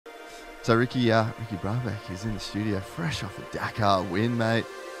So Ricky Brabec is in the studio, fresh off a Dakar win, mate.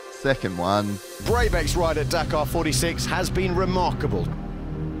 Second one. Brabec's ride at Dakar 46 has been remarkable.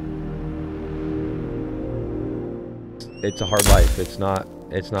 It's a hard life. It's not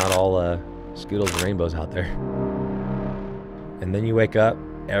all Skittles and rainbows out there. And then you wake up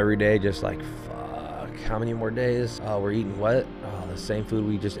every day just like, fuck, how many more days? Oh, we're eating what? Oh, the same food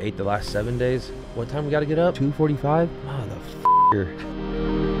we just ate the last 7 days. What time we got to get up? 2:45? Oh, the f***er.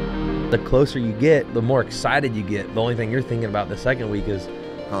 The closer you get, the more excited you get. The only thing you're thinking about the second week is,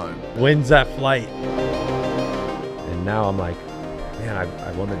 Home. when's that flight? And now I'm like, man,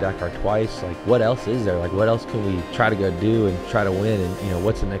 I won the Dakar twice. Like, what else is there? Like, what else can we try to go do and try to win? And, you know,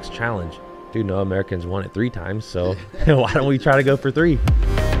 what's the next challenge? Dude, no Americans won it 3 times, so why don't we try to go for 3?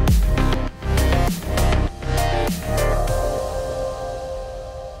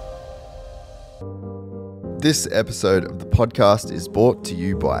 This episode of the podcast is brought to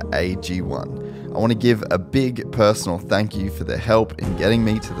you by AG1. I want to give a big personal thank you for their help in getting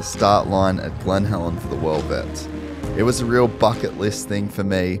me to the start line at Glen Helen for the World Vets. It was a real bucket list thing for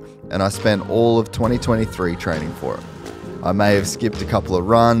me, and I spent all of 2023 training for it. I may have skipped a couple of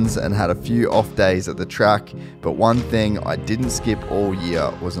runs and had a few off days at the track, but one thing I didn't skip all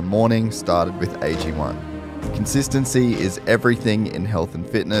year was a morning started with AG1. Consistency is everything in health and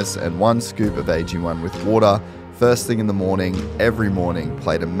fitness, and one scoop of AG1 with water first thing in the morning, every morning,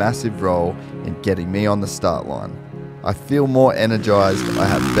 played a massive role in getting me on the start line. I feel more energized, I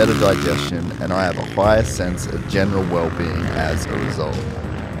have better digestion, and I have a higher sense of general well-being as a result.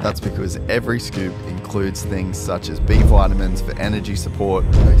 That's because every scoop includes things such as B vitamins for energy support,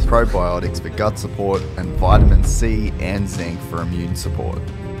 probiotics for gut support, and vitamin C and zinc for immune support.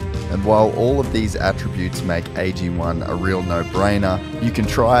 And while all of these attributes make AG1 a real no-brainer, you can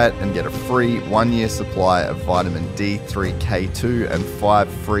try it and get a free 1-year supply of vitamin D3K2 and 5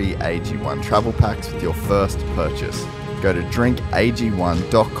 free AG1 travel packs with your first purchase. Go to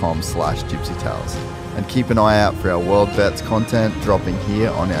drinkag1.com/gypsytales and keep an eye out for our World Vets content dropping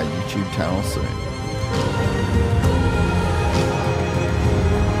here on our YouTube channel soon.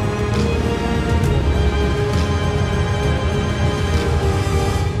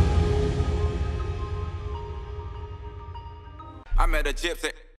 I met a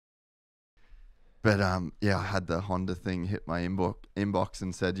gypsy. But yeah, I had the Honda thing hit my inbox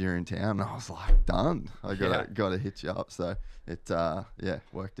and said you're in town. And I was like, done. I gotta hit you up. So it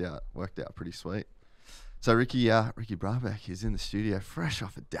worked out pretty sweet. So Ricky Brabec is in the studio, fresh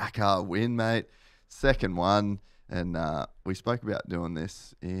off a Dakar win, mate. Second one, and we spoke about doing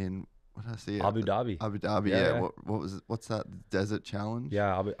this in what did I see? Abu Dhabi. Abu Dhabi, yeah. What was it? What's that? Desert Challenge?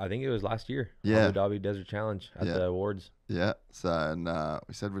 Yeah, I think it was last year. Yeah. Abu Dhabi Desert Challenge at the awards. Yeah. So and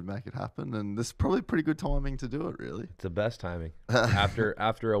we said we'd make it happen, and this is probably pretty good timing to do it, really. It's the best timing.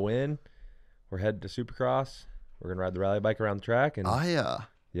 After a win, we're headed to Supercross. We're gonna ride the rally bike around the track, and Yeah.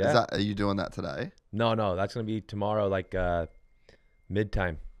 Are you doing that today? No, that's gonna be tomorrow, like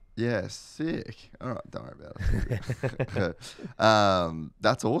mid-time. Yeah, sick. All right, don't worry about it.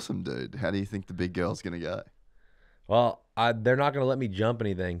 That's awesome, dude. How do you think the big girl's gonna go? Well, they're not gonna let me jump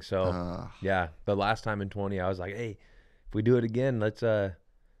anything. So yeah, the last time in 20, I was like, hey, if we do it again, let's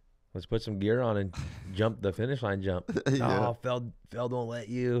put some gear on and jump the finish line jump. Yeah. Oh, Phil don't let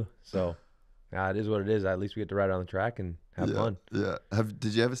you. So it is what it is. At least we get to ride on the track and have fun. Yeah.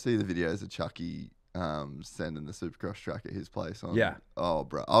 Did you ever see the videos of Chucky sending the Supercross track at his place on? Yeah. Oh,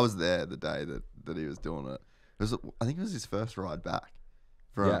 bro, I was there the day that he was doing it. I think it was his first ride back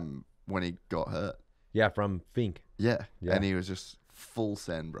from when he got hurt. Yeah, from Fink. Yeah. And he was just full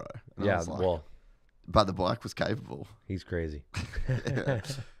send, bro. And I was like, but the bike was capable. He's crazy.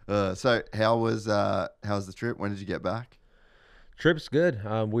 So how was the trip? When did you get back? Trip's good.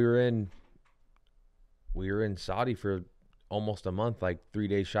 We were in Saudi for almost a month, like 3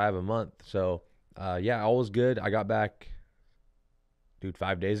 days shy of a month. So all was good. I got back,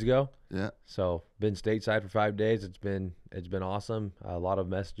 5 days ago. Yeah. So been stateside for 5 days. It's been awesome. A lot of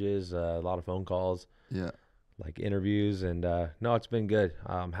messages, a lot of phone calls. Yeah. Like interviews, and no, it's been good.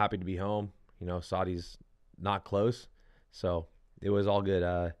 I'm happy to be home. Saudi's not close, so it was all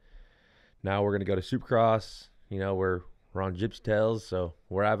good. Now we're gonna go to Supercross. We're on Gypsy Tales, so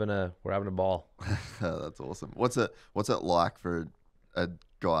we're having a ball. That's awesome. What's it like for a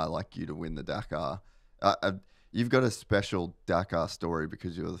guy like you to win the Dakar? You've got a special Dakar story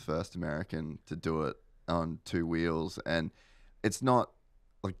because you were the first American to do it on 2 wheels, and it's not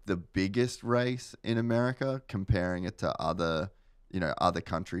like the biggest race in America comparing it to other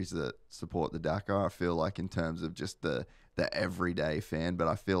countries that support the Dakar. I feel like in terms of just the everyday fan, but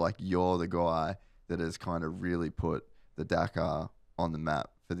I feel like you're the guy that has kind of really put the Dakar on the map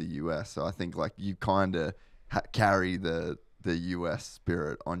for the US. So I think like you kind of carry the US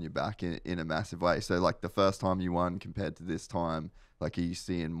spirit on your back in a massive way. So like the first time you won compared to this time, like are you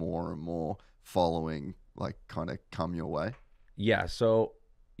seeing more and more following like kind of come your way? Yeah. So,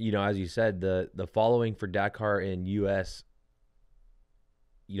 as you said, the following for Dakar in US,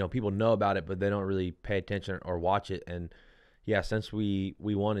 people know about it, but they don't really pay attention or watch it. And yeah, since we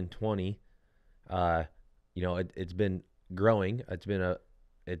won in 20, it's been growing.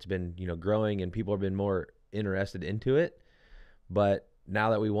 It's been growing, and people have been more interested into it. But now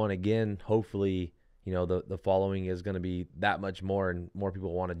that we won again, hopefully, the following is going to be that much more, and more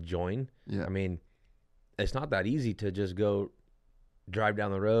people want to join. Yeah. I mean, it's not that easy to just go drive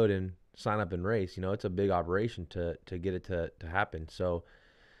down the road and sign up and race. It's a big operation to get it to happen. So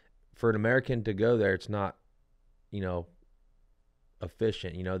for an American to go there, it's not,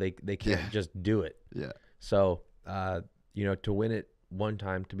 efficient. They can't just do it. Yeah. So, to win it one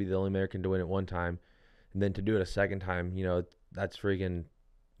time, to be the only American to win it one time, and then to do it a second time, that's freaking,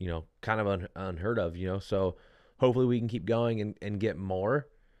 kind of unheard of, So hopefully we can keep going and get more.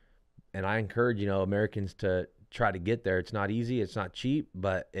 And I encourage, Americans to try to get there. It's not easy. It's not cheap,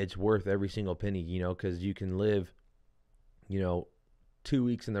 but it's worth every single penny, because you can live, 2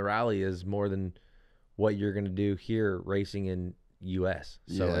 weeks in the rally is more than what you're going to do here racing in US.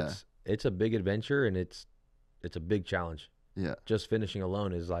 So it's a big adventure, and it's a big challenge. Yeah. Just finishing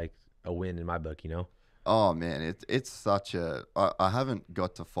alone is like a win in my book, Oh man, it's such a. I haven't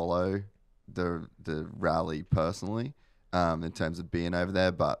got to follow the rally personally, in terms of being over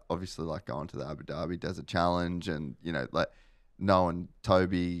there, but obviously like going to the Abu Dhabi Desert Challenge, and like knowing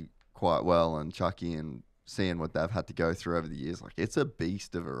Toby quite well and Chucky, and seeing what they've had to go through over the years, like it's a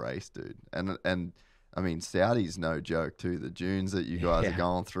beast of a race, dude. And I mean, Saudi's no joke too. The dunes that you guys are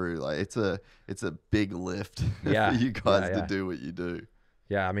going through, like it's a big lift for you guys to do what you do.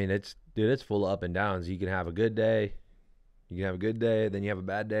 Yeah, I mean it's full of up and downs. You can have a good day, then you have a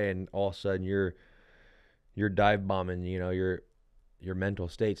bad day, and all of a sudden you're dive bombing. Your mental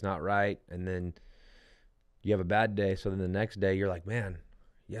state's not right, and then you have a bad day. So then the next day you're like, man,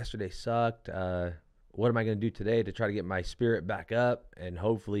 yesterday sucked. What am I going to do today to try to get my spirit back up? And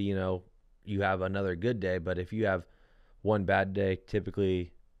hopefully, you have another good day. But if you have one bad day,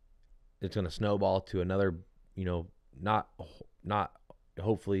 typically it's going to snowball to another, not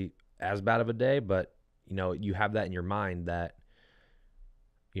hopefully as bad of a day, but you have that in your mind that,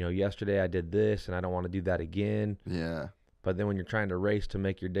 yesterday I did this and I don't want to do that again. Yeah. But then when you're trying to race to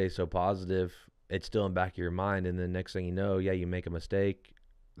make your day so positive, it's still in the back of your mind. And then next thing you know, you make a mistake.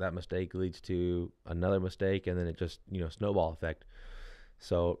 That mistake leads to another mistake, and then it just, snowball effect.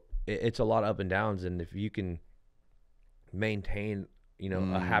 So it's a lot of up and downs. And if you can maintain,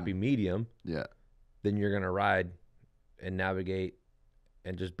 a happy medium, then you're going to ride and navigate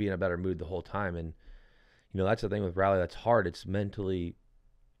and just be in a better mood the whole time. And, that's the thing with rally that's hard. It's mentally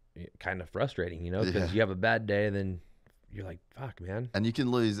kind of frustrating, because you have a bad day and then you're like, fuck, man. And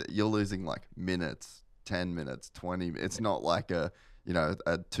you're losing like minutes, 10 minutes, 20. It's not like a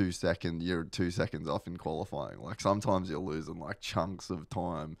 2 second, you're 2 seconds off in qualifying. Like sometimes you're losing like chunks of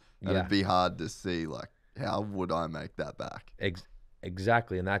time, and it'd be hard to see like, how would I make that back?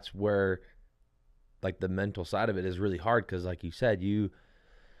 Exactly. And that's where like the mental side of it is really hard. Cause like you said, you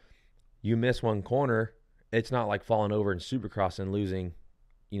miss one corner. It's not like falling over in Supercross and losing,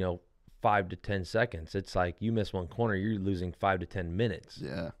 5 to 10 seconds. It's like you miss one corner, you're losing 5 to 10 minutes.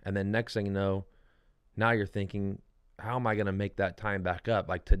 Yeah. And then next thing you know, now you're thinking, how am I going to make that time back up?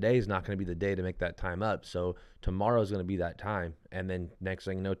 Like today's not going to be the day to make that time up. So tomorrow's going to be that time. And then next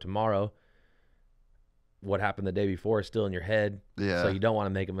thing you know, tomorrow, what happened the day before is still in your head. Yeah. So you don't want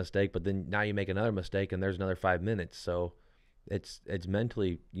to make a mistake, but then now you make another mistake and there's another 5 minutes. So it's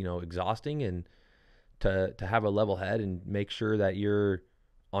mentally, exhausting, and to have a level head and make sure that you're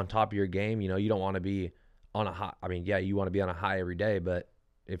on top of your game. You don't want to be on a high. I mean, you want to be on a high every day, but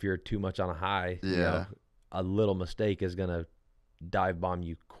if you're too much on a high, a little mistake is going to dive bomb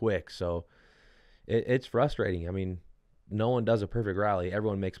you quick. So it's frustrating. I mean, no one does a perfect rally.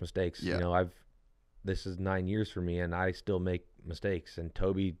 Everyone makes mistakes. Yeah. This is 9 years for me, and I still make mistakes. And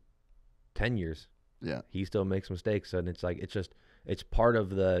Toby, 10 years. Yeah. He still makes mistakes. And it's like, it's part of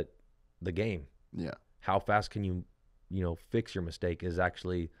the game. Yeah. How fast can you fix your mistake is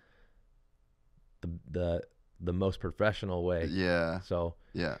actually the most professional way. Yeah. So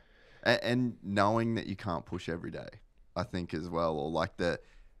yeah. And knowing that you can't push every day, I think as well, or like that,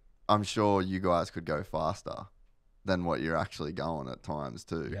 I'm sure you guys could go faster than what you're actually going at times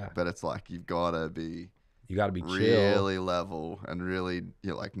too. Yeah. But it's like you've got to be chill, really level, and really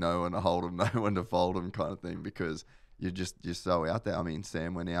like know when to hold them, know when to fold them, kind of thing, because you're so out there. I mean,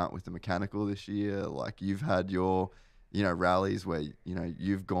 Sam went out with the mechanical this year. Like, you've had your, rallies where,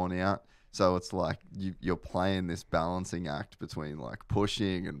 you've gone out. So it's like you're playing this balancing act between like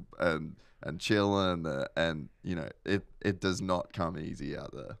pushing and chilling, and it does not come easy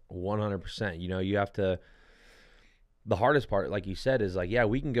out there. 100%. You have to. The hardest part, like you said, is like, yeah,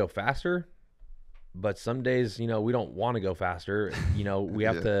 we can go faster, but some days, we don't want to go faster. We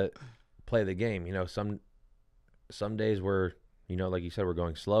have to play the game. Some days we're, like you said, we're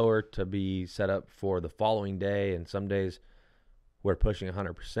going slower to be set up for the following day, and some days we're pushing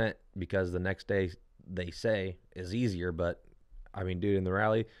 100% because the next day they say is easier. But I mean, dude, in the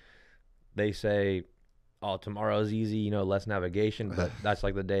rally, they say, "Oh, tomorrow's easy, less navigation," but that's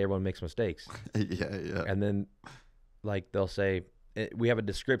like the day everyone makes mistakes. Yeah. And then, like, they'll say, we have a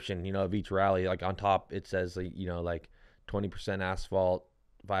description, of each rally. Like on top, it says, like 20% asphalt,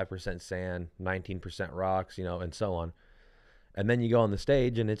 5% sand, 19% rocks, and so on. And then you go on the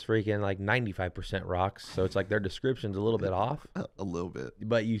stage and it's freaking like 95% rocks. So it's like their description's a little bit off. A little bit.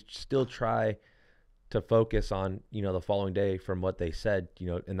 But you still try to focus on, the following day from what they said,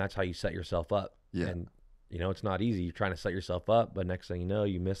 and that's how you set yourself up. Yeah. And, it's not easy. You're trying to set yourself up, but next thing you know,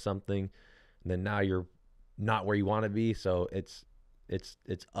 you miss something, and then now you're not where you want to be. So it's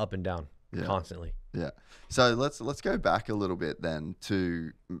up and down constantly. Yeah. So let's go back a little bit then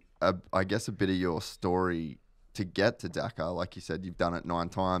to, I guess, a bit of your story to get to Dakar. Like you said, you've done it 9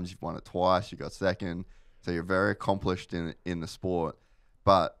 times, you've won it twice, you got second. So you're very accomplished in the sport.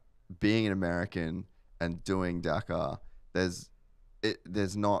 But being an American and doing Dakar, there's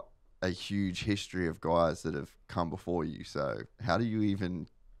not a huge history of guys that have come before you. So how do you even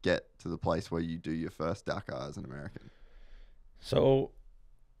get to the place where you do your first Dakar as an American? So,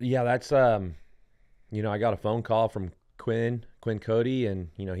 yeah, that's, I got a phone call from Quinn Cody, and,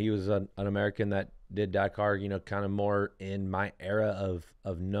 he was an American that did Dakar, kind of more in my era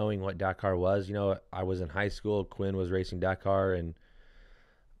of knowing what Dakar was. I was in high school, Quinn was racing Dakar, and,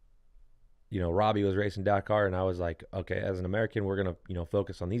 Robbie was racing Dakar, and I was like, okay, as an American, we're going to,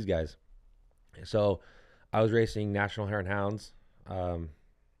 focus on these guys. So I was racing National Hare and Hounds, Grand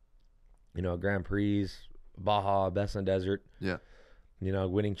Prix, Baja, Best in the Desert. Yeah.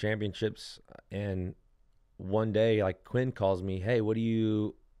 Winning championships. And one day, like, Quinn calls me, hey, what do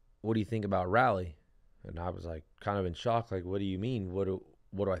you think about rally? And I was like, kind of in shock. Like, what do you mean? What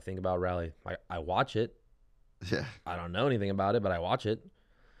do I think about rally? I watch it. Yeah. I don't know anything about it, but I watch it.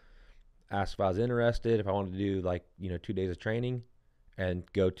 Asked if I was interested, if I wanted to do 2 days of training and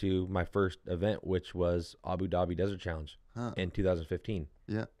go to my first event, which was Abu Dhabi Desert Challenge in 2015.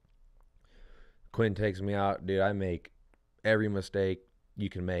 Yeah. Quinn takes me out. Dude, I make every mistake you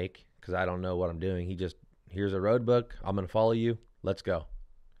can make because I don't know what I'm doing. He just, here's a road book. I'm going to follow you. Let's go.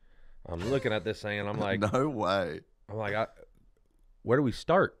 I'm looking at this thing and I'm like, no way. I'm like, where do we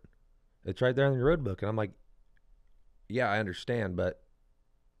start? It's right there in the road book. And I'm like, yeah, I understand, but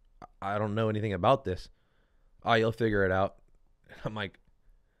I don't know anything about this. Oh, you'll figure it out. I'm like,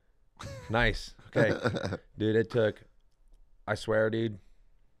 nice. Okay. Dude, it took, I swear, dude,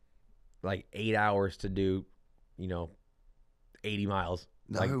 like 8 hours to do, 80 miles.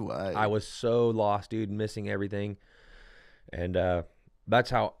 No way. I was so lost, dude, missing everything. And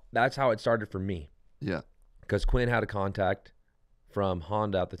that's how it started for me. Yeah. Because Quinn had a contact from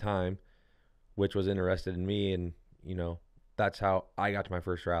Honda at the time, which was interested in me. And, that's how I got to my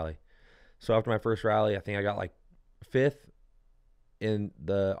first rally. So after my first rally, I think I got like 5th in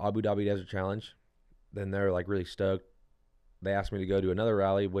the Abu Dhabi Desert Challenge. Then they're like really stoked. They asked me to go to another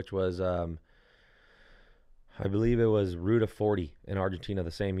rally, which was, I believe it was Ruta 40 in Argentina the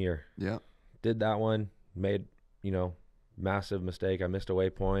same year. Yeah. Did that one, made, massive mistake. I missed a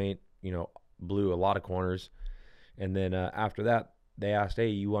waypoint, blew a lot of corners. And then after that, they asked, hey,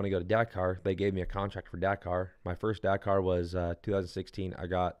 you want to go to Dakar? They gave me a contract for Dakar. My first Dakar was 2016. I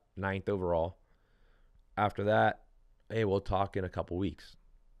got 9th overall. After that, hey, we'll talk in a couple weeks.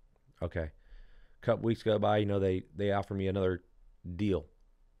 Okay. Couple weeks go by, they offer me another deal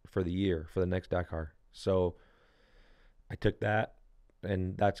for the year, for the next Dakar. So I took that,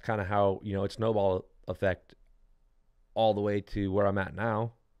 and that's kind of how, it snowball effect all the way to where I'm at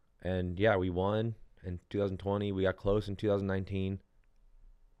now. And yeah, we won in 2020. We got close in 2019.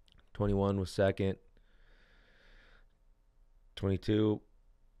 21 was second. 22,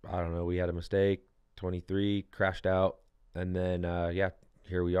 I don't know, we had a mistake. 23 crashed out. And then,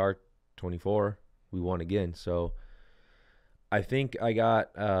 here we are, 24. We won again. So I think I got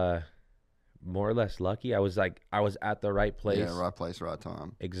more or less lucky. I was at the right place. Yeah, right place, right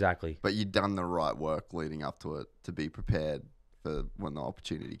time. Exactly. But you'd done the right work leading up to it to be prepared for when the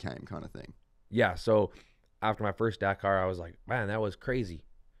opportunity came, kind of thing. Yeah, so after my first Dakar, I was like, man, that was crazy.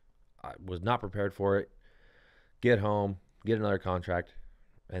 I was not prepared for it. Get home, get another contract,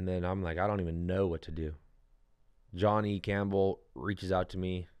 and then I'm like, I don't even know what to do. Johnny Campbell reaches out to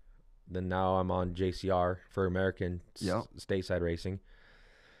me. Then now I'm on JCR for American stateside racing.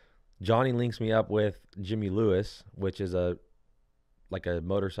 Johnny links me up with Jimmy Lewis, which is a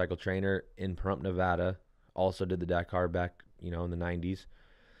motorcycle trainer in Pahrump, Nevada. Also did the Dakar back, in the 90s.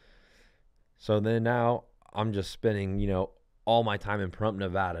 So then now I'm just spending, all my time in Pahrump,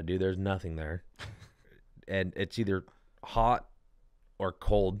 Nevada, dude. There's nothing there. And it's either hot or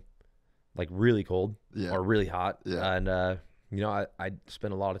cold, like really cold or really hot. Yeah. And, I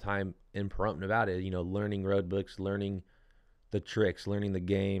spent a lot of time in Pahrump, Nevada, learning road books, learning the tricks, learning the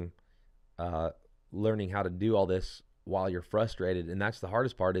game, learning how to do all this while you're frustrated. And that's the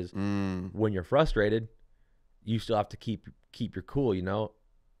hardest part is when you're frustrated, you still have to keep your cool,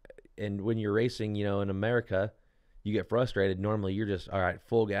 And when you're racing, in America, you get frustrated. Normally you're just, all right,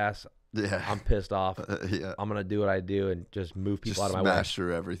 full gas. Yeah. I'm pissed off. I'm going to do what I do and just move people out of my way. Smash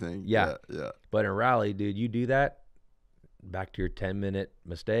through everything. Yeah. But in rally, dude, you do that, back to your 10-minute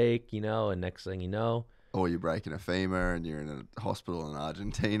mistake, and next thing you know. Or you're breaking a femur and you're in a hospital in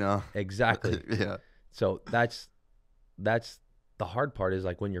Argentina. Exactly. Yeah. So that's the hard part is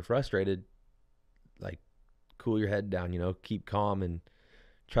like when you're frustrated, like cool your head down, keep calm and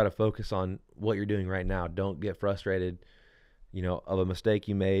try to focus on what you're doing right now. Don't get frustrated, of a mistake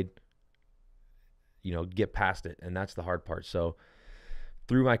you made, get past it. And that's the hard part. So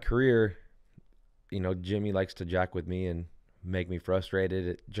through my career, Jimmy likes to jack with me and make me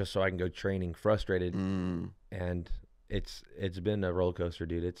frustrated just so I can go training frustrated. And it's been a roller coaster,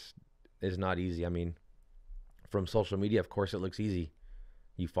 dude. It's not easy. I mean, from social media, of course it looks easy.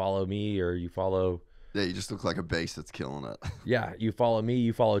 You follow me or you follow... Yeah, you just look like a beast that's killing it. Yeah, you follow me,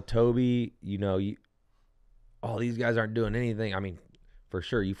 you follow Toby, these guys aren't doing anything. I mean, for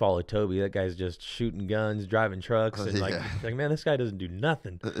sure, you follow Toby. That guy's just shooting guns, driving trucks, and like, man, this guy doesn't do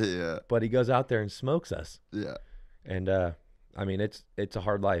nothing. Yeah. But he goes out there and smokes us. Yeah. And I mean, it's a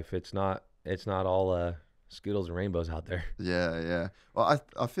hard life. It's not all Skittles and rainbows out there. Yeah. Well,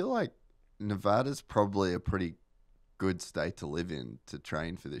 I feel like Nevada's probably a pretty good state to live in to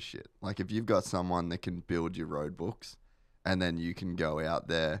train for this shit. Like if you've got someone that can build your road books and then you can go out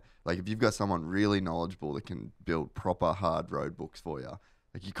there, like if you've got someone really knowledgeable that can build proper hard road books for you,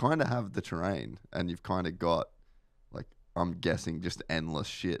 like you kind of have the terrain and you've kind of got, like, I'm guessing just endless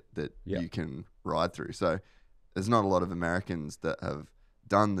shit that you can ride through. So there's not a lot of Americans that have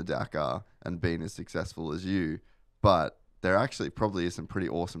done the Dakar and been as successful as you, but there actually probably is some pretty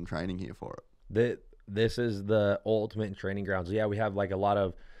awesome training here for it. This is the ultimate training grounds. Yeah, we have like a lot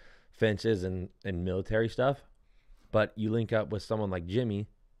of fences and military stuff, but you link up with someone like Jimmy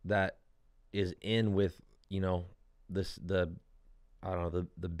that is in with, the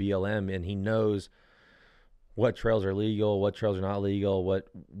BLM, and he knows what trails are legal, what trails are not legal,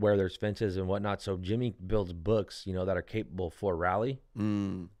 where there's fences and whatnot. So Jimmy builds books, that are capable for rally.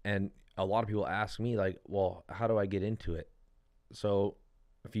 And a lot of people ask me like, well, how do I get into it? So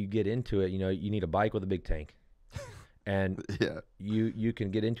if you get into it, you need a bike with a big tank. And you can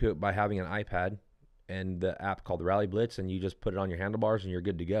get into it by having an iPad and the app called Rally Blitz, and you just put it on your handlebars and you're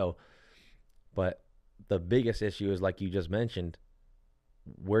good to go. But the biggest issue is, like you just mentioned,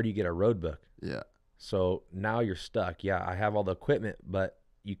 where do you get a road book? Yeah. So now you're stuck. Yeah, I have all the equipment, but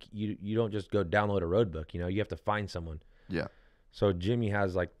you don't just go download a road book. You have to find someone. Yeah. So Jimmy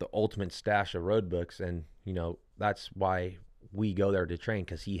has like the ultimate stash of road books, and that's why we go there to train,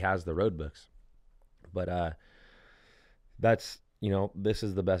 because he has the road books. But that's this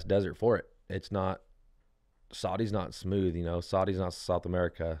is the best desert for it. It's not Saudi's not smooth. Saudi's not South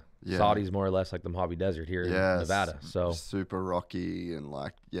America. Yeah. Saudi's more or less like the Mojave Desert here in Nevada. So super rocky and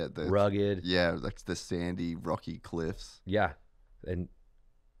rugged. Yeah, like the sandy, rocky cliffs. Yeah, and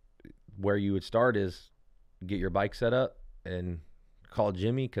where you would start is get your bike set up and call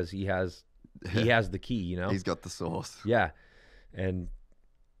Jimmy, because he has the key. He's got the sauce. Yeah, and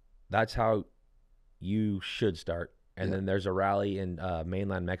that's how you should start. And then there's a rally in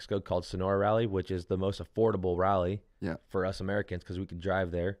mainland Mexico called Sonora Rally, which is the most affordable rally for us Americans, because we could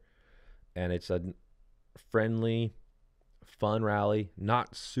drive there. And it's a friendly, fun rally,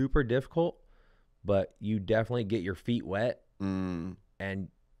 not super difficult, but you definitely get your feet wet, and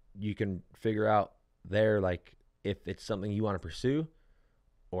you can figure out there, like, if it's something you want to pursue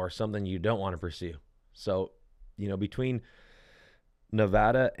or something you don't want to pursue. So, between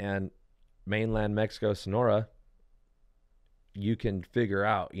Nevada and mainland Mexico, Sonora, you can figure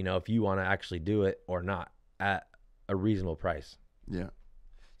out, if you want to actually do it or not at a reasonable price. Yeah.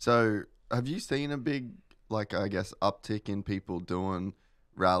 So have you seen a big like, I guess, uptick in people doing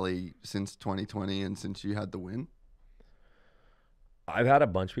rally since 2020 and since you had the win? I've had a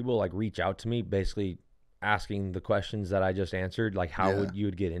bunch of people like reach out to me basically asking the questions that I just answered, like how would you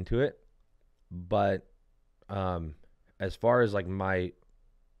would get into it. But as far as like my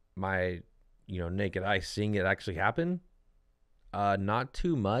naked eye seeing it actually happen, not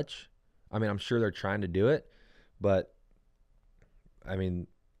too much. I mean, I'm sure they're trying to do it, but I mean,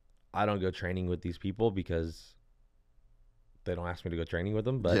 I don't go training with these people because they don't ask me to go training with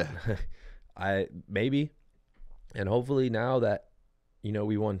them, but I maybe, and hopefully now that,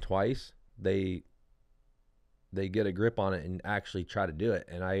 we won twice, they get a grip on it and actually try to do it.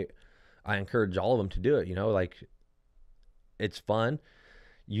 And I encourage all of them to do it, like it's fun.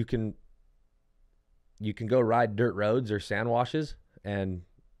 You can go ride dirt roads or sand washes and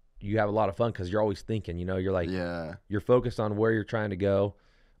you have a lot of fun because you're always thinking, you're like, you're focused on where you're trying to go.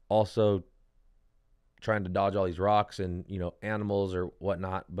 Also trying to dodge all these rocks and, animals or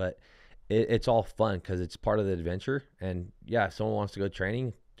whatnot. But it's all fun because it's part of the adventure. And yeah, if someone wants to go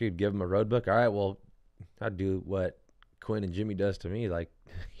training, dude, give them a road book. All right, well, I do what Quinn and Jimmy does to me. Like,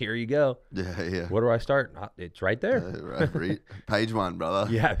 here you go. Yeah. Where do I start? It's right there. Right. Page 1,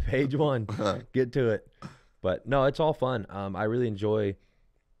 brother. Yeah, page 1. Get to it. But no, it's all fun. I really enjoy,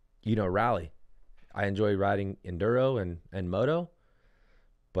 rally. I enjoy riding enduro and moto.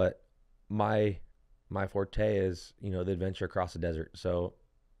 But my forte is, the adventure across the desert. So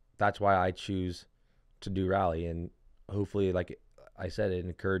that's why I choose to do rally. And hopefully, like I said, it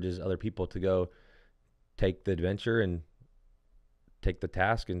encourages other people to go take the adventure and take the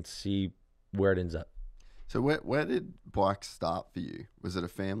task and see where it ends up. So where did bikes start for you? Was it a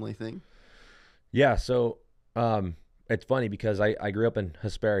family thing? Yeah. So it's funny because I grew up in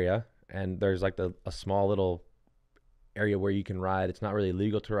Hesperia, and there's like a small little area where you can ride. It's not really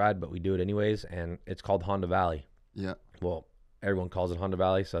legal to ride, but we do it anyways, and it's called Honda Valley. Yeah. Well, everyone calls it Honda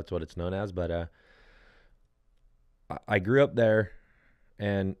Valley, so that's what it's known as. But I grew up there,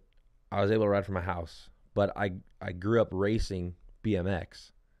 and I was able to ride from my house. But I grew up racing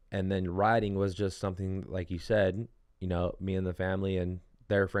BMX, and then riding was just something, like you said, me and the family and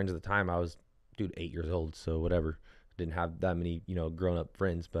their friends at the time. I was, 8 years old, so whatever. Didn't have that many, grown-up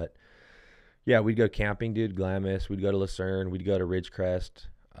friends. But yeah, we'd go camping, Glamis. We'd go to Lucerne. We'd go to Ridgecrest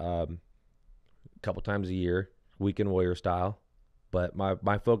a couple times a year, weekend warrior style. But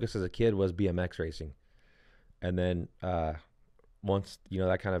my focus as a kid was BMX racing. And then once,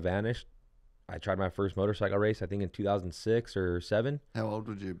 that kind of vanished, I tried my first motorcycle race, I think in 2006 or 7. How old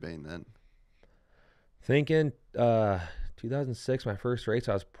would you have been then? Thinking 2006, my first race,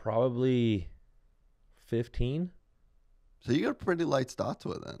 I was probably 15. So you got a pretty late start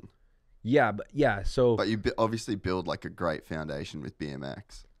to it then. Yeah, but you obviously build like a great foundation with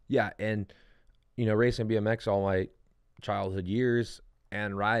BMX. Yeah, and racing BMX all my childhood years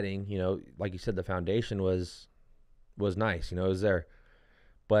and riding, like you said, the foundation was nice, it was there.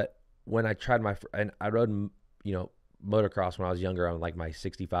 But when I tried and I rode, motocross when I was younger on like my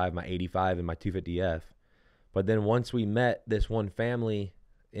 65, my 85, and my 250F. But then once we met this one family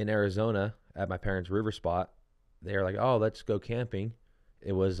in Arizona at my parents' river spot, they were like, oh, let's go camping.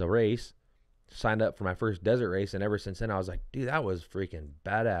 It was a race. Signed up for my first desert race, and ever since then I was like, dude, that was freaking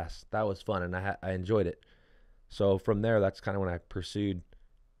badass. That was fun, and I enjoyed it. So from there, that's kind of when I pursued,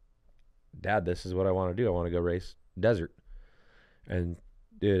 Dad, this is what I want to do. I want to go race desert. And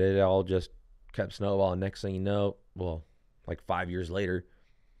dude, it all just kept snowballing. Next thing you know, well, like 5 years later,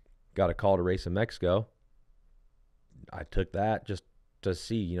 got a call to race in Mexico. I took that just to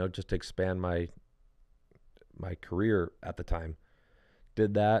see, just to expand my career at the time.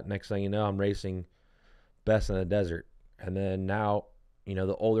 Did that. Next thing you know, I'm racing best in the desert. And then now,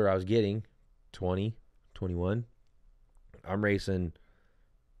 the older I was getting, 20, 21, I'm racing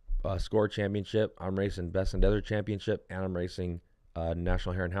a score championship. I'm racing best in desert championship, and I'm racing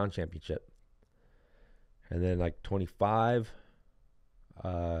National Hare and Hound Championship. And then like 25,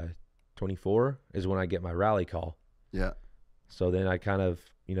 24 is when I get my rally call. Yeah. So then I kind of,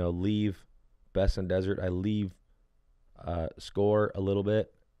 leave best in desert. I leave score a little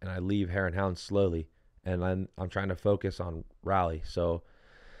bit, and I leave Hare and Hound slowly. And I'm trying to focus on rally. So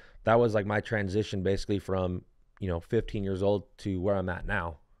that was like my transition basically from, 15 years old to where I'm at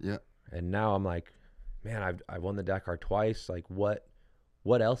now. Yeah. And now I'm like, man, I've won the Dakar twice. Like what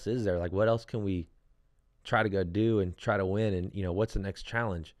else is there? Like what else can we try to go do and try to win? And what's the next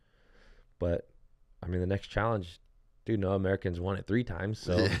challenge? But I mean, the next challenge, dude, no Americans won it 3 times.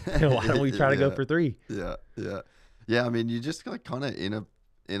 So why don't we try to go for 3? Yeah. I mean, you just like kind of in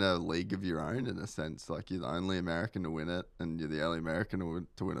in a league of your own in a sense. Like you're the only American to win it, and you're the only American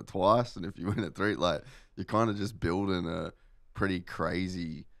to win it twice. And if you win it 3, like you're kind of just building a pretty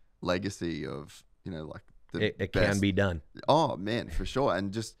crazy legacy of, you know, like it can be done. Oh man, for sure.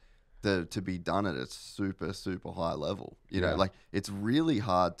 And just to be done at a super, super high level, you know, like it's really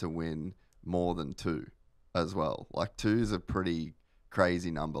hard to win more than 2 as well. Like 2 is a pretty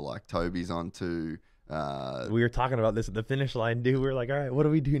crazy number. Like Toby's on 2. We were talking about this at the finish line, dude. We were like, all right, what do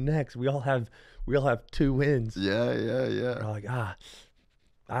we do next? We all have 2 wins. Yeah. We're like, I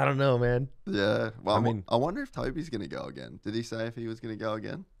don't know, man. Yeah. Well, I wonder if Toby's going to go again. Did he say if he was going to go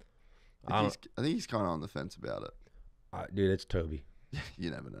again? I think he's kind of on the fence about it. Dude, it's Toby.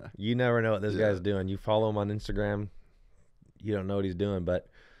 You never know. You never know what this guy's doing. You follow him on Instagram, you don't know what he's doing, but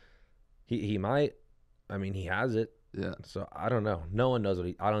he might. I mean, he has it. Yeah. So I don't know. No one knows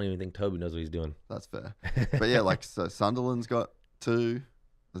I don't even think Toby knows what he's doing. That's fair. But yeah, like so Sunderland's got 2.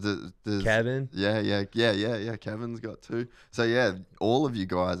 Kevin. Yeah. Kevin's got 2. So yeah, all of you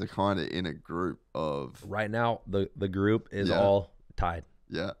guys are kind of in a group of. Right now, the group is all tied.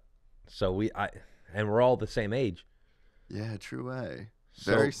 Yeah. So and we're all the same age. Yeah, true way.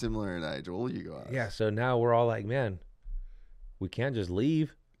 Very similar in age, all you guys. Yeah. So now we're all like, man, we can't just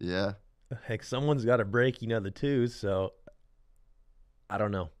leave. Yeah. Like someone's got to break, the 2s. So I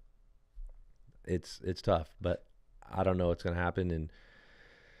don't know. It's tough, but I don't know what's gonna happen. And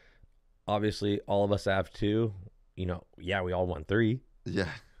obviously, all of us have 2. We all won 3. Yeah.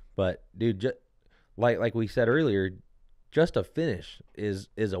 But dude, like we said earlier, just a finish is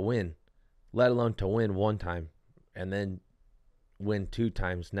a win, let alone to win 1 time and then win 2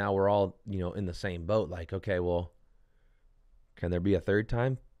 times. Now we're all in the same boat. Like, okay, well, can there be a 3rd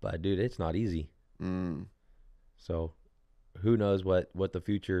time? But dude, it's not easy. So who knows what the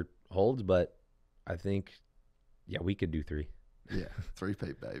future holds, but I think we could do 3. Yeah,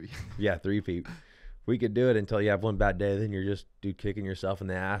 3-peat, baby. Yeah, 3-peat. We could do it until you have one bad day, then you're just kicking yourself in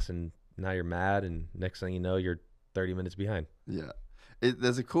the ass, and now you're mad, and next thing you know, you're 30 minutes behind. Yeah.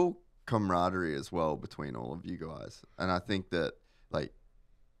 There's a cool camaraderie as well between all of you guys, and I think that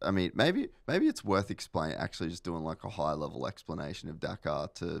maybe it's worth actually just doing like a high level explanation of Dakar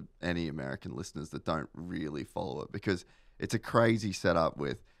to any American listeners that don't really follow it, because it's a crazy setup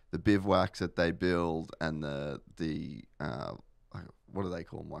with the bivouacs that they build and the what do they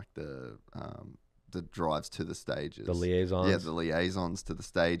call them, like the drives to the stages, the liaisons. Yeah, the liaisons to the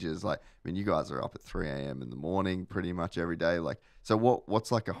stages. Like, I mean, you guys are up at 3 a.m. in the morning pretty much every day. Like, so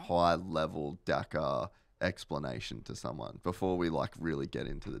what's like a high level Dakar explanation to someone before we like really get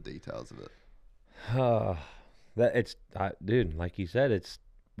into the details of it? Dude, like you said,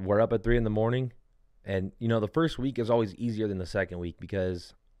 we're up at 3 in the morning, and the first week is always easier than the second week,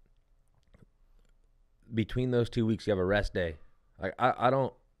 because between those 2 weeks you have a rest day. Like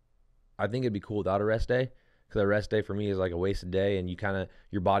I think it'd be cool without a rest day, because a rest day for me is like a wasted day, and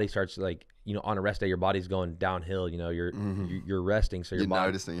your body starts like, on a rest day your body's going downhill. You're resting, so you're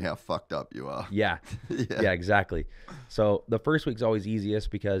noticing how fucked up you are. Yeah. Yeah, exactly. So the first week's always easiest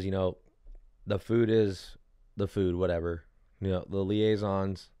because the food is the food, whatever. The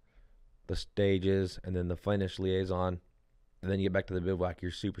liaisons, the stages, and then the finish liaison, and then you get back to the bivouac. You're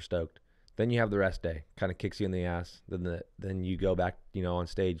super stoked. Then you have the rest day, kind of kicks you in the ass. Then you go back, on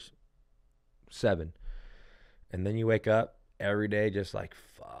stage 7, and then you wake up every day just like,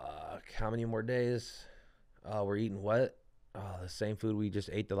 fuck, how many more days? We're eating what? The same food we just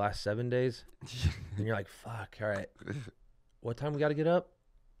ate the last 7 days. And you're like, fuck, all right, what time we got to get up?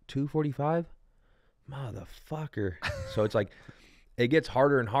 2:45? Motherfucker. So it's like, it gets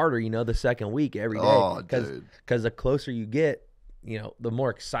harder and harder, the second week every day. Because the closer you get, the more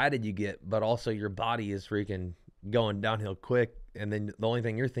excited you get, but also your body is freaking going downhill quick. And then the only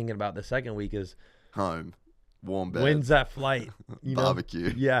thing you're thinking about the second week is home, warm bed. When's that flight?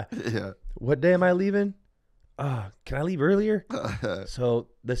 Barbecue. Yeah. Yeah. What day am I leaving? Can I leave earlier? So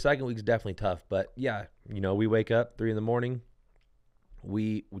the second week's definitely tough. But yeah, we wake up 3 in the morning.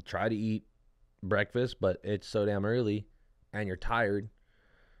 We try to eat breakfast, but it's so damn early and you're tired.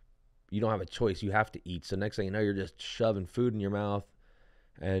 You don't have a choice. You have to eat. So next thing you know, you're just shoving food in your mouth,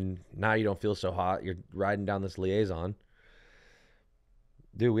 and now you don't feel so hot. You're riding down this liaison.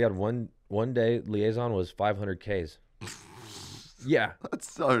 Dude, we had one day liaison was 500 Ks. Yeah. That's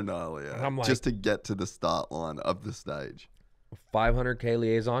so gnarly. I'm like, just to get to the start line of the stage. 500K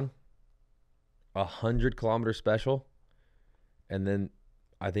liaison, 100-kilometer special, and then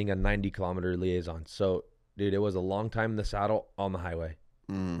I think a 90-kilometer liaison. So, dude, it was a long time in the saddle on the highway.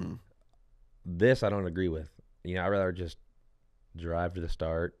 This I don't agree with. I'd rather just drive to the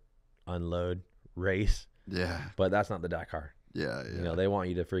start, unload, race. Yeah. But that's not the Dakar. Yeah, yeah. You know, they want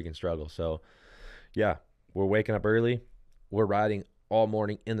you to freaking struggle. So, yeah, we're waking up early. We're riding all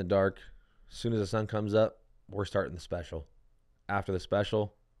morning in the dark. As soon as the sun comes up, we're starting the special. After the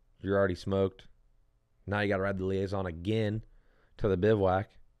special, you're already smoked. Now you got to ride the liaison again to the bivouac.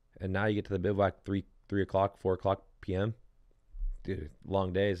 And now you get to the bivouac 3 o'clock, 4 o'clock p.m. Dude,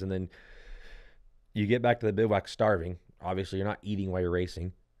 long days. And then you get back to the bivouac starving. Obviously, you're not eating while you're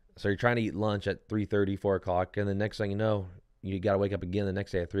racing. So you're trying to eat lunch at 3:30, 4 o'clock. And the next thing you know, you got to wake up again the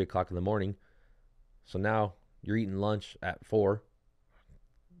next day at 3 o'clock in the morning. So now you're eating lunch at 4.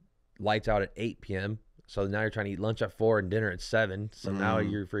 Lights out at 8 p.m. So now you're trying to eat lunch at 4 and dinner at 7. So now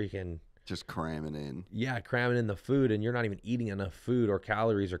you're freaking... Just cramming in. Yeah, cramming in the food, and you're not even eating enough food or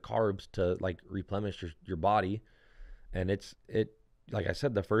calories or carbs to like replenish your body. And it like I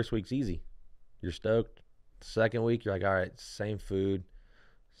said, the first week's easy. You're stoked. The second week, you're like, all right, same food,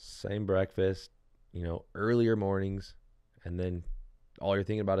 same breakfast, you know, earlier mornings, and then all you're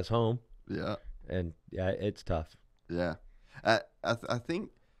thinking about is home. Yeah. And yeah, it's tough. Yeah. I think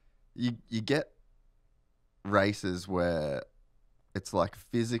you get races where it's like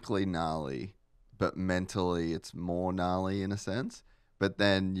physically gnarly, but mentally it's more gnarly in a sense. But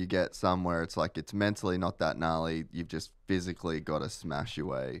then you get some where it's like it's mentally not that gnarly. You've just physically got to smash your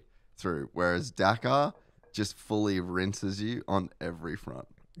way through. Whereas Dakar just fully rinses you on every front.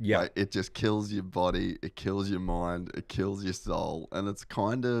 Yeah. Like, it just kills your body. It kills your mind. It kills your soul. And it's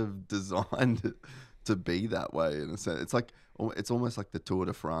kind of designed to be that way in a sense. It's like, it's almost like the Tour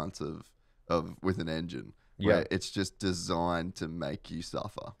de France of with an engine. Where it's just designed to make you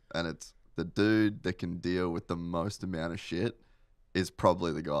suffer. And it's the dude that can deal with the most amount of shit is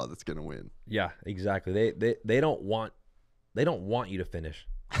probably the guy that's going to win. Yeah, exactly. They don't want you to finish.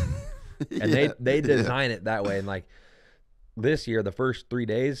 And Yeah, they design it that way. And like this year, the first 3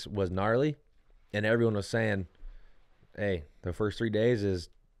 days was gnarly, and everyone was saying, hey, the first 3 days is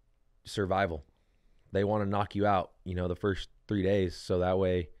survival. They want to knock you out, you know, the first 3 days. So that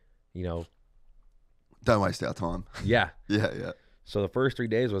way, you know, don't waste our time. yeah. Yeah. So the first 3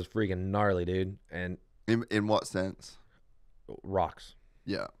 days was freaking gnarly, dude. And In what sense? rocks.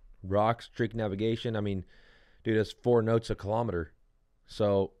 Yeah. Rocks, trick navigation. I mean, dude, it's 4 notes a kilometer.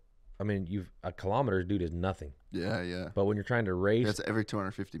 So, I mean, a kilometer, dude, is nothing. Yeah. But when you're trying to race, It's every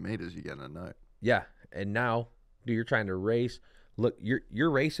 250 meters you get a note. yeah. And now, dude, you're trying to race. Look, you're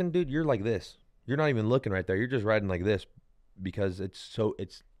racing, dude. You're like this. You're not even looking right there. You're just riding like this because it's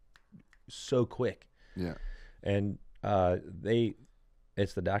so quick. Yeah. And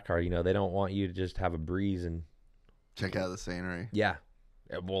it's the Dakar. You know, they don't want you to just have a breeze and Check out the scenery. yeah.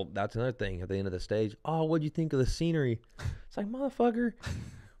 Well, that's another thing. At the end of the stage, oh, what'd you think of the scenery? It's like, motherfucker,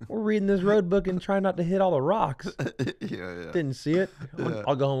 we're reading this road book and trying not to hit all the rocks. Yeah. Didn't see it.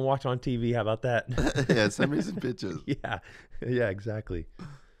 I'll go home and watch it on TV. How about that? Yeah, send me some pictures. Yeah, exactly.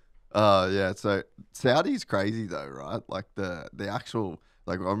 Yeah. So Saudi's crazy though, right? Like the actual,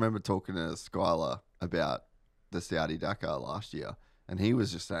 like I remember talking to Skylar about the Saudi Dakar last year, and he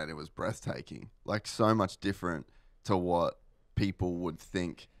was just saying it was breathtaking, like so much different to what people would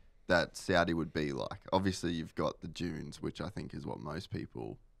think that Saudi would be like. Obviously, you've got the dunes, which I think is what most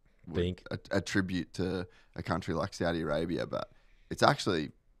people would Think. attribute to a country like Saudi Arabia, but it's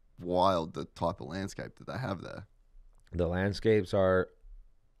actually wild the type of landscape that they have there. The landscapes are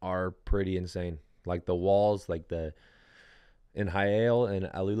pretty insane. Like the walls, like in Hayel and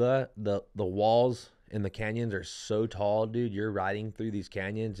Alula, the walls in the canyons are so tall, dude. You're riding through these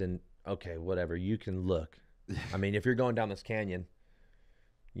canyons and okay, whatever, you can look. I mean, if you're going down this canyon,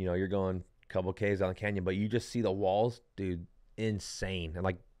 you know, you're going a couple Ks down the canyon, but you just see the walls, dude, insane. And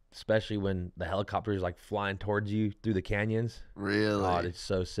like, especially when the helicopter's like flying towards you through the canyons. Really? God, it's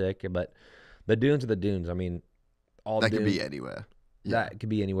so sick. But the dunes are the dunes. I mean, That could be anywhere. Yeah. That could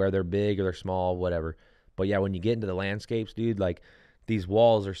be anywhere. They're big or they're small, whatever. But yeah, when you get into the landscapes, dude, like these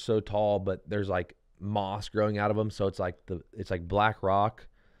walls are so tall, but there's like moss growing out of them. So it's like black rock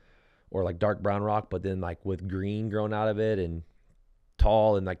or like dark brown rock, but then like with green growing out of it and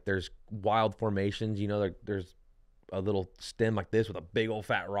tall, and like there's wild formations, you know, like there's a little stem like this with a big old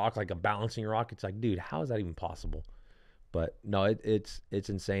fat rock, like a balancing rock. It's like, dude, how is that even possible? But no, it's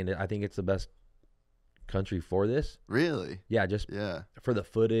insane. I think it's the best country for this. Really? Yeah, just Yeah. for the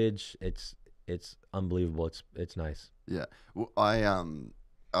footage, it's unbelievable. It's nice. Yeah. Well,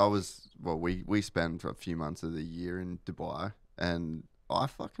 we spent a few months of the year in Dubai, and I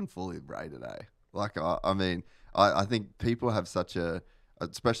fucking fully rated A. Like, I mean, I think people have such a,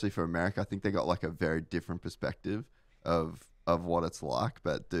 especially for America, I think they got like a very different perspective of what it's like.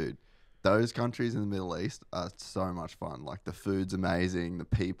 But dude, those countries in the Middle East are so much fun. Like the food's amazing. The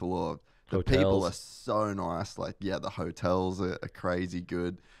people are The people are hotels. so nice. Like, yeah, the hotels are crazy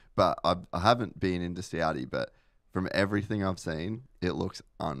good. But I haven't been into Saudi, but from everything I've seen, it looks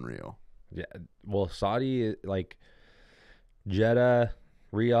unreal. Yeah, well, Saudi, like Jeddah,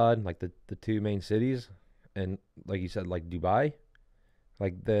 Riyadh, like the two main cities, and like you said, like Dubai,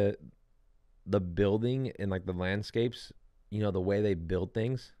 like the building and like the landscapes, the way they build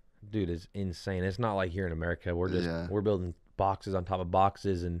things, dude, is insane. It's not like here in America. Yeah. We're building boxes on top of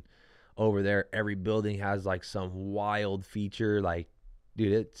boxes, and over there every building has like some wild feature. Like,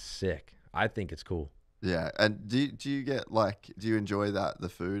 dude, it's sick. I think it's cool. Yeah, and do you get like, do you enjoy the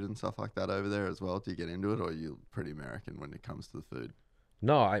food and stuff like that over there as well? Do you get into it, or are you pretty American when it comes to the food?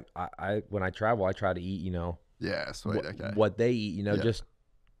 No, I when I travel, I try to eat, Yeah, sweet. Okay. what they eat, Yeah. just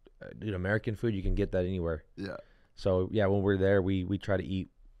dude, American food, you can get that anywhere. Yeah. So yeah, when we're there, we try to eat,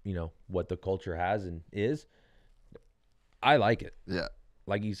 what the culture has and is. I like it. Yeah.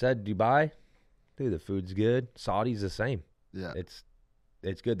 Like you said, Dubai, dude, the food's good. Saudi's the same. Yeah.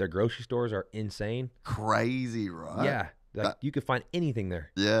 It's good. Their grocery stores are insane. Crazy, right? Yeah, like you could find anything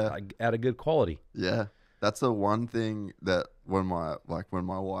there. Yeah. Like, at a good quality. Yeah. That's the one thing that when my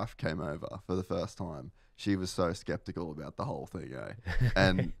wife came over for the first time, she was so skeptical about the whole thing, eh?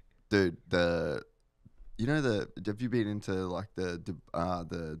 And dude, have you been into like the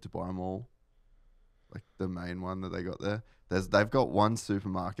Dubai Mall? Like the main one that they got there? They've got one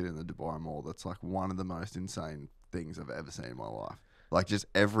supermarket in the Dubai Mall that's like one of the most insane things I've ever seen in my life. Like, just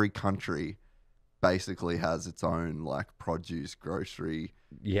every country basically has its own like produce grocery.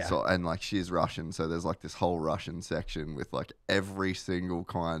 Yeah. So, and like, she's Russian, so there's like this whole Russian section with like every single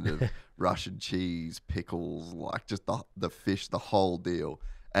kind of Russian cheese, pickles, like just the fish, the whole deal.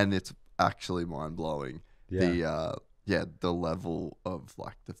 And it's actually mind blowing. Yeah. The level of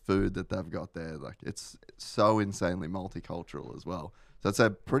like the food that they've got there, like it's so insanely multicultural as well. So it's a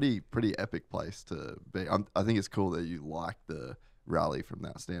pretty epic place to be. I think it's cool that you like the rally from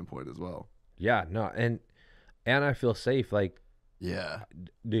that standpoint as well. Yeah, no, and I feel safe. Like, Yeah.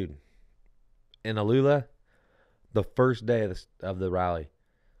 dude, in Alula, the first day of the rally,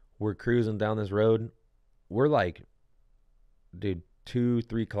 we're cruising down this road. We're like, dude,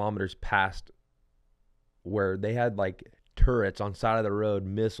 2-3 kilometers past where they had like turrets on side of the road,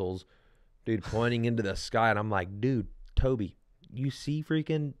 missiles, dude, pointing into the sky. And I'm like, dude, Toby, you see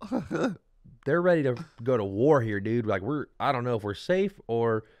freaking, they're ready to go to war here, dude. Like, I don't know if we're safe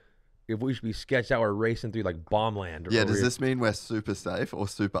or if we should be sketched out or racing through like bomb land. Yeah, does this mean we're super safe or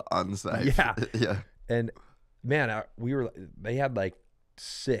super unsafe? Yeah. Yeah. And man, they had like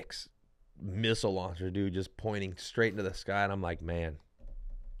 6 missile launchers, dude, just pointing straight into the sky. And I'm like, man,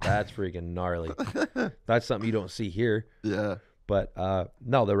 that's freaking gnarly. That's something you don't see here. Yeah. But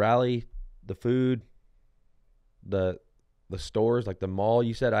no, the rally, the food, the stores, like the mall.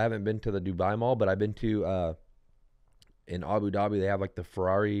 You said I haven't been to the Dubai Mall, but I've been to in Abu Dhabi. They have like the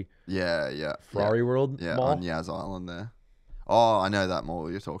Ferrari World Yeah, Mall. on Yas Island there. Oh, I know that mall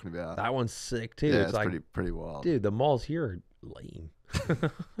you're talking about. That one's sick too. Yeah, it's like, pretty wild. dude, the malls here are lame.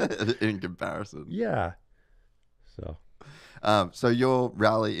 In comparison. Yeah. So your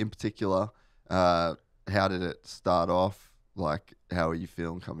rally in particular, how did it start off? Like, how are you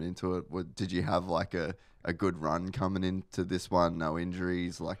feeling coming into it? Did you have like a good run coming into this one? No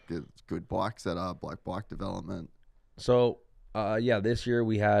injuries, like a good bike setup, like bike development? So, this year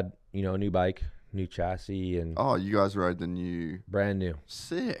we had, a new bike, new chassis, and Oh, you guys rode the new... brand new.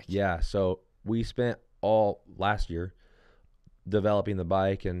 Sick. Yeah. So we spent all last year developing the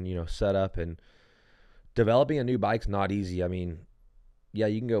bike and, setup, and developing a new bike's not easy. I mean, yeah,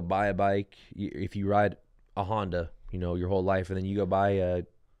 you can go buy a bike if you ride a Honda, your whole life, and then you go buy a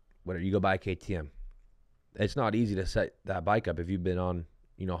KTM. It's not easy to set that bike up if you've been on,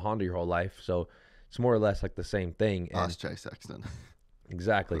 Honda your whole life. So it's more or less like the same thing. Ask Chase Sexton.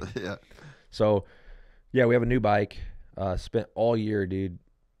 Exactly. Yeah. So, yeah, we have a new bike. Spent all year, dude,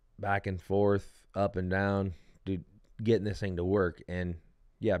 back and forth, up and down, dude, getting this thing to work. And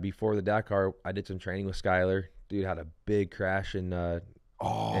yeah, before the Dakar, I did some training with Skylar. Dude had a big crash in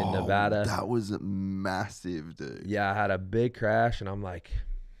Nevada. That was massive, dude. Yeah, I had a big crash, and I'm like,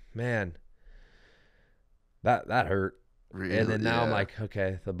 man, that hurt. Really? And then now I'm Yeah. like,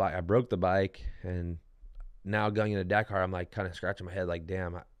 okay, I broke the bike, and now going into Dakar, I'm like kind of scratching my head, like,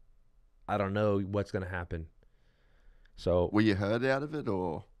 damn, I don't know what's gonna happen. So Were you hurt out of it,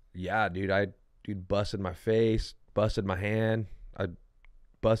 or? yeah, dude, I busted my face, busted my hand, I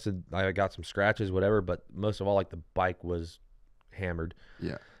got some scratches, whatever, but most of all, like, the bike was hammered.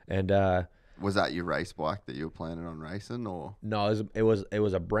 Yeah. And Was that your race bike that you were planning on racing, or? no, it was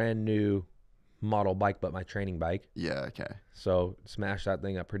a brand new model bike, but my training bike. Yeah, okay. So smashed that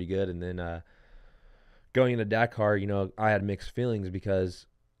thing up pretty good. And then going into Dakar, you know, I had mixed feelings because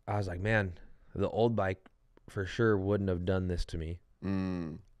I was like, man, the old bike for sure wouldn't have done this to me.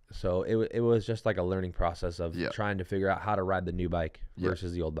 So it was just like a learning process of trying to figure out how to ride the new bike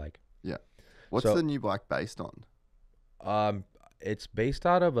versus the old bike. Yeah. What's the new bike based on? It's based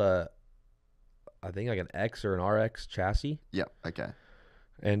out of I think like an X or an RX chassis. Yeah, okay.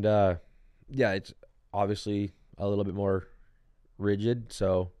 And it's obviously a little bit more rigid,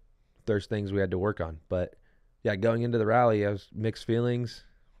 so there's things we had to work on. But yeah, going into the rally, I was mixed feelings.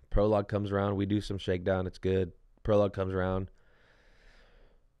 Prologue comes around, we do some shakedown, it's good. Prologue comes around,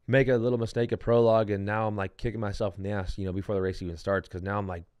 make a little mistake at prologue, and now I'm like kicking myself in the ass, you know, before the race even starts, because now I'm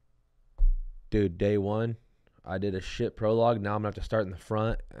like, dude, day one, I did a shit prologue. Now I'm going to have to start in the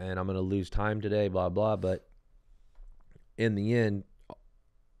front, and I'm going to lose time today, blah, blah. But in the end,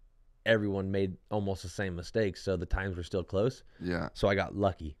 everyone made almost the same mistakes, so the times were still close. Yeah. So I got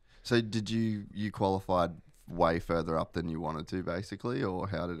lucky. So did you qualified way further up than you wanted to, basically, or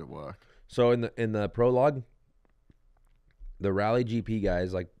how did it work? So in the prologue, the rally GP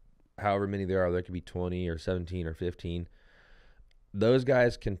guys, like however many there could be 20 or 17 or 15. Those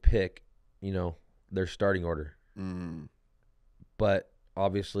guys can pick, you know, their starting order. But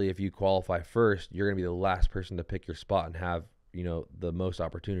obviously if you qualify first, you're going to be the last person to pick your spot and have, you know, the most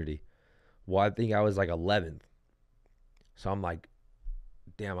opportunity. Well, I think I was like 11th. So I'm like,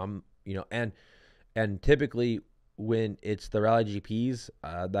 damn, I'm, you know, and typically when it's the rally GPs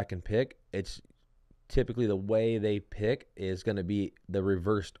that can pick, it's typically the way they pick is going to be the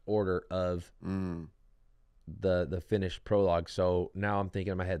reversed order of the finished prologue. So now I'm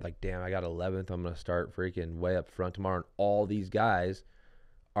thinking in my head, like, damn, I got 11th. I'm going to start freaking way up front tomorrow. And all these guys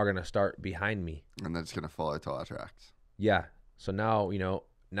are going to start behind me. And they're just going to follow tire tracks. Yeah. So now, you know,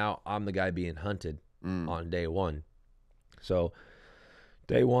 now I'm the guy being hunted on day one. So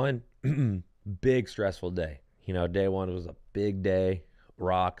day one, big stressful day. You know, day one was a big day.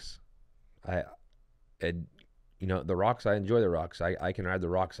 Rocks. You know, the rocks, I enjoy the rocks. I can ride the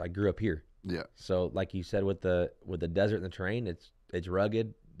rocks. I grew up here. Yeah. So like you said, with the desert and the terrain, it's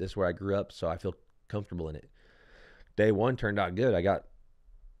rugged. This is where I grew up, so I feel comfortable in it. Day one turned out good. I got,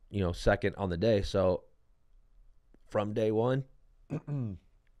 you know, second on the day. So from day one,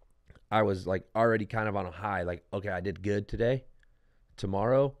 I was like already kind of on a high. Like, okay, I did good today.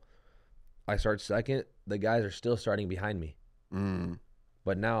 Tomorrow, I start second. The guys are still starting behind me.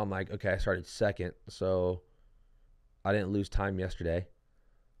 But now I'm like, okay, I started second, so I didn't lose time yesterday.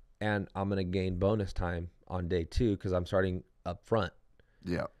 And I'm going to gain bonus time on day two because I'm starting up front.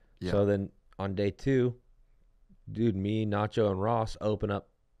 Yeah. So then on day two, dude, me, Nacho, and Ross open up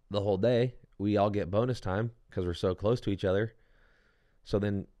the whole day. We all get bonus time because we're so close to each other. So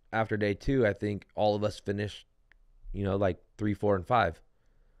then after day two, I think all of us finished, you know, like 3, 4, and 5.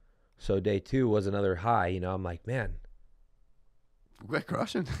 So day two was another high. You know, I'm like, man, we're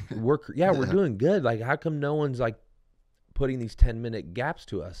crushing. we're doing good. Like, how come no one's like putting these 10-minute gaps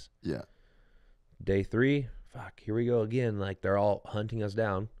to us? Yeah. Day 3, fuck, here we go again. Like, they're all hunting us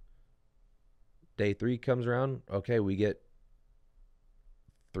down. Day 3 comes around. Okay, we get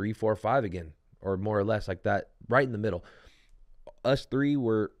 3, 4, 5 again, or more or less like that, right in the middle. Us three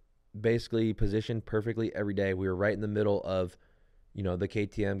were basically positioned perfectly every day. We were right in the middle of, you know, the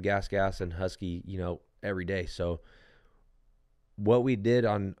KTM, Gas, and Husky, you know, every day. So what we did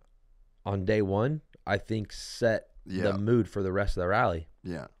on day one, I think set the mood for the rest of the rally.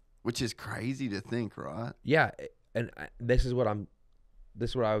 Yeah. Which is crazy to think, right? Yeah. And this is what I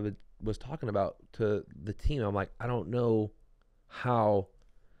was talking about to the team. I'm like, I don't know how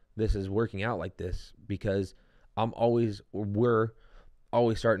this is working out like this, because we're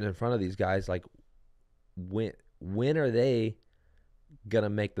always starting in front of these guys. Like, when are they going to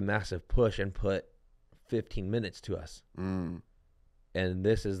make the massive push and put 15 minutes to us? And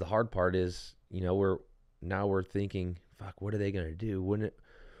this is the hard part is, you know, we're thinking, fuck, what are they going to do?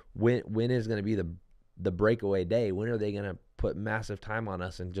 When is going to be the breakaway day? When are they going to put massive time on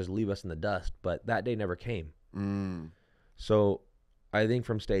us and just leave us in the dust? But that day never came. So I think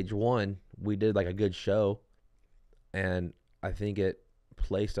from stage one, we did like a good show, and I think it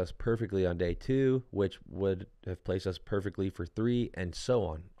placed us perfectly on day 2, which would have placed us perfectly for 3, and so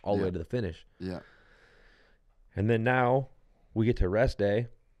on, all the way to the finish. Yeah. And then now we get to rest day.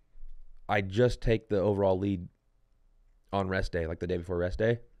 I just take the overall lead on rest day, like the day before rest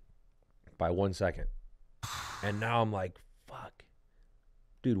day, by 1 second. And now I'm like, fuck.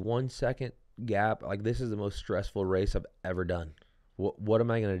 Dude, 1 second gap. Like, this is the most stressful race I've ever done. What am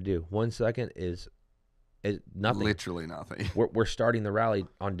I going to do? 1 second is nothing. Literally nothing. We're starting the rally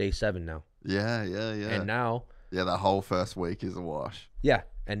on day 7 now. Yeah, yeah, yeah. And now, yeah, that whole first week is a wash. yeah,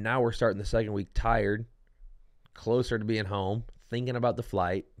 and now we're starting the second week tired, closer to being home, thinking about the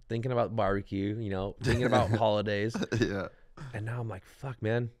flight, thinking about barbecue, thinking about holidays. Yeah. And now I'm like, fuck,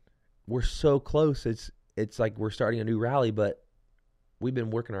 man, we're so close. It's like we're starting a new rally, but we've been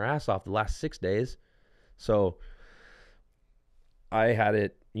working our ass off the last 6 days. So I had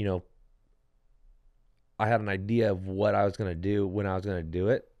it, I had an idea of what I was going to do when I was going to do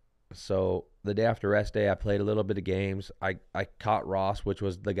it. So the day after rest day, I played a little bit of games. I caught Ross, which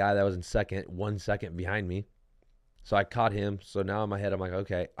was the guy that was in second, 1 second behind me. So I caught him. So now in my head, I'm like,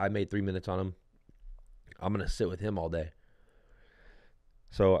 okay, I made 3 minutes on him. I'm going to sit with him all day.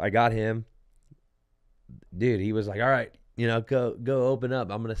 So I got him. Dude, he was like, all right, go open up.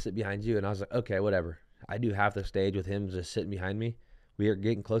 I'm going to sit behind you. And I was like, okay, whatever. I do half the stage with him just sitting behind me. We are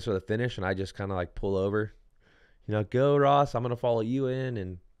getting closer to the finish, and I just kind of like pull over. Go, Ross. I'm going to follow you in.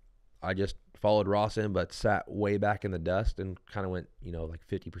 And I just followed Ross in, but sat way back in the dust and kind of went, like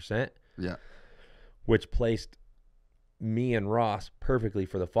 50%. Yeah. Which placed me and Ross perfectly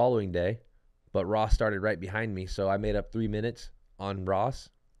for the following day. But Ross started right behind me, so I made up 3 minutes on Ross.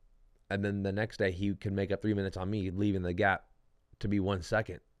 And then the next day, he can make up 3 minutes on me, leaving the gap to be 1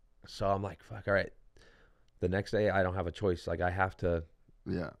 second. So I'm like, fuck, all right. The next day, I don't have a choice. Like, I have to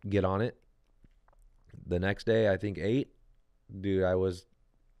get on it. The next day, I think 8. Dude, I was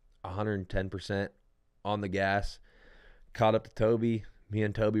 110% on the gas. Caught up to Toby. Me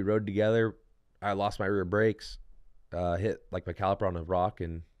and Toby rode together. I lost my rear brakes. Hit, like, my caliper on a rock,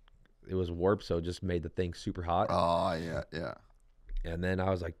 and it was warped, so it just made the thing super hot. Oh, yeah, yeah. And then I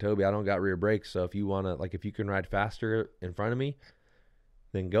was like, Toby, I don't got rear brakes, so if you want to, like, if you can ride faster in front of me,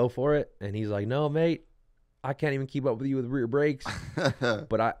 then go for it. And he's like, no, mate, I can't even keep up with you with rear brakes.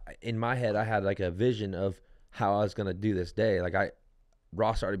 But in my head, I had like a vision of how I was going to do this day. Like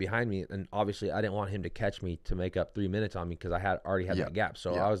Ross started behind me, and obviously I didn't want him to catch me to make up 3 minutes on me because I already had that gap.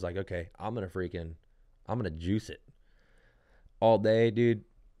 So I was like, okay, I'm going to juice it all day, dude.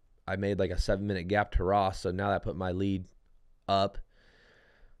 I made like a 7-minute gap to Ross. So now that put my lead up.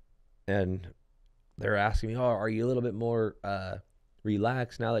 And they're asking me, oh, are you a little bit more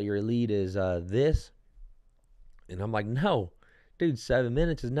relaxed now that your lead is this? And I'm like, no, dude, 7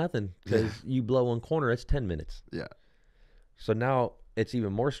 minutes is nothing because you blow one corner, it's 10 minutes. Yeah. So now it's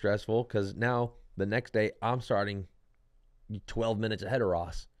even more stressful because now the next day I'm starting 12 minutes ahead of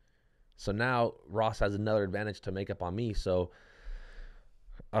Ross. So now Ross has another advantage to make up on me. So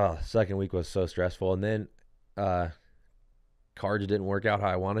second week was so stressful. And then cards didn't work out how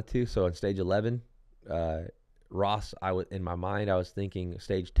I wanted to. So in stage 11, Ross, in my mind, I was thinking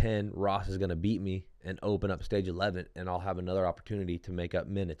stage 10, Ross is going to beat me and open up stage 11, and I'll have another opportunity to make up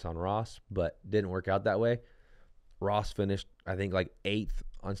minutes on Ross, but didn't work out that way. Ross finished, I think, like 8th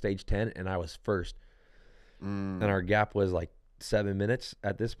on stage 10, and I was first. And our gap was like 7 minutes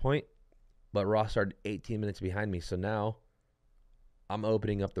at this point, but Ross started 18 minutes behind me. So now I'm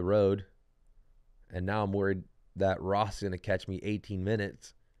opening up the road, and now I'm worried that Ross is going to catch me 18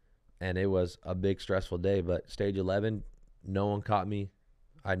 minutes. And it was a big stressful day, but stage 11, no one caught me.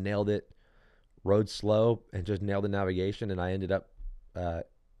 I nailed it, rode slow, and just nailed the navigation. And I ended up at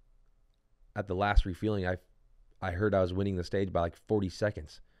the last refueling, I heard I was winning the stage by like 40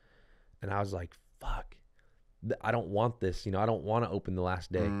 seconds. And I was like, fuck, I don't want this. I don't want to open the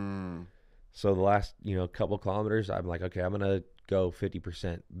last day. So the last, couple kilometers, I'm like, okay, I'm going to go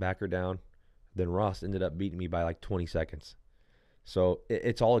 50%, back her down. Then Ross ended up beating me by like 20 seconds. So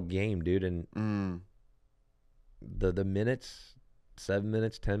it's all a game, dude. And the minutes, 7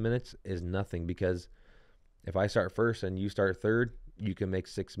 minutes, 10 minutes is nothing, because if I start first and you start third, you can make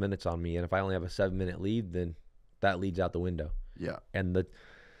 6 minutes on me. And if I only have a 7-minute lead, then that leads out the window. Yeah. And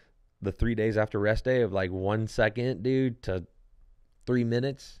the 3 days after rest day of like 1 second, dude, to 3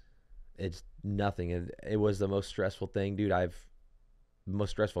 minutes, it's nothing. And it was the most stressful thing, dude.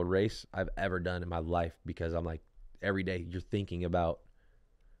 Most stressful race I've ever done in my life, because I'm like, every day you're thinking about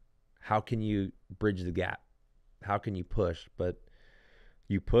how can you bridge the gap? How can you push? But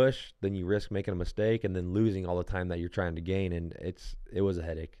you push, then you risk making a mistake and then losing all the time that you're trying to gain. And it was a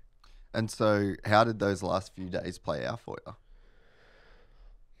headache. And so how did those last few days play out for you?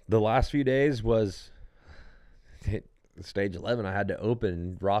 The last few days was stage 11. I had to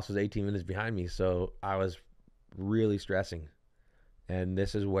open. Ross was 18 minutes behind me. So I was really stressing. And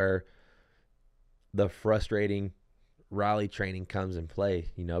this is where the frustrating rally training comes in play,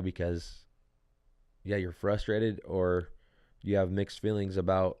 because you're frustrated, or you have mixed feelings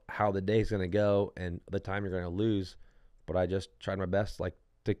about how the day's going to go and the time you're going to lose. But I just tried my best, like,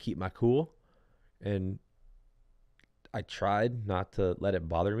 to keep my cool, and I tried not to let it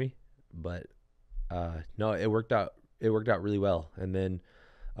bother me. but no, it worked out. It worked out really well. And then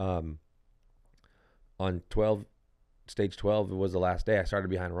on stage 12, it was the last day. I started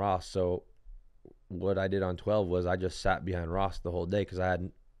behind Ross. So what I did on 12 was I just sat behind Ross the whole day because I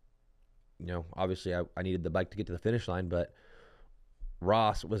hadn't, obviously I needed the bike to get to the finish line, but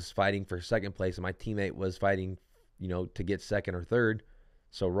Ross was fighting for second place and my teammate was fighting, to get second or third.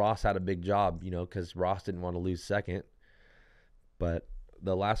 So Ross had a big job, because Ross didn't want to lose second. But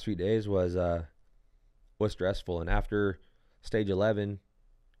the last 3 days was stressful. And after stage 11,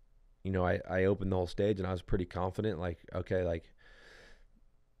 I opened the whole stage and I was pretty confident. Like, okay, like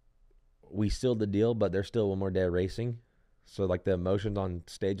we sealed the deal, but there's still one more day of racing. So like the emotions on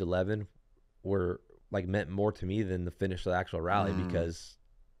stage 11 were like meant more to me than the finish of the actual rally because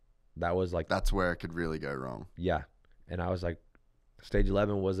that was like, that's where it could really go wrong. Yeah. And I was like, stage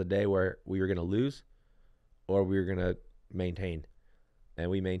 11 was a day where we were going to lose or we were going to maintain, and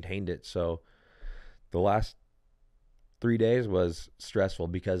we maintained it. So the last 3 days was stressful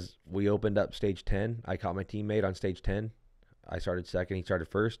because we opened up stage 10. I caught my teammate on stage 10. I started second. He started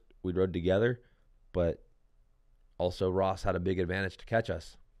first. We rode together, but also Ross had a big advantage to catch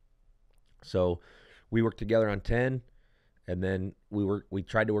us. So we worked together on 10, and then we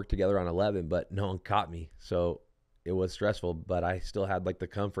tried to work together on 11, but no one caught me. So it was stressful, but I still had like the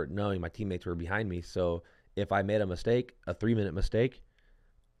comfort knowing my teammates were behind me. So if I made a mistake, a 3-minute mistake,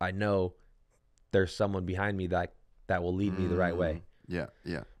 I know there's someone behind me that will lead me the right way. Yeah,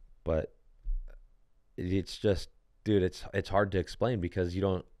 yeah. But it's just, dude, it's hard to explain because you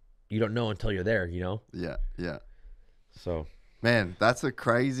don't know until you're there, Yeah, yeah. So, man, that's a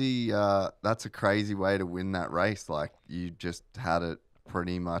crazy way to win that race. Like you just had it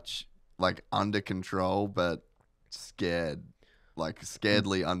pretty much like under control, but scaredly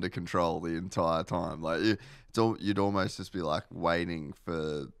under control the entire time. Like you'd almost just be like waiting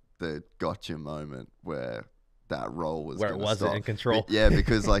for the gotcha moment where that roll was where it wasn't stop. in control. Yeah,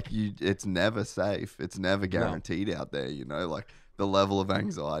 because like it's never safe. It's never guaranteed out there. Like the level of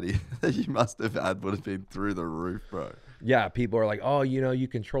anxiety that you must have had would have been through the roof, bro. Yeah, people are like, oh, you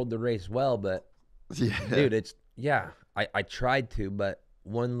controlled the race well, but yeah, dude, I tried to, but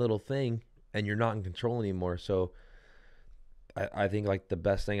one little thing and you're not in control anymore. So I think like the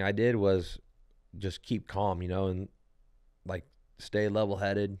best thing I did was just keep calm, and like stay level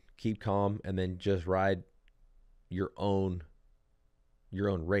headed, keep calm, and then just ride your own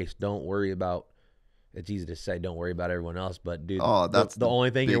race. Don't worry about, it's easy to say don't worry about everyone else, but dude, that's the only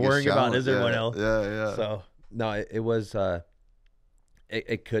thing you're worrying about is everyone else. Yeah. So no, it was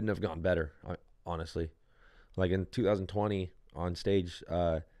it couldn't have gone better, honestly. Like in 2020 on stage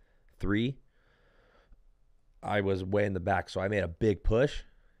 3, I was way in the back, so I made a big push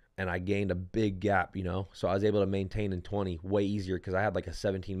and I gained a big gap, so I was able to maintain in 20 way easier because I had like a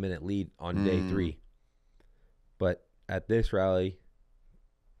 17-minute lead on day 3. But at this rally,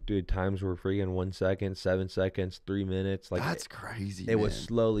 dude, times were freaking 1 second, 7 seconds, 3 minutes. Like that's crazy. It was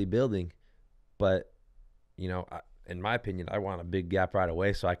slowly building, but in my opinion, I want a big gap right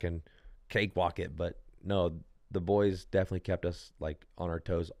away so I can cakewalk it. But no, the boys definitely kept us like on our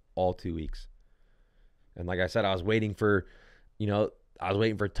toes all 2 weeks. And like I said, I was waiting for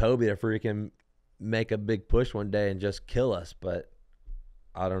Toby to freaking make a big push one day and just kill us. But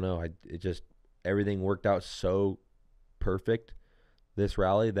I don't know. Everything worked out so perfect this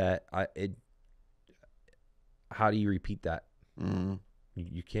rally that how do you repeat that?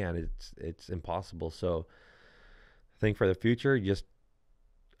 You can't. It's impossible. So I think for the future,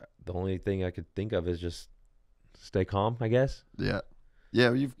 the only thing I could think of is just stay calm, I guess. Yeah.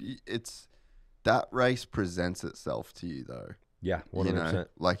 That race presents itself to you though. Yeah, 100%.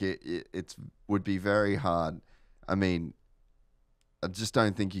 Like it would be very hard. I mean, I just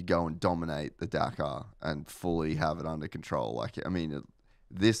don't think you go and dominate the Dakar and fully have it under control. Like, I mean,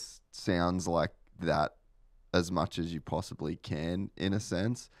 this sounds like that as much as you possibly can in a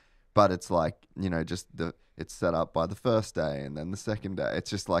sense, but it's like, it's set up by the first day and then the second day.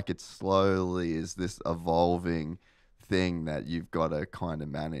 It's just like it slowly is this evolving thing that you've got to kind of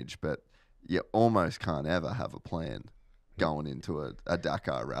manage, but you almost can't ever have a plan going into a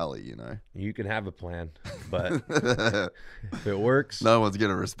Dakar rally, You can have a plan, but if it works, no one's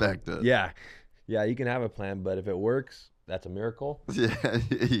going to respect it. Yeah, you can have a plan, but if it works, that's a miracle.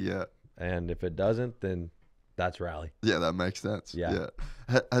 Yeah. And if it doesn't, then that's rally. Yeah, that makes sense. Yeah.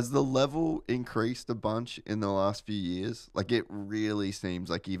 Has the level increased a bunch in the last few years? Like, it really seems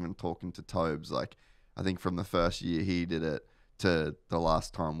like, even talking to Tobes, like, I think from the first year he did it to the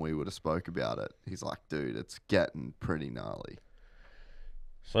last time we would have spoke about it, he's like, dude, it's getting pretty gnarly.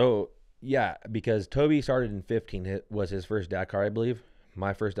 So, yeah, because Toby started in 15, it was his first Dakar, I believe.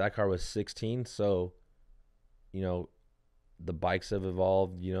 my first Dakar was 16. So, you know, the bikes have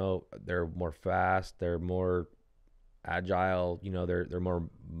evolved, you know, they're more fast, they're more agile, you know, they're more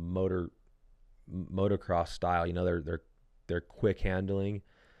motocross style, you know, they're quick handling.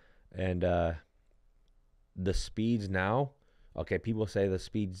 And the speeds now, okay, people say the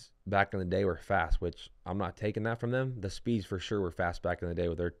speeds back in the day were fast, which I'm not taking that from them. The speeds for sure were fast back in the day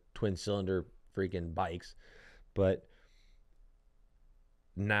with their twin cylinder freaking bikes. But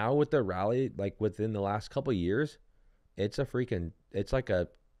now with the rally, like within the last couple of years, it's like a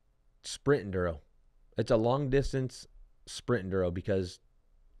sprint enduro. It's a long distance sprint enduro because,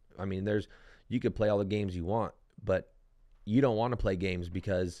 I mean, you could play all the games you want, but you don't want to play games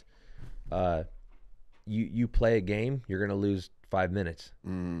because you play a game, you're going to lose 5 minutes.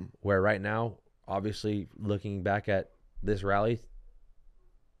 Where right now, obviously, looking back at this rally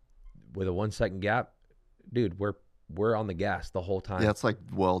with a 1 second gap, dude, we're on the gas the whole time. Yeah, it's like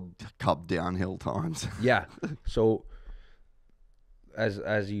World Cup downhill times. Yeah. So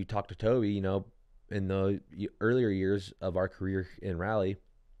as you talk to Toby, you know, in the earlier years of our career in rally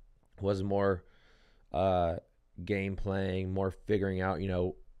was more game playing, more figuring out, you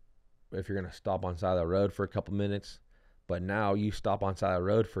know, if you're going to stop on side of the road for a couple minutes. But now you stop on side of the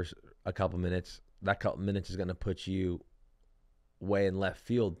road for a couple minutes, that couple minutes is going to put you way in left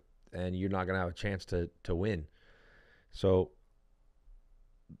field and you're not going to have a chance to win. So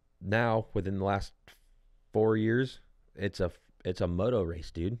now within the last 4 years, it's a moto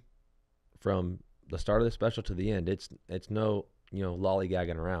race, dude. From the start of the special to the end, it's no, you know,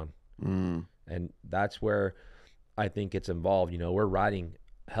 lollygagging around. And that's where I think it's involved. You know, we're riding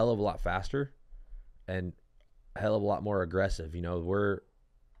a hell of a lot faster and a hell of a lot more aggressive. You know,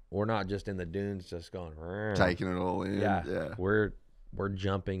 we're not just in the dunes just going taking it all in. Yeah. We're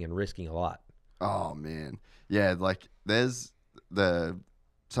jumping and risking a lot. Oh man. Yeah, like there's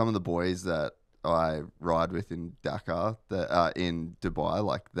some of the boys that I ride with in Dakar, that in Dubai,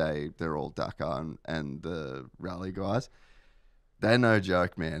 like they're all Dakar and the rally guys. They're no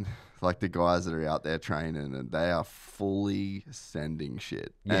joke, man. Like the guys that are out there training, and they are fully sending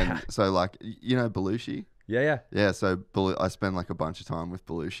shit. Yeah. And so, like, you know, Belushi? Yeah. Yeah, so I spend like a bunch of time with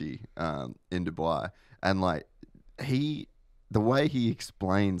Belushi in Dubai. And like the way he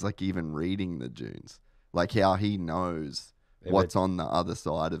explains, like even reading the dunes, like how he knows what's on the other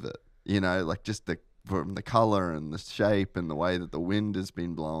side of it. You know, like just from the color and the shape and the way that the wind has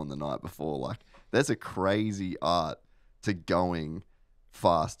been blowing the night before. Like there's a crazy art to going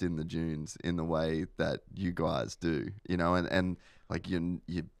fast in the dunes in the way that you guys do, you know, and like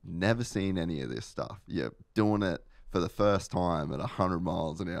you've never seen any of this stuff. You're doing it for the first time at 100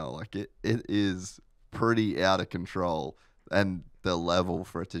 miles an hour. Like it is pretty out of control, and the level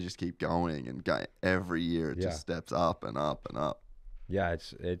for it to just keep going and go every year, it just steps up and up and up. Yeah,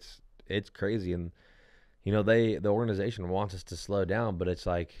 it's crazy. And you know, the organization wants us to slow down, but it's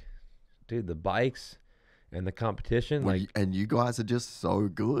like, dude, the bikes and the competition, and you guys are just so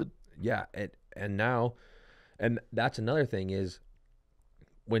good. Yeah, and now, and that's another thing is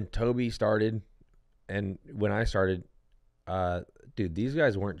when Toby started and when I started, dude, these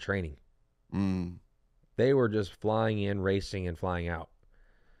guys weren't training. They were just flying in, racing, and flying out.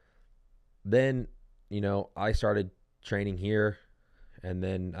 Then, you know, I started training here, and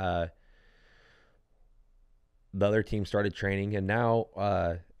then the other team started training, and now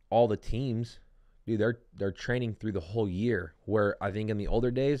all the teams, dude, they're training through the whole year. Where I think in the older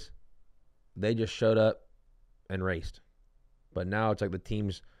days, they just showed up and raced. But now it's like the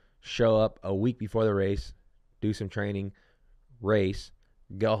teams show up a week before the race, do some training, race,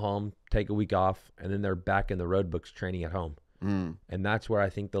 go home, take a week off, and then they're back in the road books training at home. And that's where I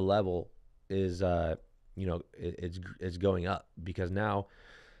think the level is, you know, it's going up, because now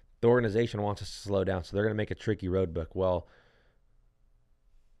the organization wants us to slow down, so they're going to make a tricky road book. Well,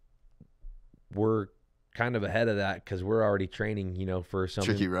 we're kind of ahead of that because we're already training, you know, for some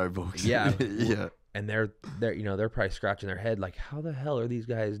tricky road books. Yeah, yeah. And they're you know, they're probably scratching their head like, how the hell are these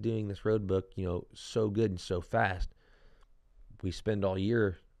guys doing this road book, you know, so good and so fast? We spend all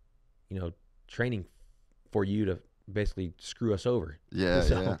year, you know, training for you to basically screw us over. Yeah,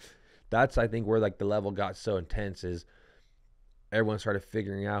 so yeah. That's, I think, where like the level got so intense, is everyone started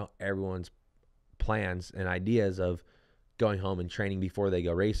figuring out everyone's plans and ideas of going home and training before they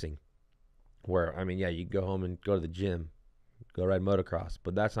go racing. Where, I mean, yeah, you go home and go to the gym, go ride motocross,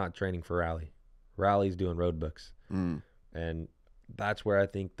 but that's not training for rally. Rally's doing road books. And that's where I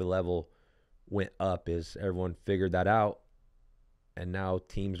think the level went up, is everyone figured that out. And now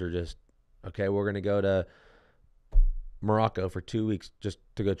teams are just, okay, we're going to go to Morocco for 2 weeks just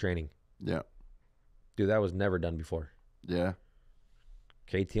to go training. Yeah. Dude, that was never done before. Yeah.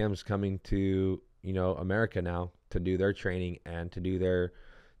 KTM's coming to, America now to do their training and to do their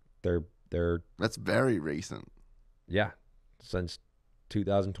That's very recent. yeah, since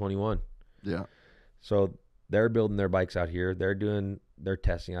 2021. Yeah. So they're building their bikes out here. They're doing their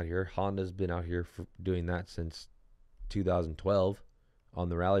testing out here. Honda's been out here for doing that since 2012 on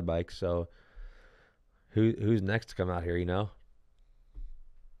the rally bike. So who's next to come out here,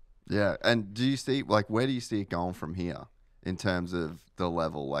 Yeah. And do you see, like, where do you see it going from here in terms of the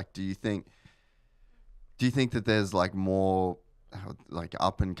level? Like, do you think that there's like more like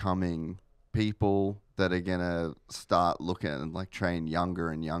up and coming people that are gonna start looking and like train younger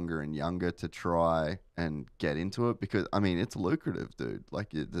and younger and younger to try and get into it? Because I mean, it's lucrative, dude. Like,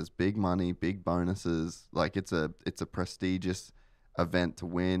 there's big money, big bonuses. Like, it's a prestigious event to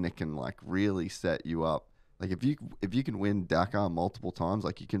win. It can like really set you up. Like, if you can win Dakar multiple times,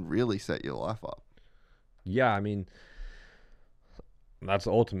 like, you can really set your life up. Yeah, I mean, that's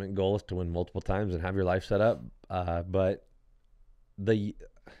the ultimate goal, is to win multiple times and have your life set up. But the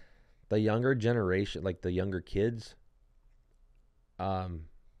younger generation, like the younger kids,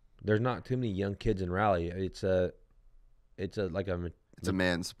 there's not too many young kids in rally. It's a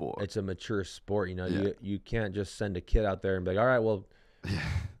man's sport. It's a mature sport. Yeah. You can't just send a kid out there and be like, all right, well,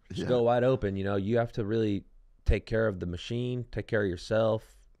 just go wide open. You have to really take care of the machine, take care of yourself,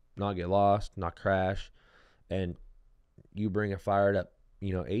 not get lost, not crash. And you bring a fired up,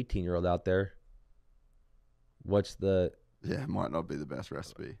 18-year-old out there. It might not be the best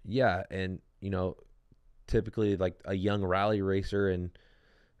recipe. Yeah, and typically like a young rally racer, and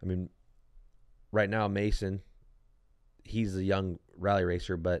I mean, right now Mason, he's a young rally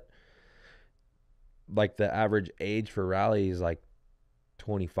racer, but like the average age for rally is like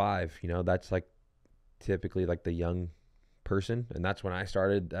 25. That's like typically like the young person, and that's when I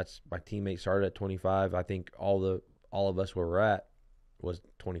started. That's my teammate started at 25. I think all of us where we're at was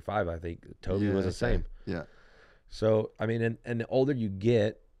 25. I think Toby was the same. Yeah. So I mean, and the older you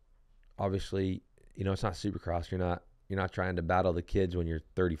get, obviously, it's not Supercross. You're not trying to battle the kids when you're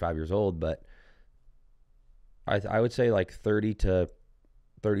 35 years old, but I would say like 30 to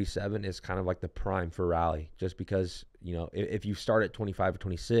 37 is kind of like the prime for rally, just because if you start at 25 or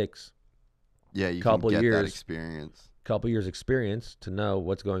 26, you can get that experience. Couple years experience to know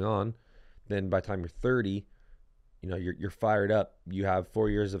what's going on. Then by the time you're 30, you're fired up. You have 4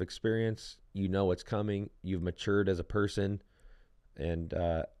 years of experience. You know what's coming. You've matured as a person, and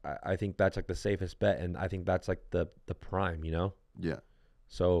I think that's like the safest bet. And I think that's like the prime. Yeah.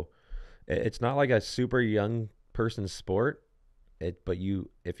 So it's not like a super young person's sport. But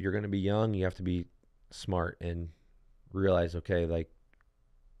if you're gonna be young, you have to be smart and realize, okay, like,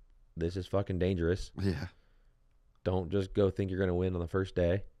 this is fucking dangerous. Yeah. Don't just go think you're going to win on the first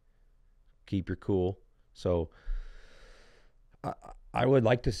day. Keep your cool. So I would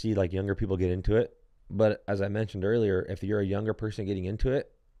like to see like younger people get into it. But as I mentioned earlier, if you're a younger person getting into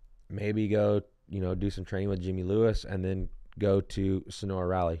it, maybe go, do some training with Jimmy Lewis and then go to Sonora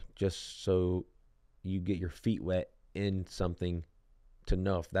Rally, just so you get your feet wet in something to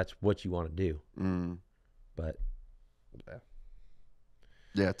know if that's what you want to do. But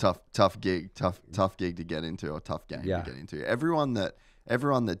yeah, tough gig to get into, or tough game to get into. Everyone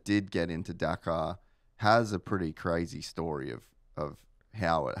that did get into Dakar has a pretty crazy story of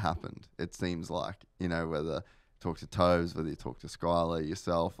how it happened. It seems like, whether you talk to Toves, whether you talk to Skylar,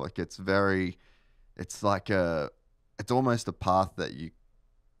 yourself, like it's almost a path that you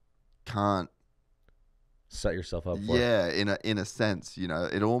can't set yourself up for. Yeah, in a sense,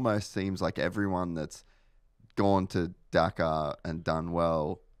 it almost seems like everyone that's gone to Dakar and done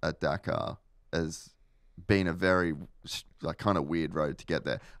well at Dakar has been a very like kind of weird road to get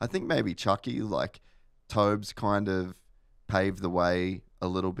there. I think maybe Chucky, like Tobes, kind of paved the way a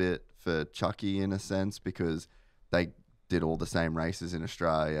little bit for Chucky in a sense, because they did all the same races in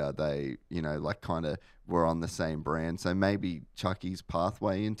Australia. They, like kind of were on the same brand. So maybe Chucky's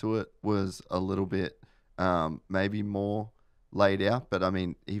pathway into it was a little bit maybe more laid out, but I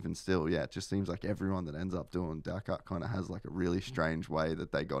mean, even still, it just seems like everyone that ends up doing Dakar kind of has like a really strange way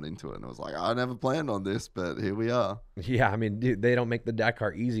that they got into it, and it was like, I never planned on this, but here we are. Yeah, I mean, dude, they don't make the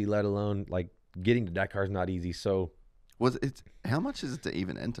Dakar easy, let alone like getting to Dakar is not easy. So how much is it to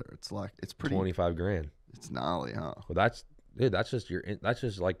even enter? It's like, it's pretty $25,000. It's gnarly, huh? Well, that's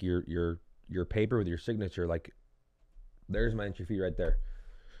just like your paper with your signature. Like, there's my entry fee right there.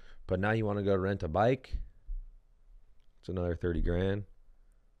 But now you want to go rent a bike, it's another $30,000.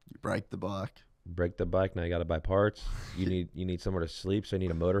 You break the bike. Now you got to buy parts. You need somewhere to sleep, so you need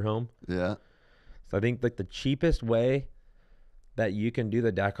a motorhome. Yeah. So I think like the cheapest way that you can do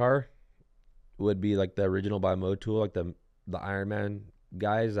the Dakar would be like the original by Motul, like the Ironman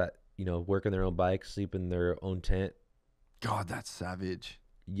guys that, you know, work on their own bike, sleep in their own tent. God, that's savage.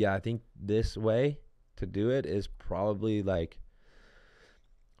 Yeah, I think this way to do it is probably like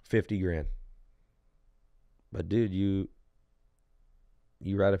 50 grand. But dude, you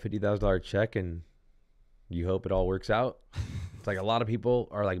write a $50,000 check and you hope it all works out. It's like a lot of people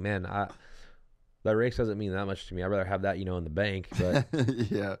are like, man, that race doesn't mean that much to me. I'd rather have that, you know, in the bank. But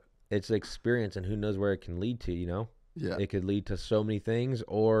yeah, it's experience, and who knows where it can lead to, you know? yeah, It could lead to so many things,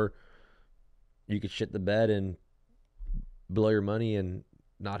 or you could shit the bed and blow your money and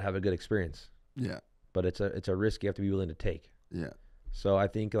not have a good experience. yeah, But it's a risk you have to be willing to take. yeah. So I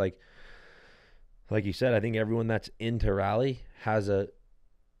think like you said, I think everyone that's into rally has a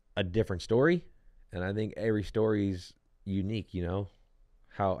different story, and I think every story's unique, you know?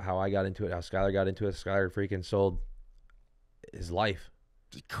 How I got into it, how Skylar got into it. Skylar freaking sold his life.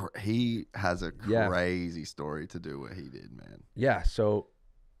 He has a crazy story to do what he did, man. Yeah, so,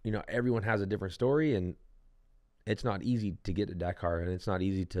 you know, everyone has a different story, and it's not easy to get to Dakar, and it's not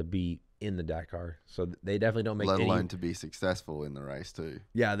easy to be in the Dakar. So they definitely don't make let alone to be successful in the race too.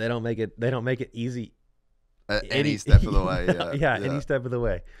 Yeah, they don't make it easy any step of the way. Yeah, any step of the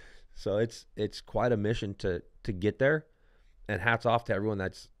way. So it's quite a mission to get there, and hats off to everyone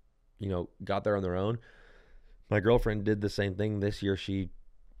that's, you know, got there on their own. My girlfriend did the same thing this year. She,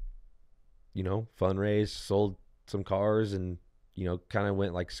 you know, fundraised, sold some cars, and, you know, kind of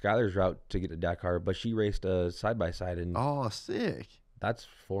went like Skylar's route to get to Dakar, but she raced a side-by-side, and oh, sick. that's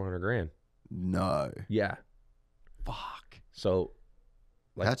 400 grand. No. Yeah. Fuck. So,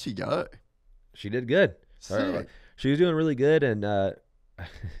 like, how'd she go? She did good. Sick. She was doing really good, and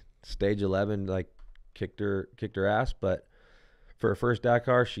stage 11 like kicked her ass, but for her first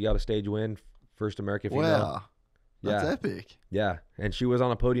Dakar, she got a stage win, first American female. Wow. That's Yeah. epic. Yeah, and she was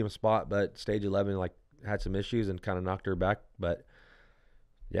on a podium spot, but stage 11 like had some issues and kind of knocked her back. But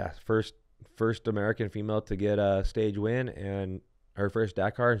yeah, first American female to get a stage win and her first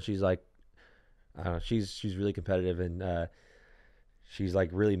Dakar, and she's like, I don't know, she's really competitive, and she's like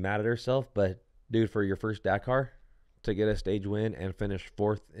really mad at herself. But dude, for your first Dakar to get a stage win and finish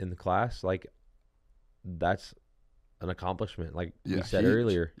 4th in the class, like, that's an accomplishment. Like you said huge.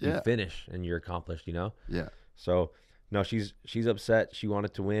 earlier, Yeah. you finish and you're accomplished, you know? Yeah. So no, she's upset. She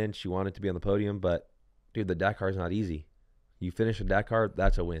wanted to win. She wanted to be on the podium, but dude, the Dakar is not easy. You finish a Dakar,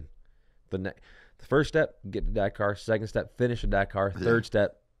 that's a win. The first step, get to Dakar. Second step, finish a Dakar. Yeah. Third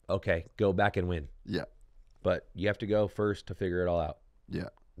step, okay, go back and win. Yeah. But you have to go first to figure it all out. Yeah.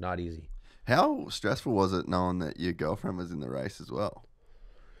 Not easy. How stressful was it knowing that your girlfriend was in the race as well?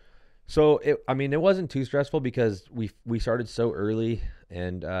 So it wasn't too stressful because we started so early,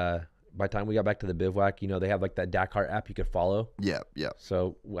 and by the time we got back to the bivouac, you know, they have like that Dakar app you could follow. Yeah. Yeah.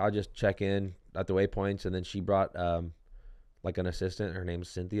 So I'll just check in at the waypoints, and then she brought like an assistant. Her name's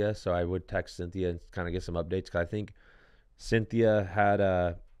Cynthia, so I would text Cynthia and kind of get some updates, because I think Cynthia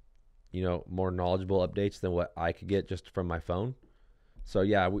had you know, more knowledgeable updates than what I could get just from my phone. So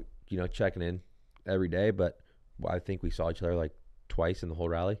yeah, we, you know, checking in every day, but I think we saw each other like twice in the whole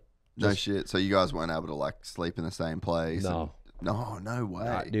rally. No shit. So you guys weren't able to like sleep in the same place? No. No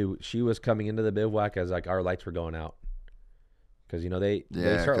way. Dude, she was coming into the bivouac as like our lights were going out, because, you know, they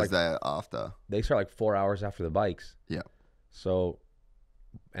start like they're after. They start like 4 hours after the bikes. Yeah. So,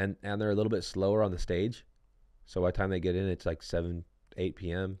 and they're a little bit slower on the stage. So by the time they get in, it's like 7, 8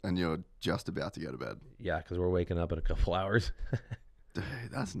 p.m. And you're just about to go to bed. Yeah, because we're waking up in a couple hours. Dude,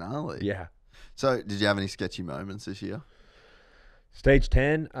 that's gnarly. Yeah. So did you have any sketchy moments this year? Stage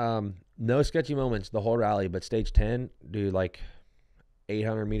 10, no sketchy moments the whole rally, but stage 10, dude, like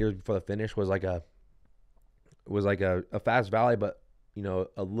 800 meters before the finish was like a fast valley, but, you know,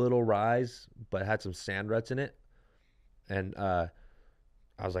 a little rise, but had some sand ruts in it. And I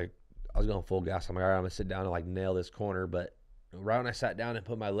was going full gas. I'm like, all right, I'm gonna sit down and like nail this corner. But right when I sat down and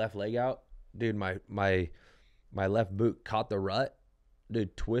put my left leg out, dude, my left boot caught the rut,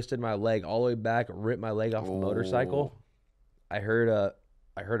 dude, twisted my leg all the way back, ripped my leg off the motorcycle. I heard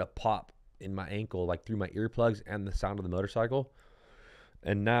a pop in my ankle, like through my earplugs and the sound of the motorcycle.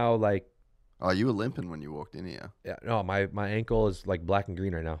 And now, like, oh, you were limping when you walked in here. yeah, no, my ankle is like black and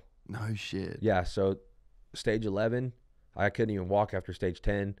green right now. No shit. Yeah, so stage 11, I couldn't even walk after stage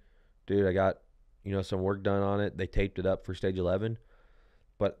 10. Dude, I got, you know, some work done on it. They taped it up for stage 11.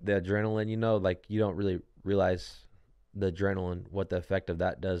 But the adrenaline, you know, like, you don't really realize the adrenaline, what the effect of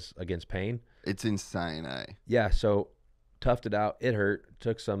that does against pain. It's insane, eh? Yeah, so toughed it out. It hurt.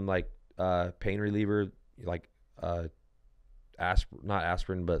 Took some, like, pain reliever, like not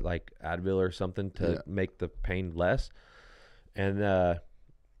aspirin, but like Advil or something to make the pain less. And I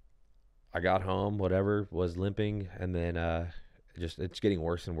got home, whatever, was limping, and then it's getting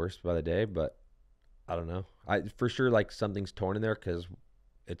worse and worse by the day. But I don't know. I for sure like something's torn in there because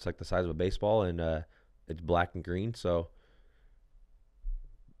it's like the size of a baseball and it's black and green. So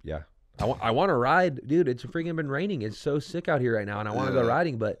yeah, I want to ride, dude. It's freaking been raining. It's so sick out here right now, and I want to go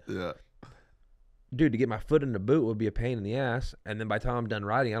riding, but dude, to get my foot in the boot would be a pain in the ass. And then by the time I'm done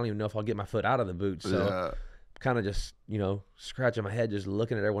riding, I don't even know if I'll get my foot out of the boot. So kind of just, scratching my head, just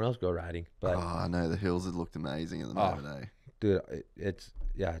looking at everyone else go riding. But I know the hills have looked amazing at the moment, eh? Dude, it's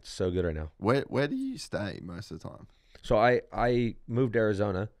so good right now. Where do you stay most of the time? So I moved to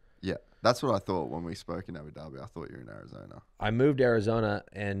Arizona. Yeah, that's what I thought when we spoke in Abu Dhabi. I thought you were in Arizona. I moved to Arizona,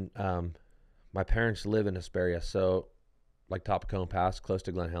 and my parents live in Hesperia, so like top of Cone Pass, close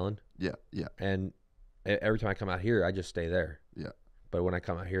to Glen Helen. Yeah. And every time I come out here, I just stay there. Yeah. But when I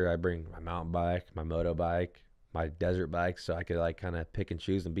come out here, I bring my mountain bike, my moto bike, my desert bike, so I could like kind of pick and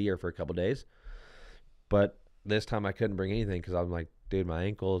choose and be here for a couple days. But this time I couldn't bring anything because I'm like, dude, my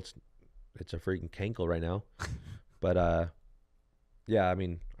ankle, it's a freaking cankle right now. But yeah, I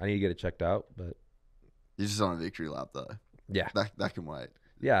mean, I need to get it checked out. But you're just on a victory lap though. Yeah, that can wait.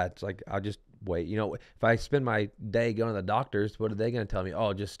 Yeah, it's like I'll just wait. If I spend my day going to the doctors, what are they going to tell me?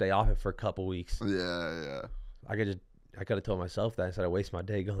 Oh, just stay off it for a couple weeks. Yeah. I could have told myself that instead of waste my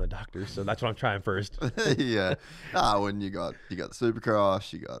day going to the doctors. So that's what I'm trying first. Yeah. When you got the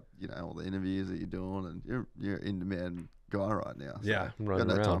Supercross, you got all the interviews that you're doing, and you're in demand guy right now. So yeah, I'm running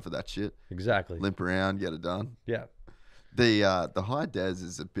got no around. time for that shit. Exactly. Limp around, get it done. Yeah. The high des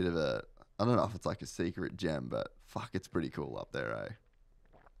is a bit of a, I don't know if it's like a secret gem, but fuck, it's pretty cool up there, eh?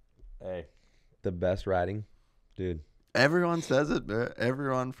 Hey, the best riding, dude. Everyone says it, bro.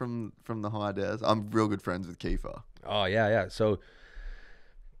 Everyone from the high des. I'm real good friends with Kiefer. Oh yeah. So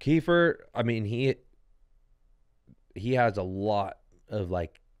Kiefer, I mean, he has a lot of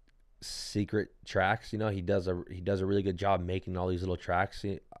like secret tracks. He does a really good job making all these little tracks.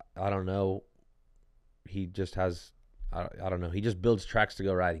 I don't know. He just has, I don't know. He just builds tracks to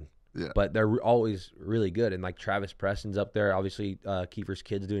go riding. Yeah. But they're always really good. And like Travis Preston's up there. Obviously, Kiefer's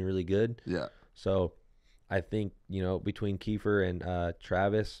kid's doing really good. Yeah. So I think, between Kiefer and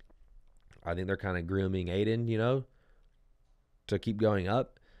Travis, I think they're kind of grooming Aiden, to keep going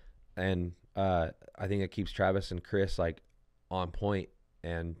up. And I think it keeps Travis and Chris like on point,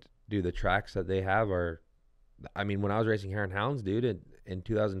 and do the tracks that they have are, I mean, when I was racing Hare and Hounds, dude, in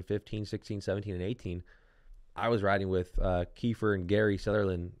 2015, 16, 17, and 18, I was riding with Kiefer and Gary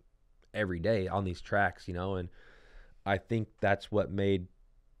Sutherland every day on these tracks, and I think that's what made,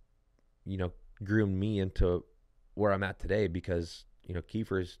 groomed me into where I'm at today, because,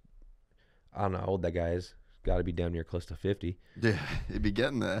 Kiefer's, I don't know how old that guy is. Got to be damn near close to 50. Yeah, he'd be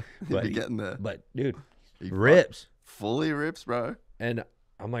getting there. But dude, he rips. Fully rips, bro. And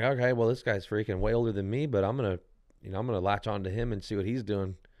I'm like, okay, well, this guy's freaking way older than me, but I'm going to latch on to him and see what he's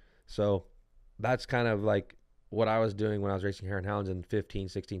doing. So that's kind of like what I was doing when I was racing Hare and Hounds in 15,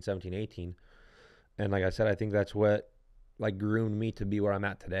 16, 17, 18. And like I said, I think that's what like groomed me to be where I'm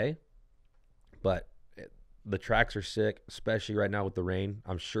at today. But the tracks are sick, especially right now with the rain.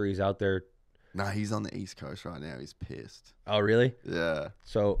 I'm sure he's out there. No, he's on the East Coast right now. He's pissed. Oh, really? Yeah.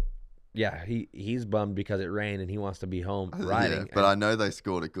 So, yeah, he's bummed because it rained and he wants to be home riding. Yeah, but I know they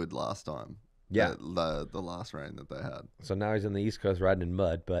scored a good last time. Yeah. The last rain that they had. So now he's on the East Coast riding in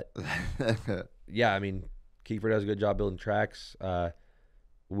mud. But, yeah, I mean, Kiefer does a good job building tracks.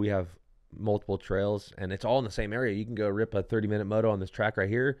 We have multiple trails, and it's all in the same area. You can go rip a 30-minute moto on this track right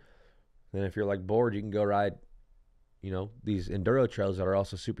here. Then if you're like bored, you can go ride, these enduro trails that are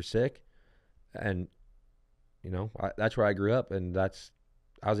also super sick. And, that's where I grew up, and I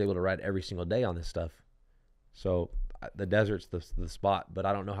was able to ride every single day on this stuff. So the desert's the spot, but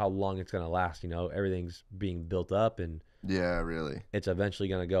I don't know how long it's going to last. Everything's being built up, and yeah, really, it's eventually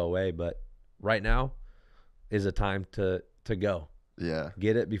going to go away. But right now is a time to go. Yeah.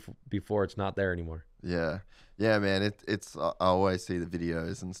 Get it before it's not there anymore. Yeah. Yeah, man. It's I always see the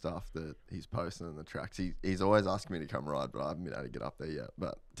videos and stuff that he's posting in the tracks. He's always asking me to come ride, but I haven't been able to get up there yet.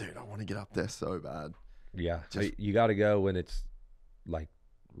 But dude, I want to get up there so bad. Yeah. You got to go when it's like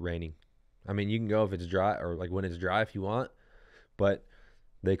raining. I mean, you can go if it's dry, or like when it's dry if you want, but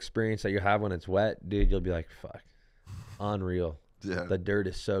the experience that you have when it's wet, dude, you'll be like, fuck, unreal. Yeah. The dirt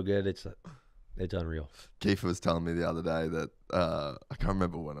is so good. It's unreal. Keith was telling me the other day that I can't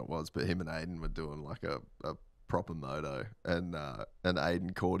remember when it was, but him and Aiden were doing like a proper moto, and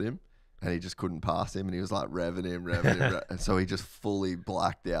Aiden caught him, and he just couldn't pass him, and he was like revving him, and so he just fully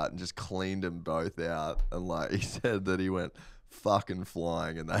blacked out and just cleaned them both out. And like he said that he went fucking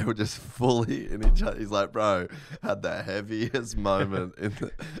flying, and they were just fully in each other. He's like, bro, had the heaviest moment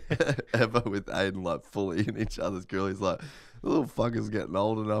ever with Aiden, like fully in each other's grill. He's like, the little fucker's getting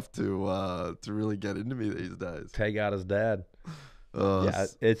old enough to really get into me these days. Take out his dad. Yeah,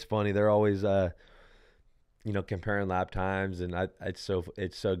 it's funny. They're always comparing lap times, and it's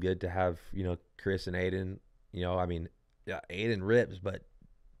so good to have Chris and Aiden. I mean, yeah, Aiden rips, but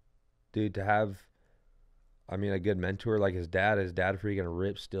dude, to have a good mentor like his dad freaking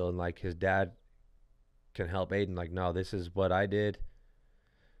rips still, and like his dad can help Aiden, like, no, this is what I did.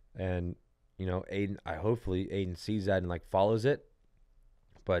 And hopefully Aiden sees that and like follows it.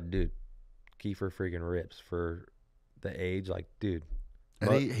 But dude, Kiefer freaking rips for the age, like, dude.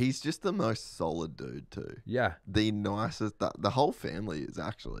 And he's just the most solid dude too. Yeah. The nicest, the whole family is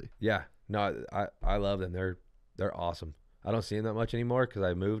actually. Yeah. No, I love them. They're awesome. I don't see them that much anymore because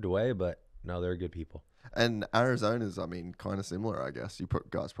I moved away, but no, they're good people. And Arizona's, kind of similar, I guess. You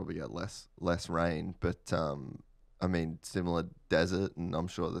guys probably get less rain, but similar desert, and I'm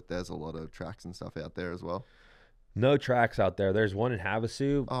sure that there's a lot of tracks and stuff out there as well. No tracks out there. There's one in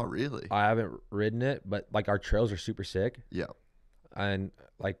Havasu. Oh, really? I haven't ridden it, but like our trails are super sick. Yeah. And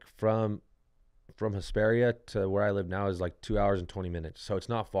like from Hesperia to where I live now is like 2 hours and 20 minutes. So it's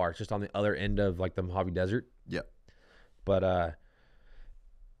not far. It's just on the other end of like the Mojave Desert. Yeah. But I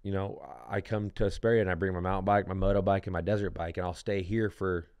come to Hesperia and I bring my mountain bike, my moto bike, and my desert bike, and I'll stay here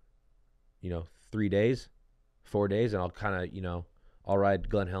for 3 days, 4 days, and I'll kind of I'll ride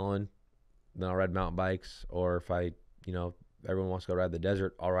Glen Helen, then I'll ride mountain bikes, or if I everyone wants to go ride the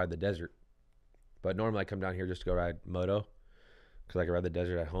desert, I'll ride the desert. But normally I come down here just to go ride moto because I can ride the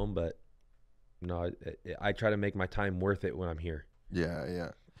desert at home. But no, I try to make my time worth it when I'm here. Yeah, yeah.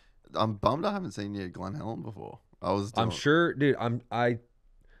 I'm bummed I haven't seen you at Glen Helen before. I'm sure, dude. I'm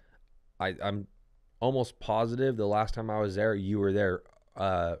almost positive the last time I was there, you were there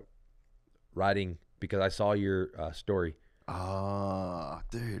riding because I saw your story. Ah,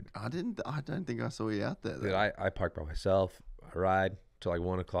 dude, I don't think I saw you out there. Dude, I park by myself. I ride till like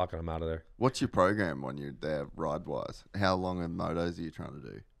 1 o'clock and I'm out of there. What's your program when you're there ride wise? How long of motos are you trying to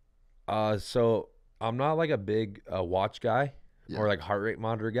do? So I'm not like a big watch guy. Yeah. Or like heart rate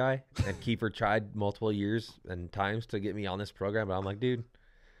monitor guy, and Kiefer tried multiple years and times to get me on this program, but I'm like, dude,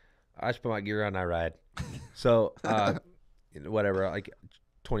 I just put my gear on and I ride. So whatever, like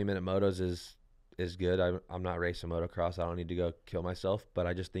 20-minute motos is good. I'm not racing motocross. I don't need to go kill myself, but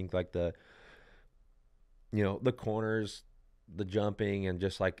I just think like the corners, the jumping, and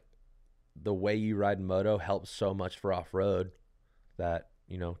just like the way you ride moto helps so much for off road that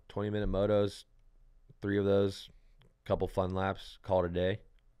 20-minute motos, 3 of those. Couple fun laps, call it a day.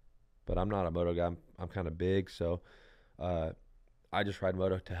 But I'm not a moto guy. I'm kind of big, so I just ride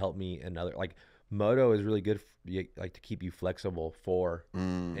moto to help me. And like moto is really good, like to keep you flexible for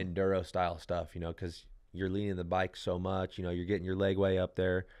enduro style stuff. Because you're leaning the bike so much. You're getting your leg way up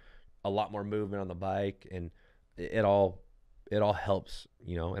there, a lot more movement on the bike, and it all helps.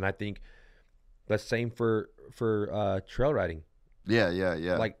 And I think that's same for trail riding.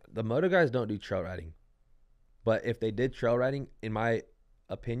 Yeah. Like the moto guys don't do trail riding. But if they did trail riding, in my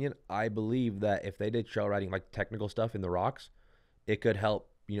opinion, I believe that if they did trail riding, like technical stuff in the rocks, it could help,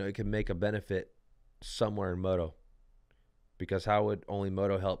 it could make a benefit somewhere in moto. Because how would only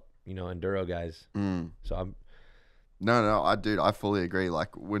moto help, enduro guys? So I'm... No, I fully agree.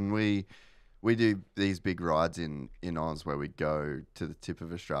 Like when we do these big rides in Oz where we go to the tip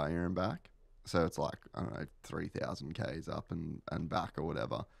of Australia and back. So it's like, I don't know, 3,000 Ks up and back or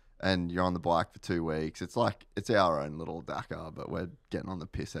whatever. And you're on the bike for 2 weeks. It's like, it's our own little Dakar, but we're getting on the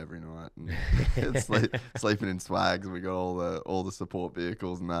piss every night and sleeping in swags. And we got all the support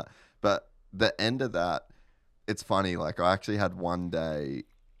vehicles and that. But the end of that, it's funny. Like I actually had one day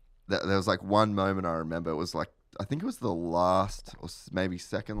that there was like one moment I remember. It was like, I think it was the last or maybe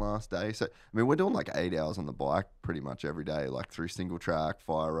second last day. So, we're doing like 8 hours on the bike pretty much every day, like through single track,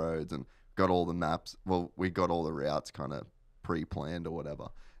 fire roads, and got all the maps. Well, we got all the routes kind of pre-planned or whatever.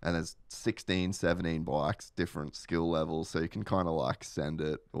 And there's 16, 17 bikes, different skill levels. So you can kind of like send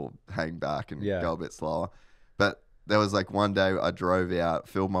it or hang back and go a bit slower. But there was like one day I drove out,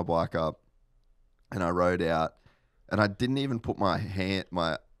 filled my bike up, and I rode out. And I didn't even put my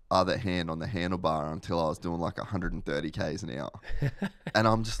other hand on the handlebar until I was doing like 130 Ks an hour. And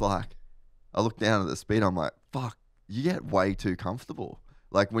I'm just like, I look down at the speed. I'm like, fuck, you get way too comfortable.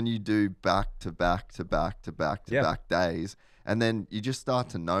 Like when you do back to back to back to back to back days. And then you just start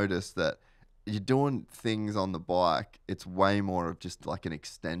to notice that you're doing things on the bike. It's way more of just like an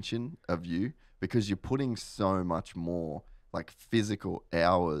extension of you because you're putting so much more like physical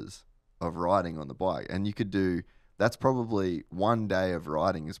hours of riding on the bike. And you could do that's probably one day of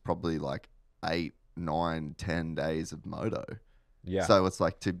riding is probably like 8, 9, 10 days of moto. Yeah. So it's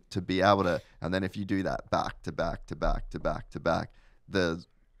like to be able to, and then if you do that back to back to back to back to back, the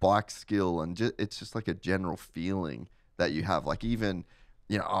bike skill and it's just like a general feeling that you have. Like even,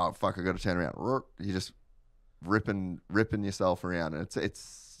 oh fuck, I got to turn around. You just ripping yourself around, and it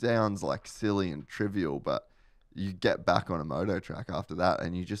sounds like silly and trivial, but you get back on a moto track after that,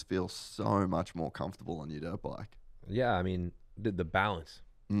 and you just feel so much more comfortable on your dirt bike. Yeah, I mean the balance.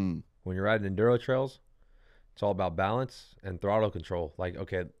 Mm. When you're riding enduro trails, it's all about balance and throttle control. Like,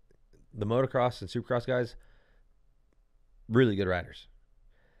 okay, the motocross and supercross guys, really good riders.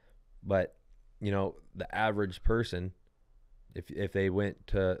 But, the average person, if they went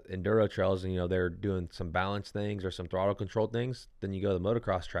to enduro trails and, they're doing some balance things or some throttle control things, then you go to the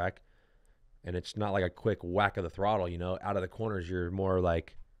motocross track and it's not like a quick whack of the throttle, out of the corners, you're more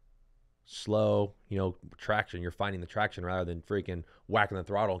like slow, traction. You're finding the traction rather than freaking whacking the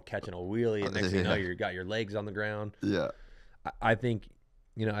throttle and catching a wheelie, and next thing you know, you got your legs on the ground. Yeah. I think,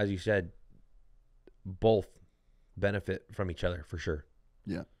 as you said, both benefit from each other for sure.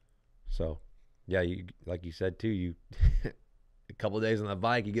 Yeah. So, yeah, you like you said too, you a couple of days on the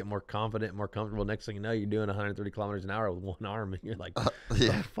bike, you get more confident, more comfortable. Next thing you know, you're doing 130 kilometers an hour with one arm, and you're like, what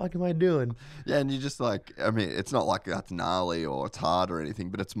the fuck am I doing? Yeah, and you just like, I mean, it's not like that's gnarly or it's hard or anything,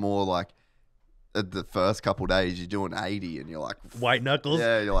 but it's more like the first couple of days you're doing 80 and you're like white knuckles.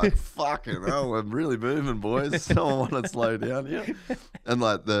 Yeah, you're like fucking hell, I'm really moving, boys. Someone want to slow down here. And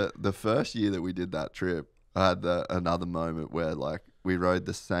like the first year that we did that trip, I had another moment where like we rode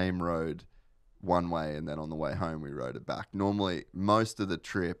the same road one way, and then on the way home we rode it back. Normally, most of the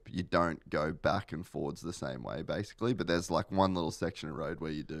trip you don't go back and forwards the same way, basically, but there's like one little section of road where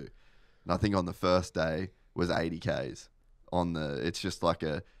you do. And I think on the first day was 80 Ks it's just like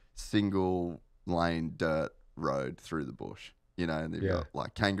a single lane dirt road through the bush, and they've got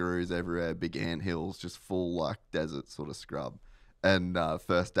like kangaroos everywhere, big ant hills, just full like desert sort of scrub. And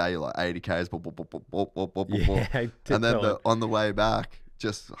first day, like 80 Ks, boop, boop, boop, boop, boop, boop, boop, boop. And then on the way back,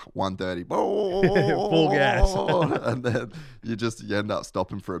 just 130, full gas. And then you end up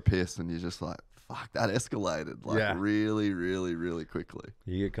stopping for a piss, and you're just like, fuck, that escalated like really, really, really quickly.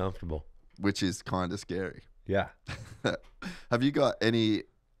 You get comfortable, which is kind of scary. Yeah. Have you got any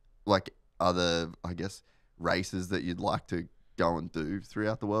like other, I guess, races that you'd like to go and do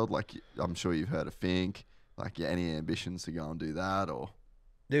throughout the world? Like, I'm sure you've heard of Fink. Like, any ambitions to go and do that, or?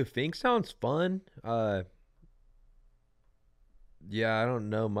 Dude, Fink sounds fun. Yeah, I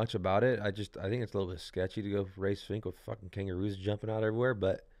don't know much about it. I think it's a little bit sketchy to go race Fink with fucking kangaroos jumping out everywhere,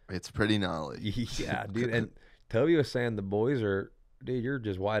 but it's pretty gnarly. Yeah, dude. And Toby was saying the boys are, dude, you're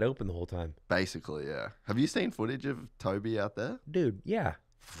just wide open the whole time. Basically, yeah. Have you seen footage of Toby out there? Dude, yeah.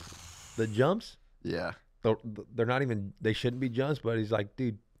 The jumps? Yeah. They're not even, they shouldn't be jumps, but he's like,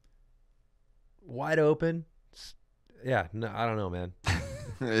 dude, wide open. Yeah, no, I don't know, man.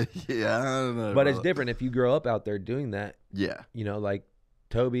 Yeah, I don't know. But it's different if you grow up out there doing that. Yeah. Like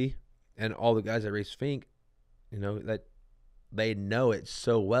Toby and all the guys that race Fink, that they know it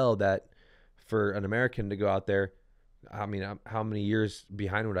so well that for an American to go out there, I mean, how many years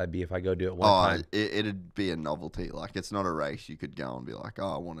behind would I be if I go do it one time? It'd be a novelty. Like, it's not a race you could go and be like,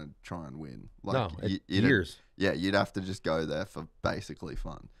 oh, I want to try and win. Like, no, years. Yeah, you'd have to just go there for basically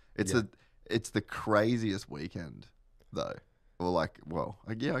fun. It's the craziest weekend, though. Or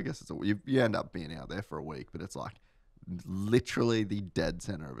yeah, I guess you end up being out there for a week, but it's like literally the dead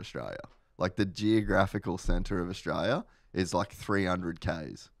center of Australia. Like, the geographical center of Australia is like 300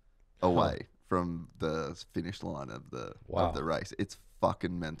 Ks away from the finish line of the race. It's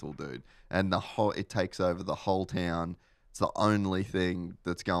fucking mental, dude. And it takes over the whole town. It's the only thing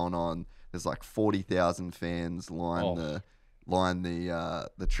that's going on. There's like 40,000 fans line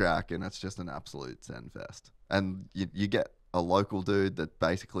the track, and it's just an absolute zen fest. And you get a local dude that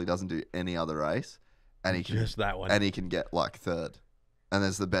basically doesn't do any other race, and he can get like third. And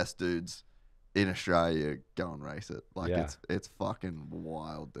there's the best dudes in Australia go and race it. Like, it's fucking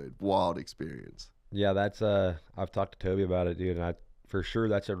wild, dude. Wild experience. Yeah, that's I've talked to Toby about it, dude, and for sure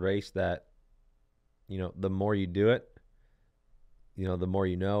that's a race that, the more you do it, the more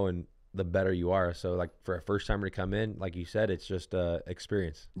you know and the better you are. So like for a first timer to come in, like you said, it's just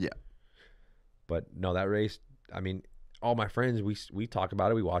experience. Yeah. But no, that race, I mean, all my friends, we talk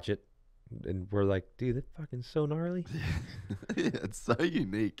about it, we watch it, and we're like, dude, that's fucking so gnarly. Yeah, it's so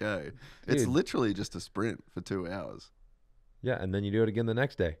unique, eh? Dude, it's literally just a sprint for 2 hours. Yeah, and then you do it again the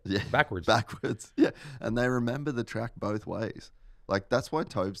next day. Yeah. Backwards. Yeah. And they remember the track both ways. Like, that's why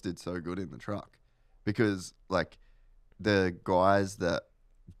Tobes did so good in the truck. Because, like, the guys that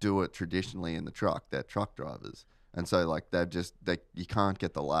do it traditionally in the truck, they're truck drivers. And so like you can't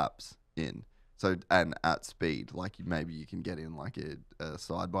get the laps in. So, and at speed, like maybe you can get in like a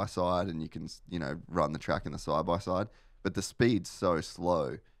side by side and you can, run the track in the side by side, but the speed's so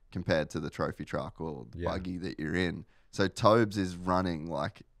slow compared to the trophy truck or the buggy that you're in. So Tobes is running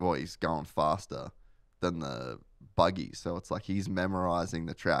he's going faster than the buggy. So it's like he's memorizing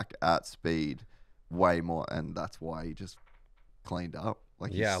the track at speed way more, and that's why he just cleaned up.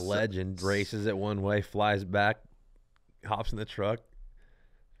 Like legend races it one way, flies back, hops in the truck,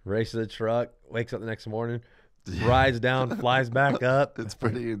 races the truck, wakes up the next morning, rides down, flies back up. It's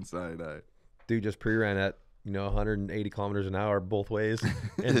pretty insane, eh? Dude just pre-ran at 180 kilometers an hour both ways,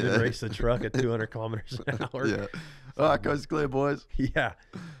 and then raced the truck at 200 kilometers an hour. Yeah. All right, coast clear, boys. Yeah.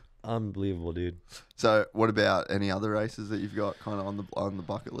 Unbelievable, dude. So, what about any other races that you've got kind of on the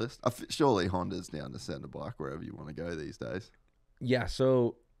bucket list? Surely Honda's down to send a bike wherever you want to go these days. Yeah.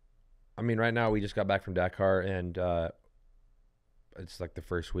 So, I mean, right now we just got back from Dakar, and it's like the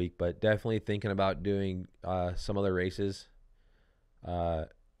first week, but definitely thinking about doing some other races.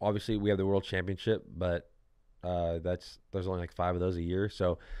 Obviously, we have the World Championship, but there's only like 5 of those a year.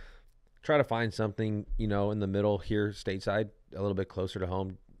 So, try to find something in the middle here, stateside, a little bit closer to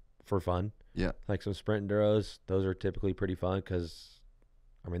home. For fun. Yeah. Like some sprint enduros. Those are typically pretty fun because,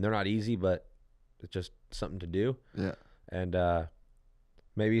 they're not easy, but it's just something to do. Yeah. And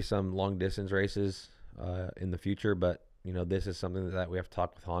maybe some long distance races in the future. But, this is something that we have to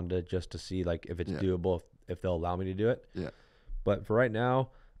talk with Honda just to see like if it's doable, if they'll allow me to do it. Yeah. But for right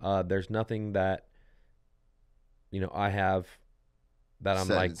now, there's nothing that, I have that I'm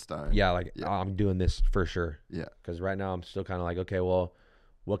set like, in stone. I'm doing this for sure. Yeah. Because right now I'm still kind of like, okay, well,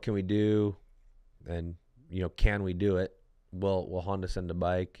 what can we do? And, can we do it? Will Honda send a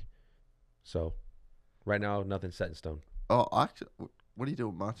bike? So right now, nothing's set in stone. Oh, actually, what are you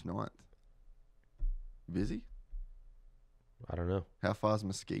doing March 9th? Busy? I don't know. How far is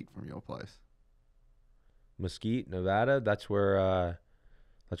Mesquite from your place? Mesquite, Nevada, that's where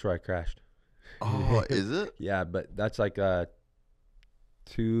I crashed. Oh, is it? Yeah, but that's like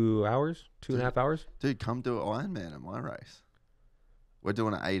 2 hours, 2.5 hours. Dude, come do Ironman in my race. We're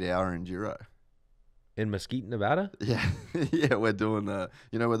doing an 8-hour enduro. In Mesquite, Nevada? Yeah. Yeah, we're doing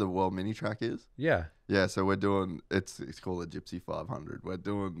where the World Mini Track is? Yeah. Yeah, so we're doing, it's called a Gypsy 500.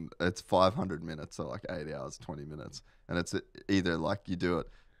 It's 500 minutes, so like 8 hours, 20 minutes. And it's either like you do it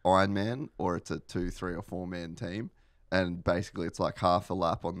Ironman or it's a 2, 3 or 4 man team. And basically it's like half a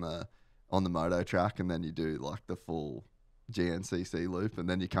lap on the moto track, and then you do like the full GNCC loop, and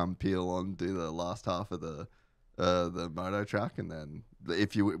then you come peel on, do the last half of the moto track, and then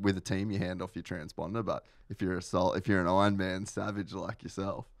if you with a team you hand off your transponder. But if you're an Ironman savage like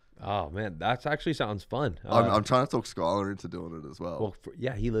yourself, oh man, that actually sounds fun. I'm trying to talk Skylar into doing it as well.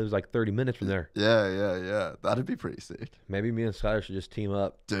 Well, he lives like 30 minutes from there. Yeah, that'd be pretty sick. Maybe me and Skylar should just team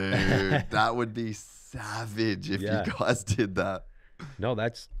up, dude. That would be savage if you guys did that. No,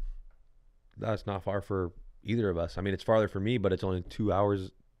 that's not far for either of us. I mean, it's farther for me, but it's only 2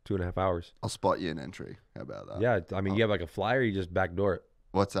 hours, 2.5 hours. I'll spot you an entry. How about that? Yeah, I mean, you have like a flyer, you just backdoor it.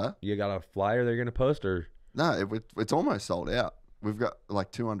 What's that? You got a flyer they're going to post, or? No, it's almost sold out. We've got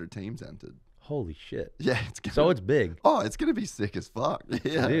like 200 teams entered. Holy shit. Yeah, it's big. Oh, it's going to be sick as fuck.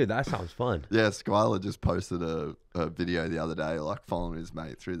 Yeah. Dude, that sounds fun. Yeah, Skylar just posted a video the other day, like following his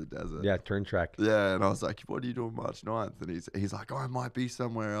mate through the desert. Yeah, turn track. Yeah, and I was like, what are you doing March 9th? And he's like, I might be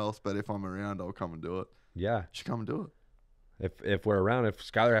somewhere else, but if I'm around, I'll come and do it. Yeah. You should come and do it. If we're around, if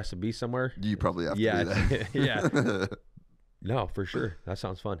Skylar has to be somewhere. You probably have to be there. Yeah. No, for sure. That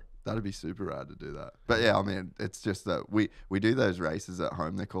sounds fun. That'd be super rad to do that. But yeah, I mean, it's just that we do those races at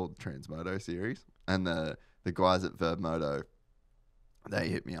home. They're called Transmoto Series. And the guys at Verb Moto, they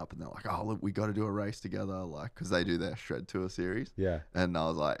hit me up and they're like, oh, look, we got to do a race together, like, because they do their Shred Tour series. Yeah. And I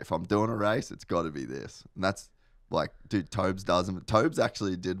was like, if I'm doing a race, it's got to be this. And that's like, dude, Tobes doesn't. Tobes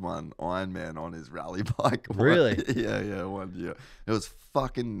actually did one Ironman on his rally bike. Really? Yeah, 1 year. It was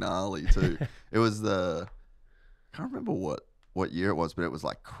fucking gnarly too. It was I can't remember what year it was, but it was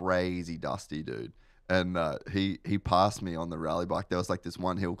like crazy dusty, dude. And he passed me on the rally bike. There was like this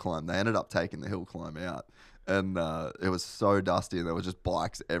one hill climb. They ended up taking the hill climb out. And it was so dusty, and there were just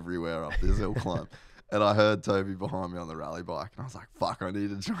bikes everywhere up this hill climb. And I heard Toby behind me on the rally bike. And I was like, fuck, I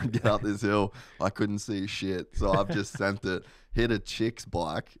need to try and get up this hill. I couldn't see shit. So I've just sent it, hit a chick's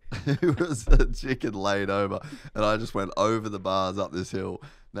bike. It was a chick had laid over. And I just went over the bars up this hill.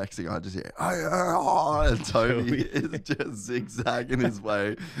 Next thing I just hear, and Toby is just zigzagging his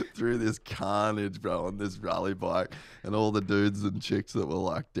way through this carnage, bro, on this rally bike. And all the dudes and chicks that were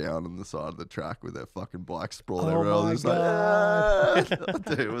like down on the side of the track with their fucking bikes sprawled everywhere. My Just God. like,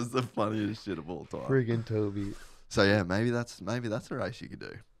 dude, it was the funniest shit of all time. Friggin' Toby. So yeah, maybe that's a race you could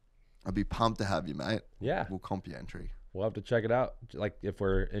do. I'd be pumped to have you, mate. Yeah. We'll comp you entry. We'll have to check it out. Like if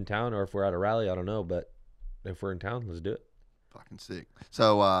we're in town or if we're at a rally, I don't know. But if we're in town, let's do it. Fucking sick.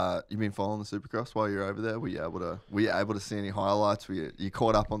 So you been following the Supercross while you're over there? Were you able to see any highlights? You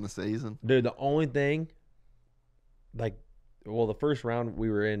caught up on the season? Dude, the only thing, the first round we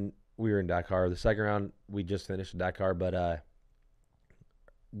were in Dakar. The second round we just finished Dakar, but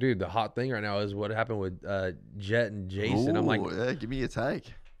dude, the hot thing right now is what happened with Jet and Jason. Ooh, I'm like, yeah, give me your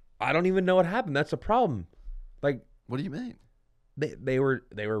take. I don't even know what happened. That's a problem. Like, what do you mean? They were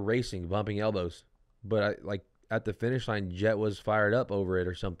racing, bumping elbows, but at the finish line, Jet was fired up over it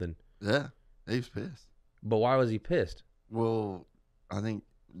or something. Yeah, he was pissed. But why was he pissed? Well, I think,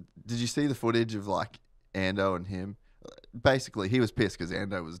 did you see the footage of like Ando and him? Basically, he was pissed because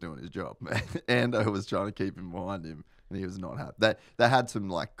Ando was doing his job. Ando was trying to keep him behind him, and he was not happy. They had some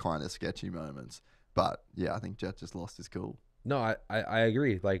like kind of sketchy moments, but yeah, I think Jet just lost his cool. No, I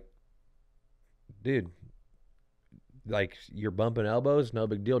agree. Like, dude, like you're bumping elbows, no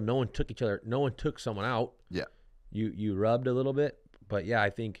big deal. No one took someone out. Yeah. You rubbed a little bit, but yeah, I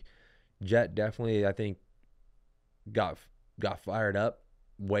think Jet definitely got fired up,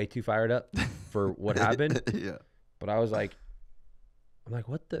 way too fired up for what happened. Yeah. But I'm like,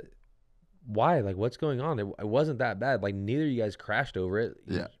 why? Like, what's going on? It wasn't that bad. Like, neither of you guys crashed over it.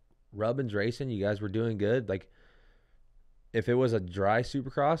 Yeah. Rubbin's racing. You guys were doing good. Like, if it was a dry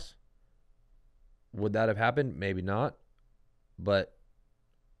Supercross, would that have happened? Maybe not. But,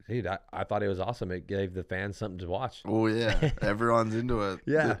 dude, I thought it was awesome. It gave the fans something to watch. Oh, yeah. Everyone's into it.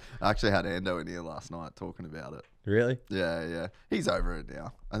 Yeah. I actually had Ando in here last night talking about it. Really? Yeah. He's over it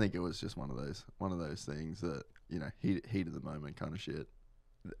now. I think it was just one of those things that, heat of the moment kind of shit.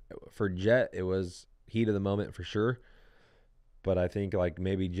 For Jet, it was heat of the moment for sure. But I think, like,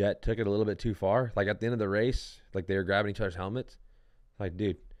 maybe Jet took it a little bit too far. Like, at the end of the race, like, they were grabbing each other's helmets. Like,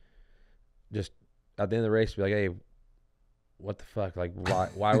 dude, just at the end of the race, be like, hey, what the fuck? Like,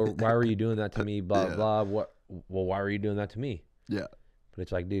 why were you doing that to me? Blah, Yeah. blah. Why were you doing that to me? Yeah. But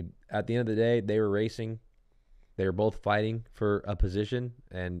it's like, dude, at the end of the day, they were racing. They were both fighting for a position.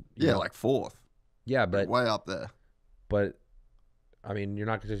 And Yeah, like fourth. Yeah, but way up there. But, I mean, you're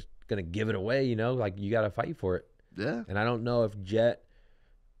not just going to give it away, Like, you got to fight for it. Yeah. And I don't know if Jet,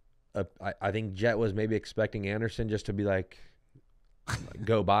 I think Jet was maybe expecting Anderson just to be like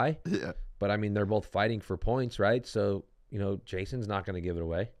go by. Yeah. But, I mean, they're both fighting for points, right? So, Jason's not going to give it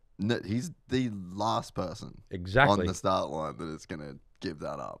away. No, he's the last person Exactly on the start line that is going to give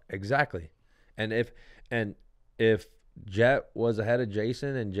that up. Exactly. And if Jet was ahead of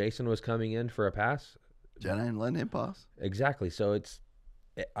Jason and Jason was coming in for a pass, Jet ain't letting him pass. Exactly. So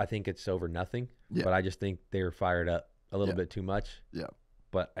I think it's over nothing. Yeah. But I just think they were fired up a little bit too much. Yeah.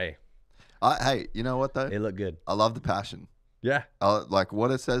 But hey, hey, you know what though? They look good. I love the passion. Yeah. Like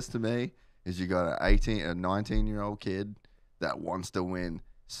what it says to me is you got a 19-year-old kid that wants to win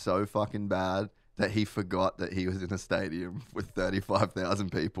so fucking bad that he forgot that he was in a stadium with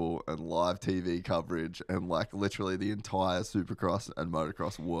 35,000 people and live TV coverage and like literally the entire Supercross and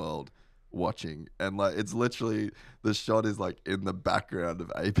motocross world watching. And like it's literally, the shot is like in the background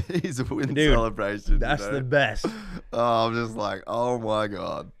of AP's win celebration. That's the best. Oh, I'm just like, oh my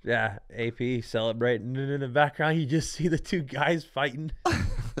God. Yeah, AP celebrating, and in the background you just see the two guys fighting.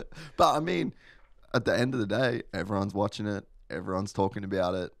 But I mean, at the end of the day, everyone's watching it. Everyone's talking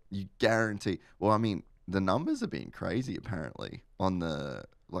about it. You guarantee. Well, I mean, the numbers are being crazy apparently on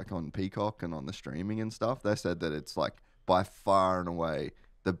on Peacock and on the streaming and stuff. They said that it's like by far and away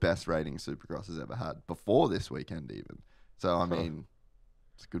the best rating Supercross has ever had before this weekend even. So, I mean,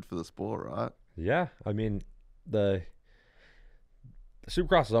 it's good for the sport, right? Yeah. I mean, the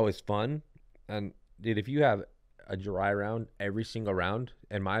Supercross is always fun. And, dude, if you have a dry round every single round,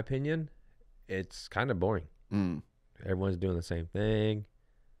 in my opinion, it's kind of boring. Mm. Everyone's doing the same thing.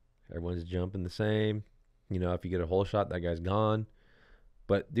 Everyone's jumping the same. If you get a hole shot, that guy's gone.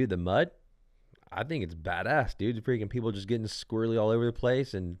 But, dude, the mud, I think it's badass, dude. Freaking people just getting squirrely all over the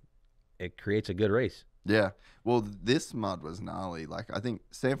place, and it creates a good race. Yeah. Well, this mud was gnarly. Like, I think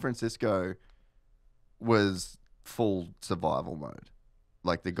San Francisco was full survival mode.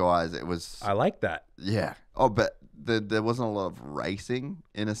 Like, the guys, it was... I like that. Yeah. Oh, but there wasn't a lot of racing,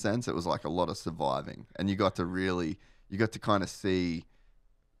 in a sense. It was like a lot of surviving. And you got to kind of see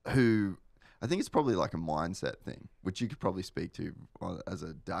who... I think it's probably like a mindset thing, which you could probably speak to as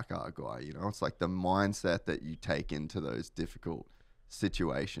a Dakar guy. It's like the mindset that you take into those difficult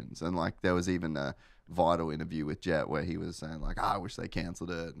situations. And like there was even a Vital interview with Jet where he was saying like, I wish they cancelled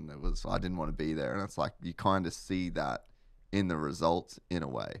it, and I didn't want to be there. And it's like you kind of see that in the results in a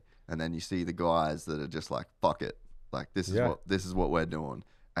way. And then you see the guys that are just like, fuck it, Like this Yeah. is what we're doing.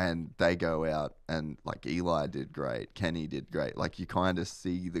 And they go out and like Eli did great, Kenny did great. Like you kind of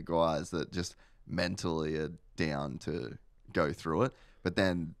see the guys that just mentally are down to go through it. But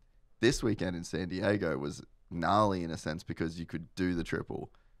then this weekend in San Diego was gnarly in a sense because you could do the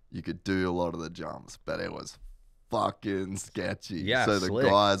triple, you could do a lot of the jumps, but it was fucking sketchy. Yeah, so the slick.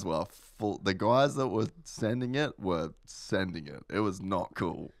 guys were full. The guys that were sending it were sending it. It was not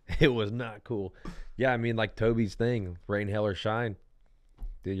cool. It was not cool. Yeah, I mean, like Toby's thing, rain, hail, or shine.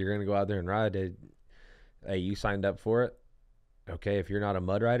 Dude, you're going to go out there and ride. Hey, you signed up for it. Okay, if you're not a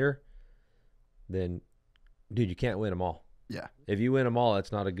mud rider, then, dude, you can't win them all. Yeah. If you win them all,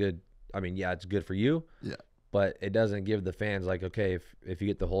 that's not a good – I mean, yeah, it's good for you. Yeah. But it doesn't give the fans, like, okay, if you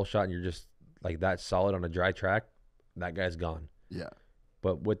get the whole shot and you're just, like, that solid on a dry track, that guy's gone. Yeah.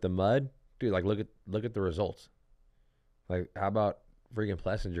 But with the mud, dude, like, look at the results. Like, how about freaking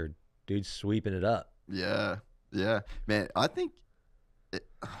Plessinger? Dude's sweeping it up. Yeah. Yeah. Man, I think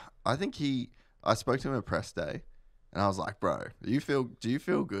I spoke to him at press day and I was like, bro, do you feel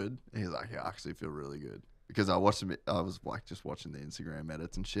good? And he's like, yeah, I actually feel really good. Because I watched him, I was like just watching the Instagram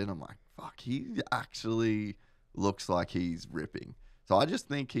edits and shit. I'm like, fuck, he actually looks like he's ripping. So I just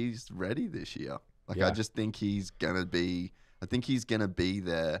think he's ready this year. Like, Yeah. I just think he's going to be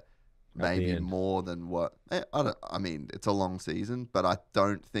there maybe more than what, I mean, it's a long season, but I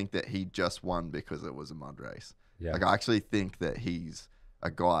don't think that he just won because it was a mud race. Yeah. Like, I actually think that he's a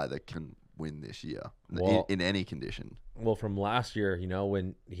guy that can win this year in any condition. Well, from last year, you know,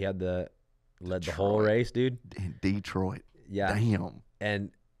 when he had led the whole Detroit. race, dude. In Detroit. Yeah. Damn. And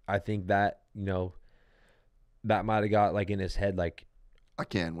I think that, you know, that might have got like in his head, like, I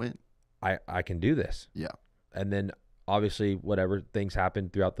can win. I can do this. Yeah. And then obviously whatever things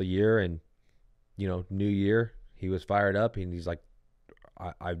happened throughout the year and, you know, new year, he was fired up and he's like,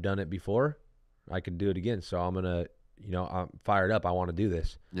 I've done it before. I can do it again. So I'm going to, you know, I'm fired up. I want to do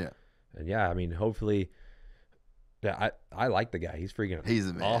this. Yeah. And yeah, I mean, hopefully, yeah, I like the guy. He's freaking He's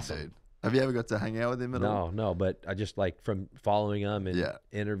a man, awesome. dude. Have you ever got to hang out with him at all? No, but I just like from following him and Yeah.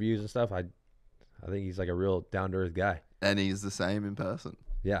 interviews and stuff, I think he's like a real down to earth guy. And he's the same in person.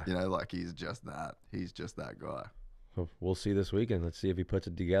 Yeah. You know, like he's just that guy. So we'll see this weekend. Let's see if he puts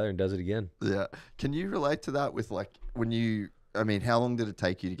it together and does it again. Yeah. Can you relate to that with like I mean, how long did it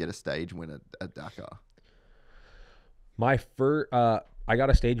take you to get a stage win at Dakar? My first, I got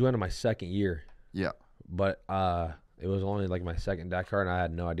a stage win in my second year, Yeah. but it was only like my second Dakar, and I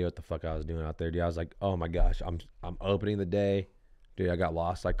had no idea what the fuck I was doing out there, dude. I was like, oh my gosh, I'm opening the day, dude. I got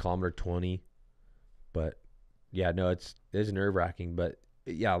lost like kilometer 20, but yeah, no, it's nerve wracking, but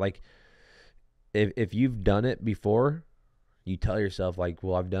yeah, like if you've done it before, you tell yourself like,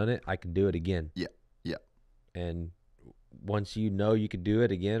 well, I've done it, I can do it again. Yeah. Yeah. And once you know you could do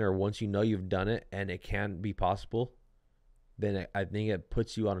it again, or once you know you've done it and it can be possible, then I think it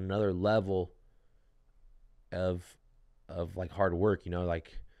puts you on another level of like hard work, you know,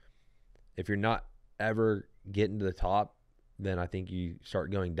 like if you're not ever getting to the top, then I think you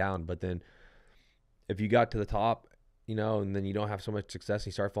start going down. But then if you got to the top, you know, and then you don't have so much success and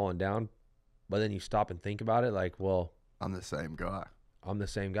you start falling down, but then you stop and think about it like, well, I'm the same guy. I'm the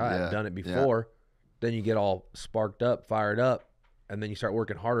same guy. Yeah, I've done it before. Then you get all sparked up, fired up, and then you start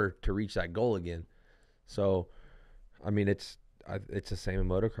working harder to reach that goal again. So, I mean, it's the same in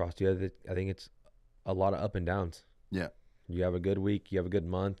motocross, dude. I think it's a lot of up and downs. Yeah. You have a good week, you have a good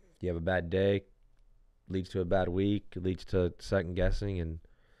month, you have a bad day, leads to a bad week, leads to second guessing, and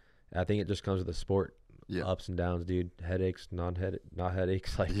I think it just comes with the sport. Yeah. Ups and downs, dude. Headaches, not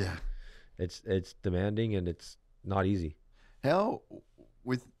headaches. Like, Yeah. It's demanding and it's not easy.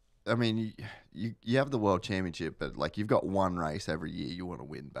 I mean, you have the world championship, but like you've got one race every year you want to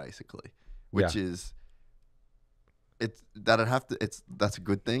win, basically, which is that's a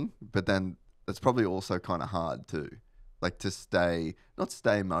good thing, but then it's probably also kind of hard too, like to not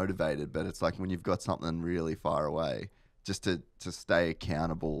stay motivated, but it's like when you've got something really far away, just to stay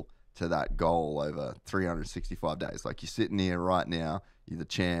accountable to that goal over 365 days. Like you're sitting here right now, you're the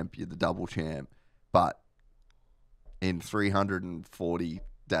champ, you're the double champ, but in 340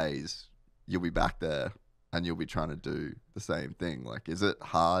 days, you'll be back there and you'll be trying to do the same thing. Like, is it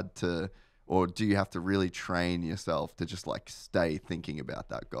hard or do you have to really train yourself to just like stay thinking about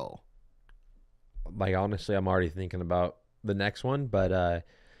that goal? Like, honestly, I'm already thinking about the next one, but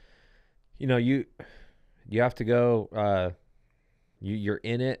you know, you have to go, you're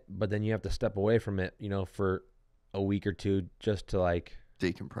in it, but then you have to step away from it, you know, for a week or two just to like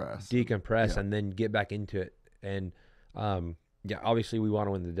decompress and then get back into it. And yeah, obviously we want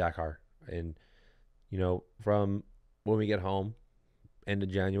to win the Dakar, and you know, from when we get home end of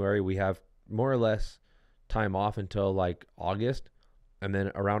January, we have more or less time off until like August, and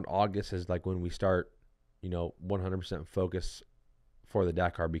then around August is like when we start, 100% focus for the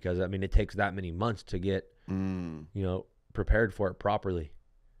Dakar, because I mean it takes that many months to get prepared for it properly.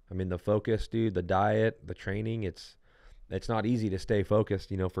 I mean the focus, dude, the diet, the training, it's not easy to stay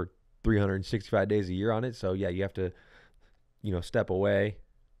focused, for 365 days a year on it. So yeah, you have to, step away,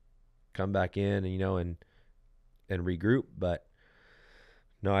 come back in, and regroup. But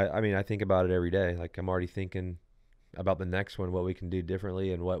no, I mean, I think about it every day. Like I'm already thinking about the next one, what we can do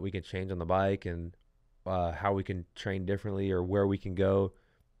differently and what we can change on the bike, and how we can train differently, or where we can go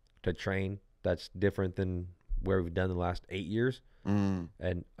to train that's different than where we've done the last 8 years. And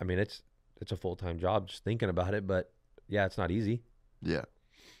I mean, it's a full-time job just thinking about it, but yeah, it's not easy. Yeah.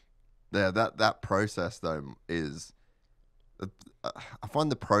 Yeah, that process though is, I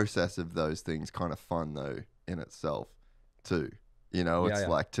find the process of those things kind of fun though in itself too. It's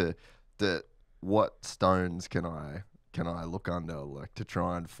like what stones can I look under, like to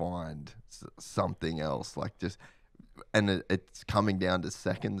try and find something else, like just, and it's coming down to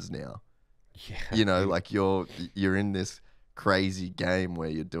seconds now. Yeah, like you're in this crazy game where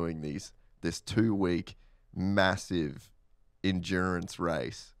you're doing this 2-week massive endurance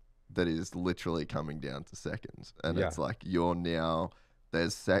race that is literally coming down to seconds, and it's like you're now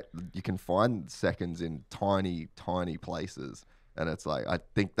you can find seconds in tiny places, and it's like I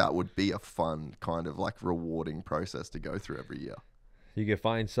think that would be a fun kind of like rewarding process to go through every year. You can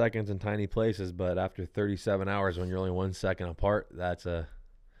find seconds in tiny places, but after 37 hours when you're only 1 second apart, that's a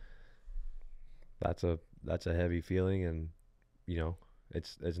heavy feeling, and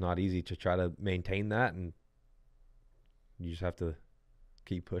it's not easy to try to maintain that, and you just have to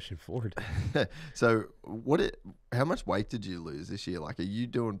keep pushing forward. So how much weight did you lose this year? Like, are you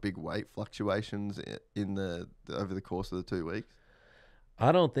doing big weight fluctuations in over the course of the 2 weeks?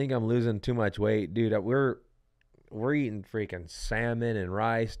 I don't think I'm losing too much weight, dude. We're eating freaking salmon and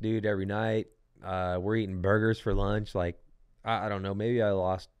rice, dude, every night. We're eating burgers for lunch. Like, I don't know, maybe I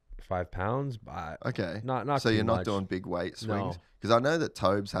lost 5 pounds. But okay. Not so too you're not much. doing big weight swings? No. Because I know that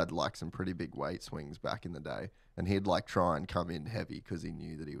Tobes had like some pretty big weight swings back in the day, and he'd like try and come in heavy because he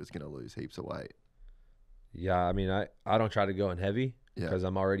knew that he was going to lose heaps of weight. Yeah, I mean, I don't try to go in heavy because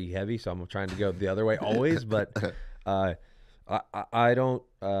I'm already heavy, so I'm trying to go the other way always. But I don't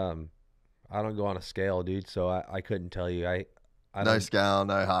go on a scale, dude. So I couldn't tell you. I no scale,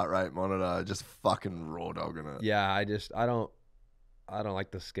 no heart rate monitor, just fucking raw dogging it. Yeah, I don't like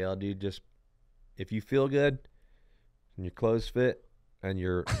the scale, dude. Just if you feel good and your clothes fit and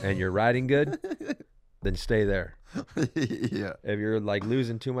you're riding good, then stay there. Yeah. If you're like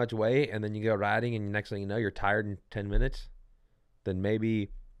losing too much weight and then you go riding and next thing you know you're tired in 10 minutes, then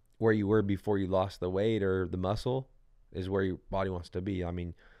maybe where you were before you lost the weight or the muscle is where your body wants to be. I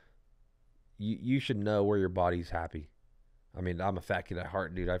mean, you should know where your body's happy. I mean, I'm a fat kid at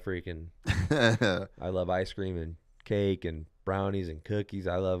heart, dude. I love ice cream and cake and brownies and cookies.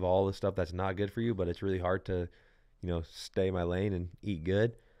 I love all the stuff that's not good for you, but it's really hard to, stay in my lane and eat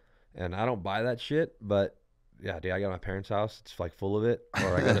good. And I don't buy that shit, but yeah, dude, I got my parents' house. It's like full of it.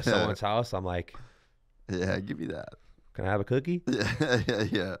 Or I go to someone's house. I'm like, yeah, give me that. Can I have a cookie?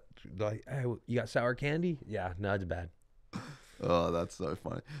 Yeah. Like, hey, you got sour candy? Yeah, no, it's bad. Oh, that's so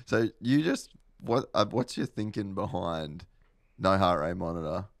funny. So you just, what's your thinking behind no heart rate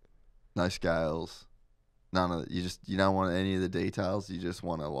monitor, no scales, none of it? You don't want any of the details. You just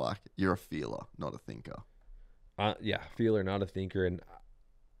want to you're a feeler, not a thinker. Yeah, feeler, not a thinker. And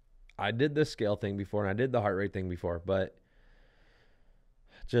I did the scale thing before and I did the heart rate thing before, but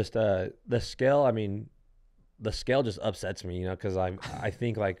just the scale, I mean, the scale just upsets me, because I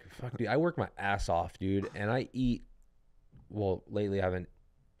think like, fuck, dude, I work my ass off, dude, and I eat, well, lately I haven't,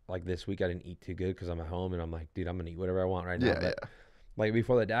 like this week I didn't eat too good because I'm at home and I'm like, dude, I'm going to eat whatever I want right now. But like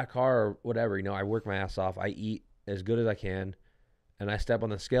before the Dakar or whatever, I work my ass off. I eat as good as I can and I step on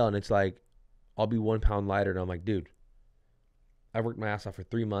the scale and it's like, I'll be 1 pound lighter. And I'm like, dude, I worked my ass off for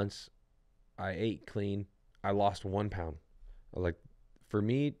 3 months. I ate clean. I lost 1 pound. I was like, for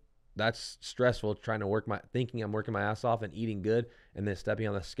me, that's stressful trying to thinking I'm working my ass off and eating good and then stepping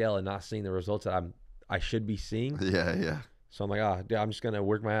on the scale and not seeing the results that I should be seeing. Yeah. So I'm like, dude, I'm just going to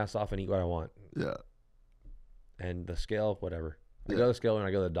work my ass off and eat what I want. Yeah. And the scale, whatever. I go to the scale when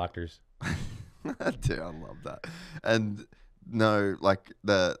I go to the doctors. Dude, I love that. And no, like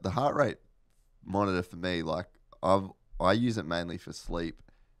the heart rate monitor for me, like I use it mainly for sleep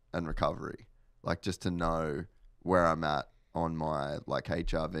and recovery, like just to know where I'm at on my like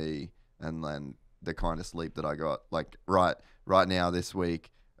HRV and then the kind of sleep that I got. Like right now this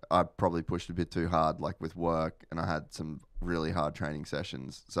week, I probably pushed a bit too hard, like with work, and I had some really hard training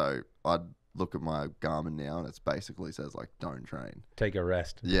sessions. So I'd look at my Garmin now, and it's basically says like don't train. Take a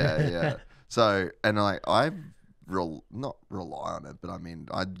rest. Yeah. So, and like not rely on it, but I mean,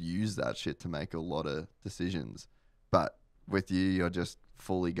 I'd use that shit to make a lot of decisions. But with you, you're just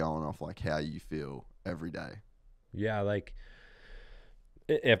fully going off like how you feel every day. Yeah, like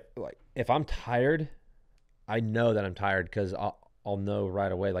if I'm tired, I know that I'm tired because I'll know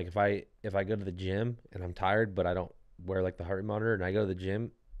right away. Like if I go to the gym and I'm tired, but I don't wear like the heart rate monitor, and I go to the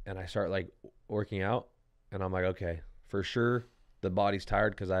gym and I start like working out, and I'm like, okay, for sure the body's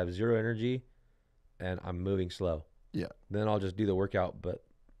tired because I have zero energy and I'm moving slow. Yeah. Then I'll just do the workout, but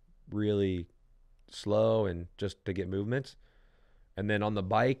really slow and just to get movements. And then on the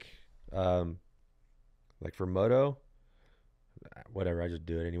bike, like for moto, whatever, I just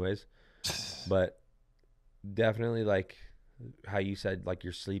do it anyways. But definitely like how you said, like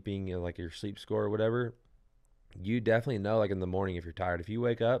you're sleeping and like your sleep score or whatever, you definitely know like in the morning if you're tired. If you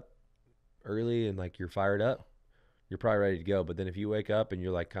wake up early and like you're fired up, you're probably ready to go. But then if you wake up and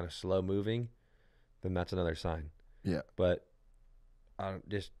you're like kind of slow moving, then that's another sign. Yeah. But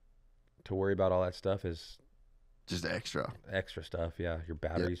just to worry about all that stuff is just extra stuff. Yeah. Your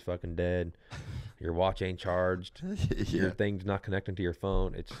battery's fucking dead. Your watch ain't charged. Your thing's not connecting to your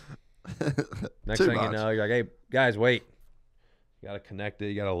phone. It's next thing you know, you're like, hey guys, wait. You got to connect it.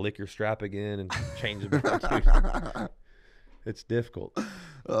 You got to lick your strap again and change it back. It's difficult.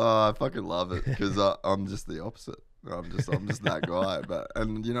 Oh, I fucking love it because I'm just the opposite. I'm just that guy.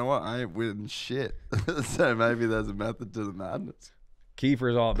 And you know what? I ain't winning shit. So maybe there's a method to the madness.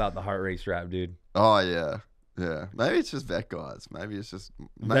 Kiefer's all about the heart rate strap, dude. Oh yeah. Maybe it's just vet guys. Maybe it's just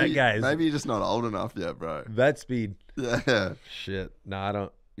vet guys. Maybe you're just not old enough yet, bro. Vet speed. Yeah. Shit. No, I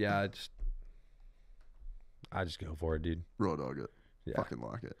don't. Yeah, I just go for it, dude. Raw dog it. Yeah. Fucking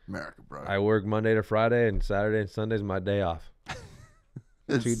like it. America, bro. I work Monday to Friday, and Saturday and Sunday's my day off.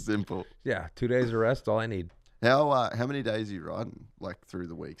 It's simple. Yeah, 2 days of rest, all I need. How many days are you riding, like, through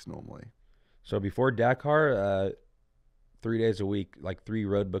the weeks normally? So before Dakar, 3 days a week, like 3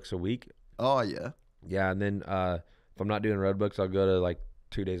 road books a week. Oh, yeah. Yeah, and then if I'm not doing road books, I'll go to, like,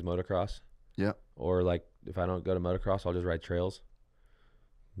 2 days motocross. Yeah. Or, like, if I don't go to motocross, I'll just ride trails.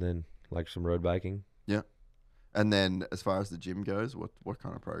 Then, like, some road biking. Yeah. And then as far as the gym goes, what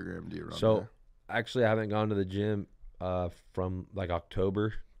kind of program do you run So, there? actually, I haven't gone to the gym from, like,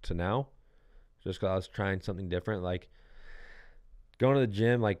 October to now. Just because I was trying something different. Like, going to the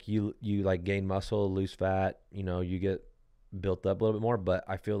gym, like, you like, gain muscle, lose fat. You know, you get built up a little bit more. But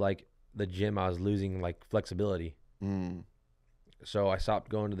I feel like the gym, I was losing, like, flexibility. So I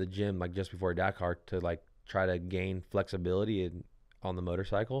stopped going to the gym, like, just before Dakar to, like, try to gain flexibility on the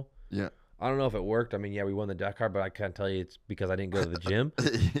motorcycle. Yeah. I don't know if it worked. I mean, yeah, we won the Dakar, but I can't tell you it's because I didn't go to the gym.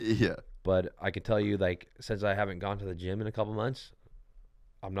 Yeah. But I could tell you, like, since I haven't gone to the gym in a couple months,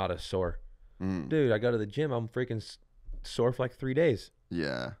 I'm not as sore. Dude, I go to the gym, I'm freaking sore for like 3 days.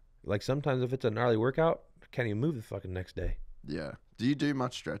 Yeah. Like sometimes if it's a gnarly workout, I can't even move the fucking next day. Yeah. Do you do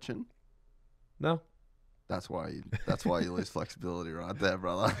much stretching? No. That's why you lose flexibility right there,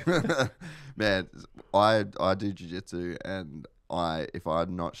 brother. Man, I do jiu-jitsu, and if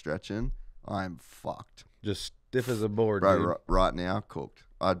I'm not stretching, I'm fucked. Just stiff as a board, bro. dude. Right now, cooked.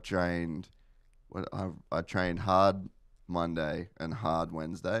 I trained hard Monday and hard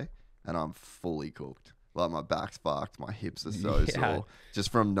Wednesday, and I'm fully cooked. Like my back's fucked, my hips are so sore,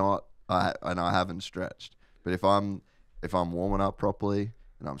 just from I haven't stretched. But if I'm warming up properly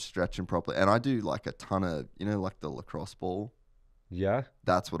and I'm stretching properly, and I do like a ton of, like the lacrosse ball. Yeah.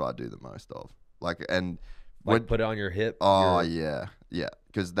 That's what I do the most of. Like put it on your hip. Oh yeah,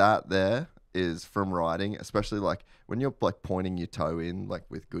 because that there is from riding, especially like when you're like pointing your toe in like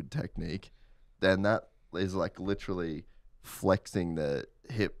with good technique, then that is like literally flexing the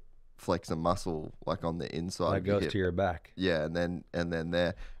hip flexor muscle like on the inside. That goes to your back. Yeah, and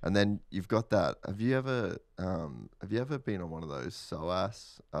then you've got that. Have you ever been on one of those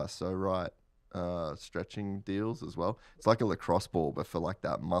so right stretching deals as well? It's like a lacrosse ball, but for like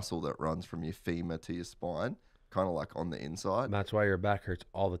that muscle that runs from your femur to your spine, kind of like on the inside. And that's why your back hurts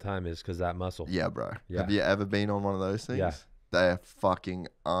all the time, is because that muscle. Yeah, bro. Yeah. Have you ever been on one of those things? Yeah. They're fucking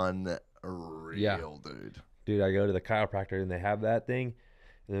unreal, dude. Dude, I go to the chiropractor and they have that thing,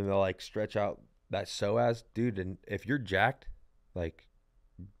 and then they'll like stretch out that psoas, dude. And if you're jacked, like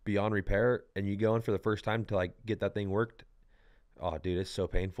beyond repair, and you go in for the first time to like get that thing worked, oh, dude, it's so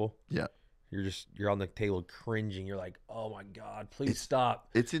painful. Yeah. You're on the table cringing. You're like, oh my God, please stop.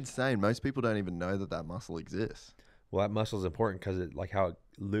 It's insane. Most people don't even know that muscle exists. Well, that muscle is important because it, like how it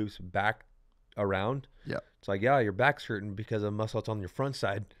loops back around. Yeah. It's like, yeah, your back's hurting because of muscle that's on your front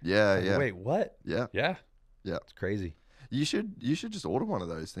side. Yeah, like, yeah. Wait, what? Yeah. Yeah. Yeah. It's crazy. You should just order one of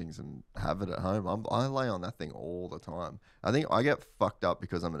those things and have it at home. I lay on that thing all the time. I think I get fucked up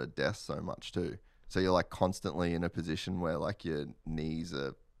because I'm at a desk so much too. So you're like constantly in a position where like your knees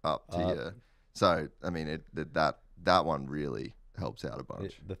are up to your. So I mean, that one really helps out a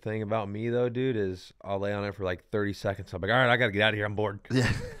bunch. The thing about me though, dude, is I'll lay on it for like 30 seconds. I'm like, all right, I gotta get out of here. I'm bored. Yeah.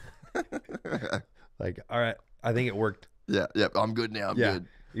 Like, all right, I think it worked. Yeah. I'm good now. I'm good.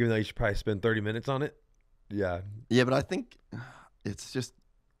 Even though you should probably spend 30 minutes on it. Yeah. Yeah, but I think it's just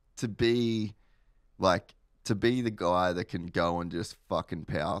to be the guy that can go and just fucking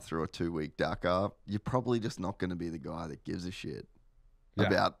power through a 2-week Dakar. You're probably just not going to be the guy that gives a shit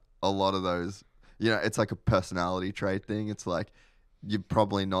about a lot of those. You know, it's like a personality trait thing. It's like you're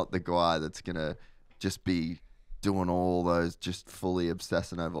probably not the guy that's going to just be doing all those, just fully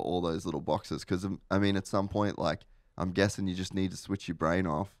obsessing over all those little boxes. Because, I mean, at some point, like, I'm guessing you just need to switch your brain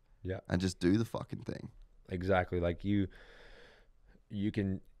off and just do the fucking thing. Exactly. Like you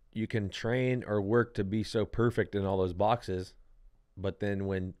can train or work to be so perfect in all those boxes, but then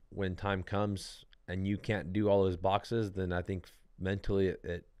when time comes and you can't do all those boxes, then I think mentally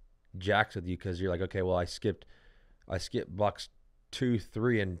it jacks with you because you're like, okay, well, I skipped box 2,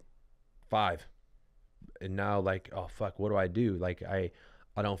 3, and 5, and now like, oh fuck, what do I do? Like I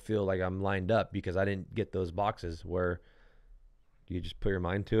don't feel like I'm lined up because I didn't get those boxes. Where you just put your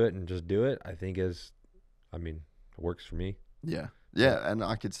mind to it and just do it, I think it works for me. Yeah, and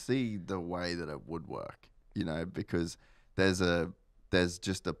I could see the way that it would work, you know, because there's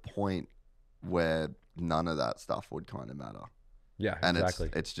just a point where none of that stuff would kind of matter. Yeah, and exactly.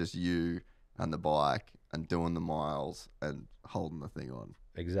 It's just you and the bike and doing the miles and holding the thing on.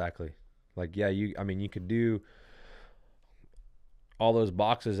 Exactly. Like, yeah, you could do all those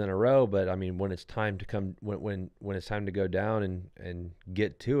boxes in a row, but I mean, when it's time to come, when it's time to go down and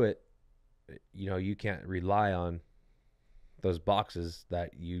get to it, you know, you can't rely on those boxes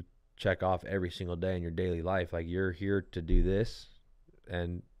that you check off every single day in your daily life. Like, you're here to do this,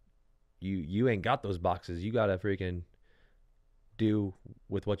 and you ain't got those boxes. You got to freaking do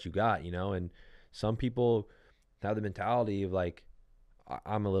with what you got, you know? And some people have the mentality of like,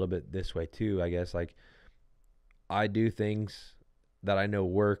 I'm a little bit this way too, I guess. Like, I do things that I know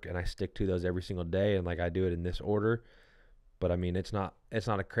work and I stick to those every single day, and like I do it in this order. But I mean, it's not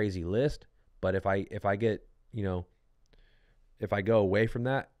a crazy list, but if I get, you know, if I go away from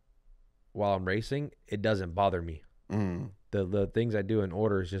that while I'm racing, it doesn't bother me. The things I do in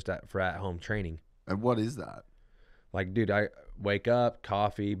order is just for at home training. And what is that? Like, dude, I wake up,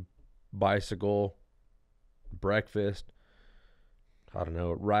 coffee, bicycle, breakfast, I don't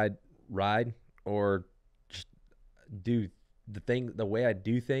know, ride, or just do the thing. The way I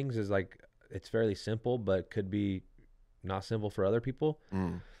do things is like, it's fairly simple, but could be not simple for other people.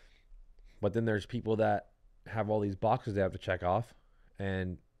 But then there's people that have all these boxes they have to check off,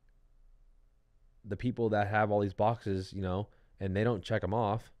 and the people that have all these boxes, you know, and they don't check them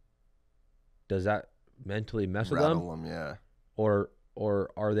off, does that mentally mess with them? Yeah. Or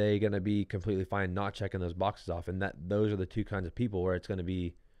are they going to be completely fine not checking those boxes off? And those are the two kinds of people where it's going to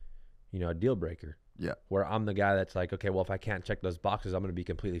be, you know, a deal breaker. Yeah. Where I'm the guy that's like, okay, well, if I can't check those boxes, I'm going to be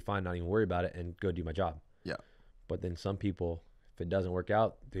completely fine, not even worry about it, and go do my job. Yeah. But then some people, if it doesn't work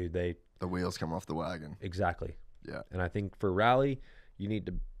out, dude, the wheels come off the wagon. Exactly. Yeah. And I think for rally, you need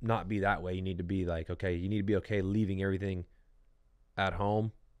to not be that way. You need to be like, okay, you need to be okay leaving everything at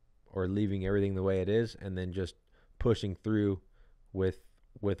home or leaving everything the way it is, and then just pushing through with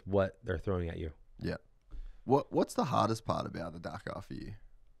what they're throwing at you. Yeah. What's the hardest part about the Dakar for you?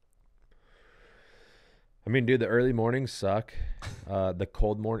 I mean, dude, the early mornings suck. The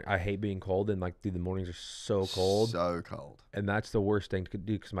cold morning, I hate being cold, and like, dude, the mornings are so cold. So cold. And that's the worst thing to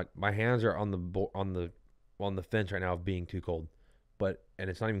do, because my hands are on the fence right now of being too cold, and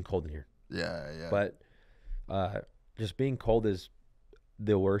it's not even cold in here. Yeah. But just being cold is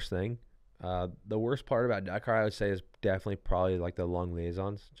the worst thing. The worst part about Dakar, I would say, is definitely probably like the long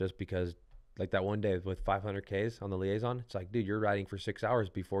liaisons, just because like that one day with 500 Ks on the liaison, it's like, dude, you're riding for 6 hours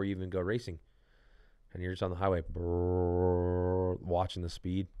before you even go racing, and you're just on the highway watching the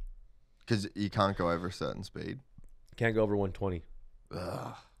speed. Because you can't go over a certain speed. Can't go over 120.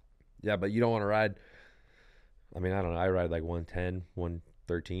 Ugh. Yeah, but you don't want to ride. I mean, I don't know. I ride like 110,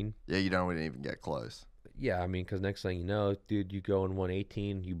 113. Yeah, you don't even get close. Yeah, I mean, because next thing you know, dude, you go in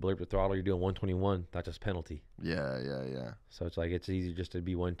 118, you blurb the throttle, you're doing 121. That's just penalty. Yeah. So it's like, it's easy just to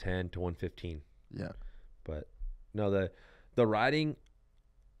be 110 to 115. Yeah. But no, the riding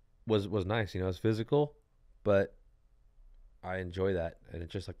was nice. You know, it's physical, but I enjoy that. And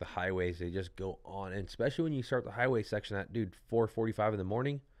it's just like the highways, they just go on. And especially when you start the highway section at, dude, 4:45 in the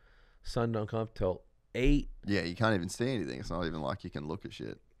morning, sun don't come up till 8. Yeah, you can't even see anything. It's not even like you can look at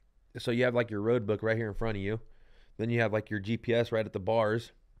shit. So you have like your road book right here in front of you. Then you have like your GPS right at the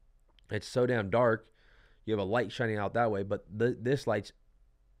bars. It's so damn dark. You have a light shining out that way, but this light's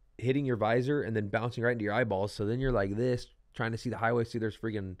hitting your visor and then bouncing right into your eyeballs. So then you're like this, trying to see the highway. See, there's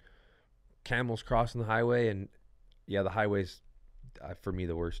freaking camels crossing the highway, and yeah, the highway's for me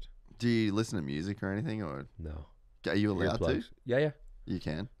the worst. Do you listen to music or anything, or No. are you allowed to? Earplugs. Yeah. You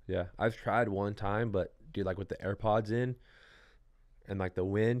can. Yeah, I've tried one time, but dude, like with the AirPods in, and like the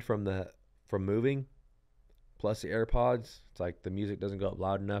wind from moving, plus the AirPods, it's like the music doesn't go up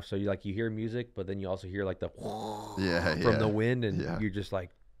loud enough. So you hear music, but then you also hear like the from the wind, and you're just like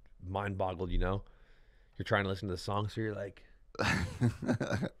mind boggled. You're trying to listen to the song, so you're like,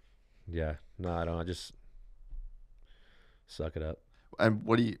 yeah, no, I don't. I just suck it up. And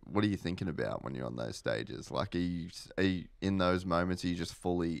what are you thinking about when you're on those stages? Like, are you in those moments? Are you just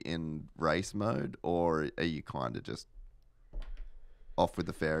fully in race mode, or are you kind of just off with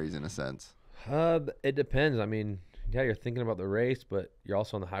the fairies in a sense? It depends. I mean, yeah, you're thinking about the race, but you're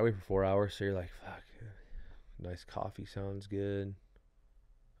also on the highway for 4 hours, so you're like, fuck, nice coffee sounds good.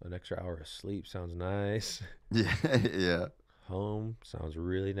 An extra hour of sleep sounds nice. Yeah, yeah. Home sounds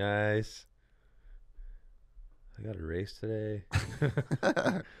really nice. I got a race today.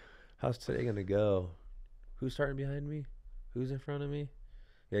 How's today gonna go? Who's starting behind me? Who's in front of me?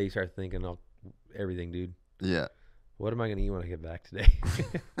 Yeah, you start thinking everything, dude. Yeah. What am I gonna eat when I get back today?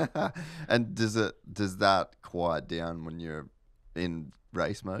 And does that quiet down when you're in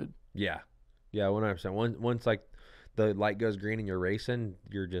race mode? Yeah, 100%. Once like the light goes green and you're racing,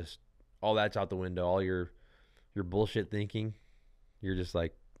 you're just all that's out the window. All your bullshit thinking. You're just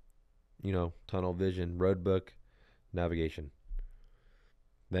like, tunnel vision, road book, navigation.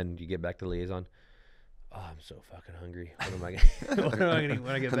 Then you get back to liaison. Oh, I'm so fucking hungry. What am I gonna eat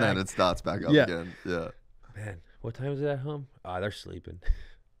when I get back? And then it starts back up again. Yeah. Man, what time is it at home? They're sleeping.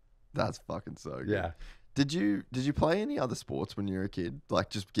 That's fucking so good. Yeah. Did you play any other sports when you were a kid? Like,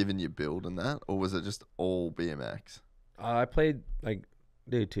 just given your build and that, or was it just all BMX? I played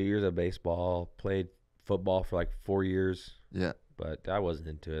 2 years of baseball. Played football for 4 years. Yeah. But I wasn't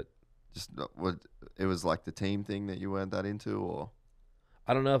into it. Just it was like the team thing that you weren't that into, or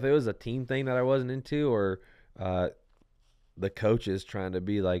I don't know if it was a team thing that I wasn't into, or the coaches trying to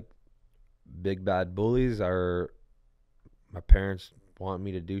be like big bad bullies, or my parents want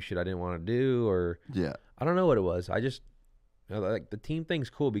me to do shit I didn't want to do, or yeah, I don't know what it was. I just like the team thing's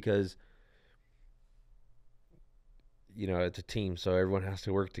cool because it's a team, so everyone has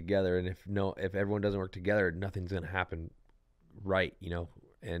to work together, and if everyone doesn't work together, nothing's gonna happen right,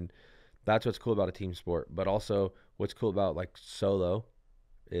 and that's what's cool about a team sport. But also what's cool about solo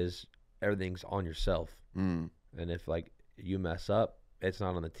is everything's on yourself. And if you mess up, it's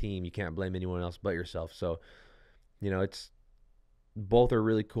not on the team. You can't blame anyone else but yourself. So it's both are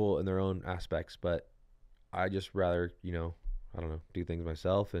really cool in their own aspects, but I just rather I don't know, do things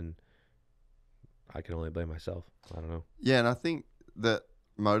myself, and I can only blame myself. I don't know. Yeah, and I think that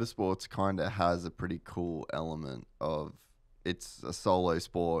motorsports kind of has a pretty cool element of it's a solo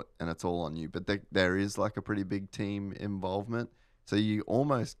sport and it's all on you, but there is a pretty big team involvement. So you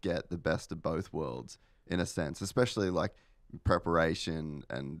almost get the best of both worlds in a sense, especially preparation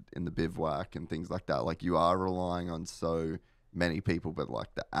and in the bivouac and things like that. You are relying on so many people, but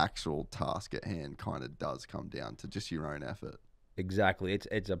the actual task at hand kind of does come down to just your own effort. Exactly.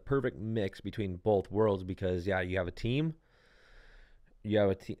 It's a perfect mix between both worlds because you have a team. You have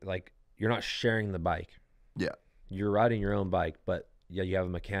a team, you're not sharing the bike. Yeah. You're riding your own bike, but you have a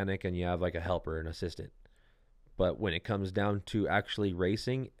mechanic and you have a helper, an assistant. But when it comes down to actually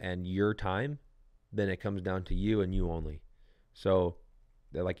racing and your time, then it comes down to you and you only. So,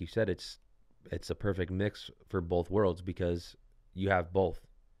 like you said, it's a perfect mix for both worlds because you have both.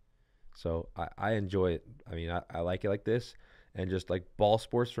 So I enjoy it. I mean, I like it like this, and just ball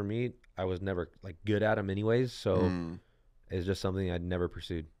sports for me, I was never good at them anyways. So it's just something I'd never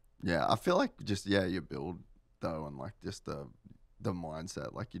pursued. Yeah, I feel your build though, and just the mindset,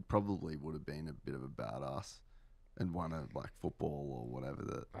 you probably would have been a bit of a badass and won a football or whatever.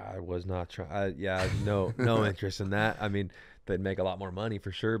 That I was not trying. No interest in that. I mean, they'd make a lot more money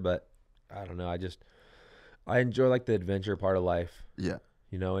for sure, but I don't know. I enjoy the adventure part of life. Yeah.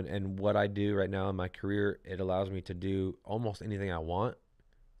 And what I do right now in my career, it allows me to do almost anything I want,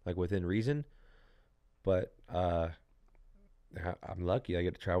 within reason. But I'm lucky. I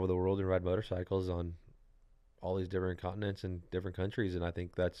get to travel the world and ride motorcycles on all these different continents and different countries, and I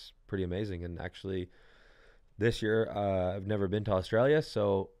think that's pretty amazing. And actually, this year I've never been to Australia,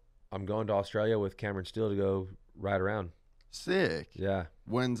 so I'm going to Australia with Cameron Steele to go ride around. Sick. Yeah.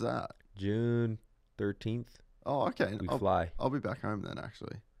 When's that? June 13th. Oh, okay. We fly. I'll be back home then,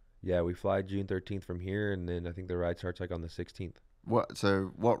 actually. Yeah, we fly June 13th from here, and then I think the ride starts like on the 16th.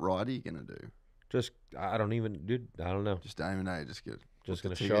 So what ride are you gonna do? Just, I don't even, dude, I don't know. Just aim and Just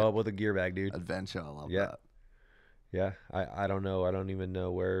going to show up with a gear bag, dude. Adventure. I love Yeah. that. Yeah, I don't know. I don't even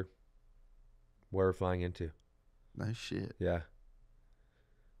know where we're flying into. No shit. Yeah.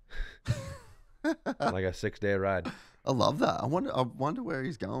 Like a 6-day ride. I love that. I wonder where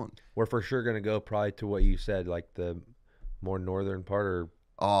he's going. We're for sure going to go probably to what you said, like the more northern part or...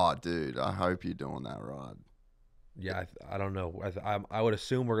 Oh, dude, I hope you're doing that ride. Yeah, I don't know. I would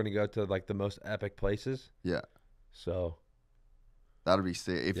assume we're going to go to like the most epic places. Yeah. So... That'd be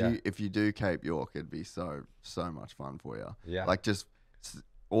sick. If you do Cape York, it'd be so much fun for you. Yeah. Like just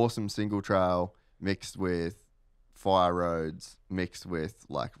awesome single trail mixed with fire roads, mixed with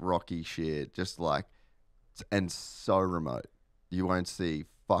like rocky shit, just like, and so remote. You won't see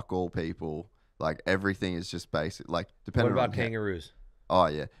fuck all people. Like everything is just basic. Like depending. What about kangaroos? Oh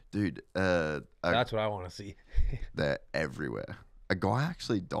yeah, dude. That's what I want to see. They're everywhere. A guy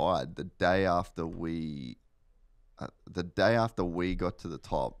actually died the day after we got to the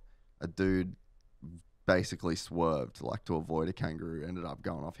top. A dude basically swerved like to avoid a kangaroo, ended up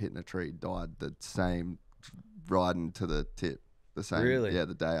going off, hitting a tree, died the same riding to the tip. The same. Really? Yeah,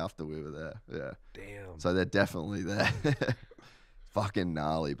 the day after we were there. Yeah. Damn. So they're definitely there. Fucking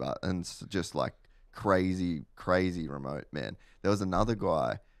gnarly, but and just like crazy remote, man. There was another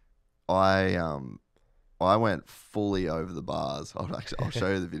guy. I went fully over the bars. I'll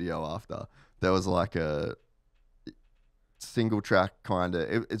show you the video after. There was like a single track kind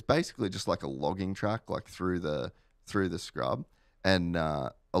of. It's basically just like a logging track, like through the scrub, and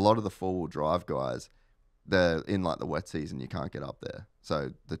a lot of the 4-wheel drive guys, they're in like the wet season. You can't get up there, so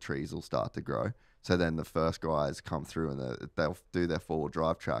the trees will start to grow. So then the first guys come through and they'll do their 4-wheel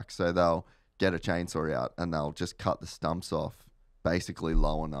drive track. So they'll get a chainsaw out and they'll just cut the stumps off basically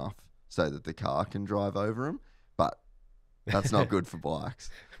low enough so that the car can drive over them. But that's not good for bikes.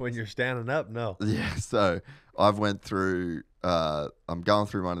 When you're standing up, no. Yeah, so I've went through, I'm going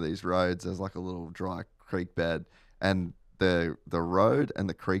through one of these roads. There's like a little dry creek bed, and the road and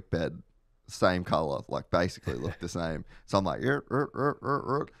the creek bed, same color, like basically look the same. So I'm like,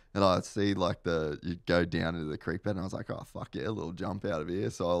 and I see like you go down into the creek bed, and I was like, oh fuck yeah, a little jump out of here.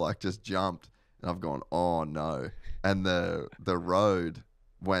 So I like just jumped, and I've gone, oh no, and the road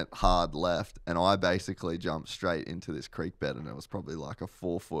went hard left, and I basically jumped straight into this creek bed, and it was probably like a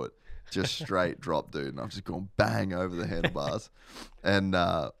 4-foot just straight drop, dude, and I've just gone bang over the handlebars, and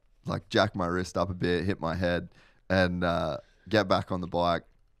like jack my wrist up a bit, hit my head, and get back on the bike.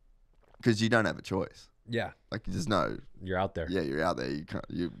 Because you don't have a choice. Yeah. Like, there's no... You're out there. Yeah, you're out there.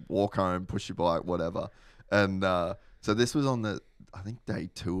 You walk home, push your bike, whatever. And so this was on I think,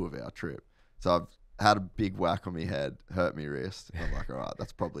 day 2 of our trip. So I've had a big whack on my head, hurt my wrist. I'm like, all right,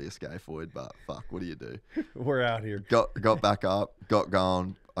 that's probably a scaphoid, but fuck, what do you do? We're out here. Got back up, got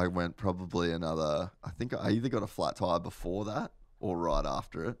going. I went probably another... I think I either got a flat tire before that or right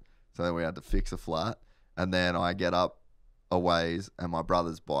after it. So then we had to fix a flat. And then I get up a ways, and my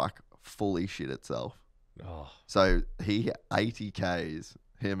brother's bike fully shit itself. Oh. So he 80 Ks,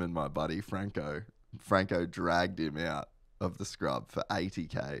 him and my buddy Franco dragged him out of the scrub for 80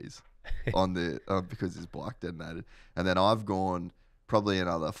 Ks on because his bike detonated. And then I've gone probably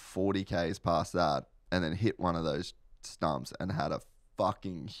another 40 Ks past that, and then hit one of those stumps and had a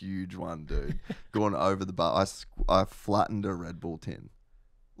fucking huge one, dude. Going over the bar. I flattened a Red Bull tin,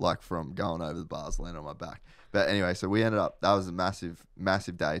 like from going over the bars, landing on my back. But anyway, so we ended up, that was a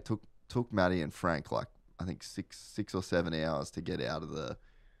massive day. Took Maddie and Frank like I think 6 or 7 hours to get out of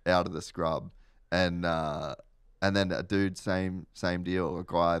the scrub, and then a dude same deal. A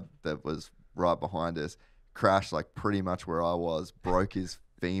guy that was right behind us crashed like pretty much where I was, broke his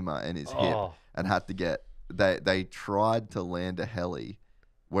femur and his hip, and had to get they tried to land a heli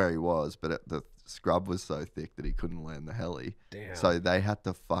where he was, but the scrub was so thick that he couldn't land the heli. Damn. So they had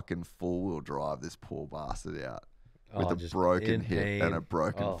to fucking 4-wheel drive this poor bastard out with a broken hip and a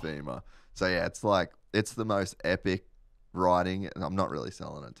broken femur. So yeah, it's like, it's the most epic riding, and I'm not really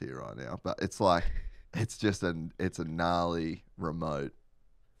selling it to you right now, but it's like, it's a gnarly, remote,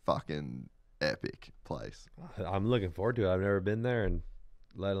 fucking epic place. I'm looking forward to it. I've never been there, and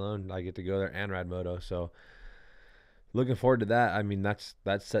let alone I get to go there and ride moto. So looking forward to that. I mean, that's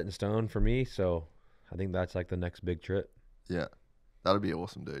set in stone for me. So I think that's like the next big trip. Yeah, that'll be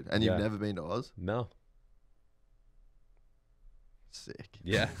awesome, dude. And you've never been to Oz? No. Sick.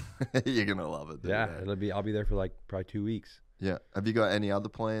 Yeah. You're gonna love it, dude. Yeah, I'll be there for like probably 2 weeks. Yeah. Have you got any other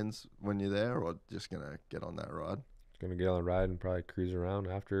plans when you're there, or just gonna get on that ride? Gonna get on a ride and probably cruise around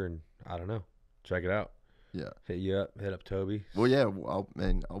after, and I don't know. check it out. Yeah. Hit you up. Hit up Toby. Well, yeah.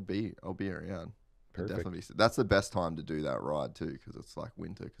 I'll be around. Perfect. Definitely. That's the best time to do that ride too, because it's like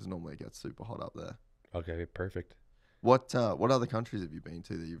winter. Because normally it gets super hot up there. Okay, perfect. What other countries have you been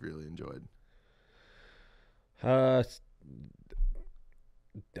to that you've really enjoyed? I've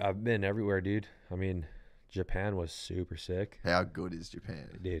been everywhere, dude. I mean, Japan was super sick. How good is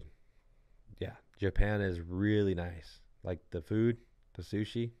Japan? Dude, yeah. Japan is really nice. Like the food, the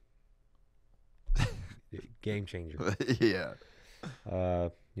sushi, game changer. Yeah.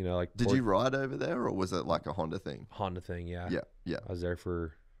 Like Did you ride over there, or was it like a Honda thing? Honda thing, yeah. Yeah. I was there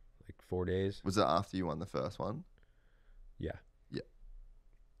for like 4 days. Was it after you won the first one? Yeah. Yeah.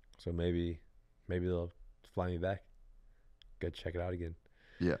 So maybe they'll fly me back. Go check it out again.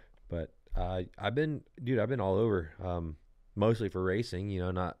 Yeah. But I've been all over. Mostly for racing,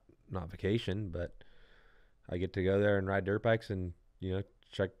 not vacation, but I get to go there and ride dirt bikes and,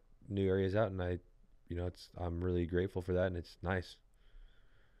 check new areas out, and I'm really grateful for that, and it's nice.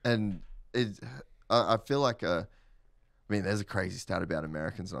 And I feel like there's a crazy stat about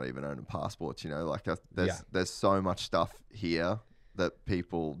Americans not even owning passports. There's so much stuff here that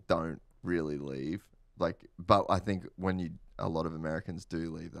people don't really leave. But I think when a lot of Americans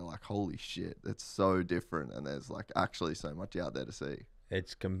do leave, they're like, holy shit, it's so different, and there's like actually so much out there to see.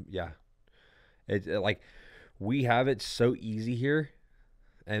 It's like we have it so easy here.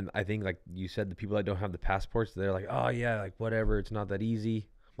 And I think, like you said, the people that don't have the passports, they're like, oh, yeah, like, whatever, it's not that easy.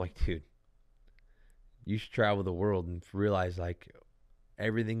 I'm like, dude, you should travel the world and realize, like,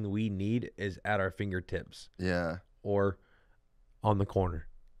 everything we need is at our fingertips. Yeah. Or on the corner.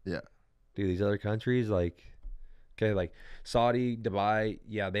 Yeah. Dude, these other countries, like, okay, like Saudi, Dubai,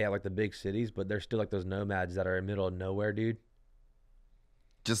 yeah, they have, like, the big cities, but they're still, like, those nomads that are in the middle of nowhere, dude.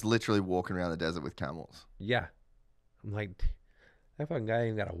 Just literally walking around the desert with camels. Yeah. I'm like, that fucking guy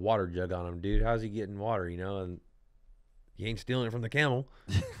ain't got a water jug on him, dude. How's he getting water, And he ain't stealing it from the camel.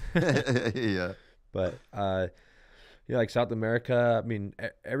 Yeah. But, like South America, I mean,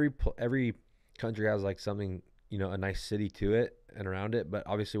 every country has, like, something, a nice city to it and around it. But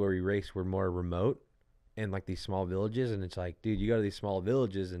obviously where we race, we're more remote and, like, these small villages. And it's like, dude, you go to these small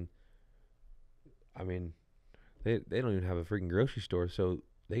villages and, I mean, they don't even have a freaking grocery store. So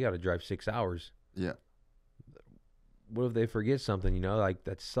they got to drive 6 hours. Yeah. What if they forget something, like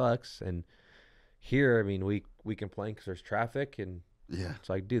that sucks. And here, I mean, we complain because there's traffic, and yeah, it's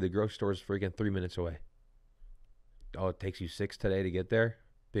like, dude, the grocery store is freaking 3 minutes away. Oh, it takes you 6 today to get there.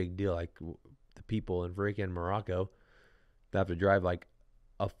 Big deal. Like the people in freaking Morocco, they have to drive like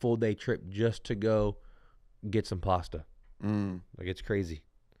a full day trip just to go get some pasta. Like, it's crazy.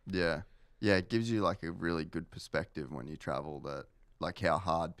 Yeah. Yeah, it gives you like a really good perspective when you travel, that like how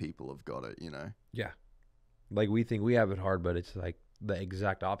hard people have got it, Yeah. Like, we think we have it hard, but it's like the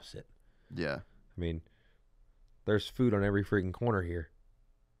exact opposite. Yeah. I mean, there's food on every freaking corner here.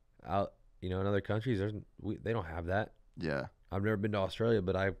 Out, in other countries, they don't have that. Yeah. I've never been to Australia,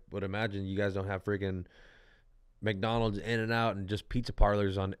 but I would imagine you guys don't have freaking McDonald's, In-N-Out, and just pizza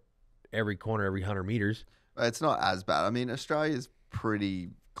parlors on every corner, every 100 meters. It's not as bad. I mean, Australia's pretty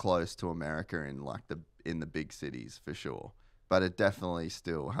close to America in the big cities for sure, but it definitely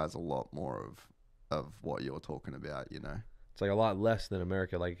still has a lot more of what you're talking about, It's like a lot less than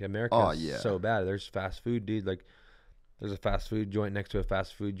America. Like, America is so bad. There's fast food, dude. Like, there's a fast food joint next to a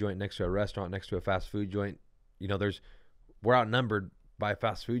fast food joint next to a restaurant next to a fast food joint. We're outnumbered by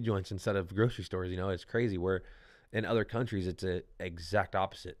fast food joints instead of grocery stores. It's crazy. Where in other countries, it's the exact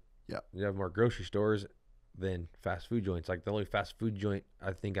opposite. Yeah. You have more grocery stores than fast food joints. Like, the only fast food joint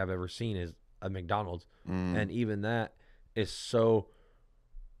I think I've ever seen is a McDonald's. And even that is so,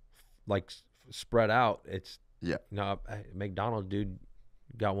 like, spread out. It's McDonald's, dude,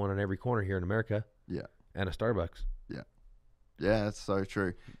 got one on every corner here in America. Yeah. And a Starbucks. Yeah, that's so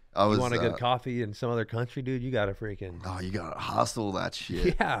true. You want a good coffee in some other country, dude, you gotta freaking you gotta hustle that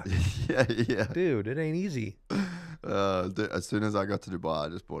shit. Yeah. Yeah. Dude, it ain't easy. As soon as I got to Dubai, I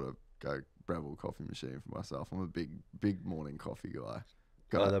just bought a Brabec coffee machine for myself. I'm a big morning coffee guy.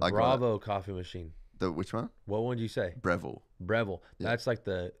 The Bravo coffee machine. Which one? What one did you say? Breville. Yeah. That's like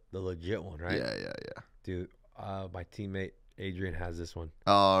the legit one, right? Yeah. Dude, my teammate Adrian has this one.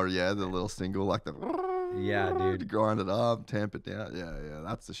 Oh yeah, the little single, like the yeah, dude. Grind it up, tamp it down. Yeah,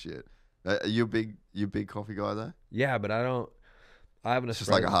 that's the shit. You a big coffee guy though? Yeah, but I have an It's just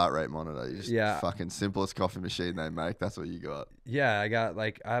like a heart rate monitor. You just Yeah. fucking simplest coffee machine they make. That's what you got. Yeah, I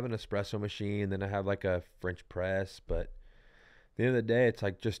have an espresso machine, then I have like a French press, but at the end of the day, it's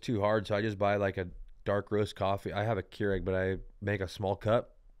like just too hard. So I just buy like a dark roast coffee. I have a Keurig, but I make a small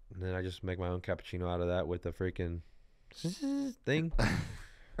cup, and then I just make my own cappuccino out of that with the freaking thing.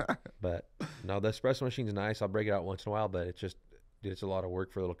 But no, the espresso machine's nice. I'll break it out once in a while, but it's just, dude, it's a lot of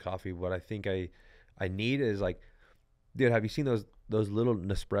work for a little coffee. What I think I need is like, dude, have you seen those little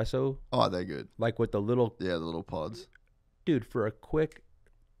Nespresso? Oh, they're good. Like with the little, Yeah, the little pods. dude, for a quick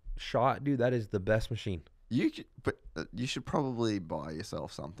shot, dude, that is the best machine. But you should probably buy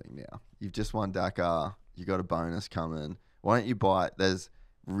yourself something now. You've just won Dakar. You got a bonus coming. Why don't you buy it? There's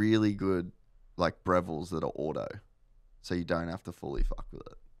really good like Brevels that are auto, so you don't have to fully fuck with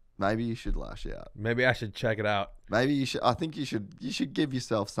it. Maybe you should lash out. Maybe I should check it out. Maybe you should. I think you should. You should give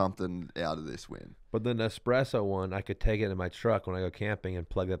yourself something out of this win. But the Nespresso one, I could take it in my truck when I go camping and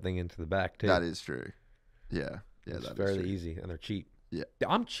plug that thing into the back too. That is true. Yeah, it's that fairly is true. easy, and they're cheap. Yeah,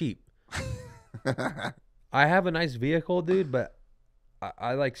 I'm cheap. I have a nice vehicle, dude, but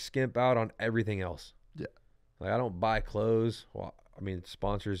I like skimp out on everything else. Yeah. Like I don't buy clothes. Well, I mean,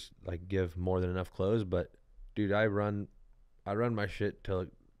 sponsors like give more than enough clothes, but dude, I run my shit till it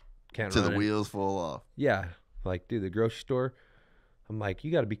can't till run the wheels fall off. Yeah. Like, dude, the grocery store, I'm like,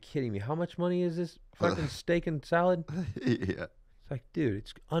 you got to be kidding me. How much money is this fucking steak and salad? Yeah. It's like, dude,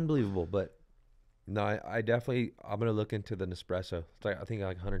 it's unbelievable. But no, I'm going to look into the Nespresso. It's like, I think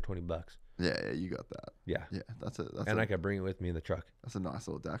like $120. Yeah, you got that. Yeah. Yeah, I can bring it with me in the truck. That's a nice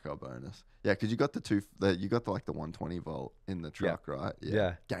little Dakar bonus. Yeah, because you got you got the 120 volt in the truck, right?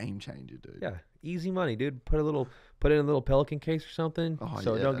 Yeah. Game changer, dude. Yeah. Easy money, dude. Put it in a little Pelican case or something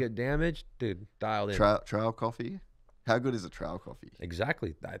so it don't get damaged. Dude, dialed in. Trail coffee? How good is a trail coffee?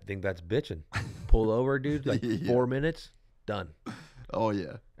 Exactly. I think that's bitching. Pull over, dude, like 4 minutes, done. Oh,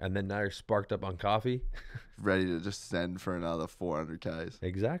 yeah. And then now you're sparked up on coffee. Ready to just send for another 400 Ks.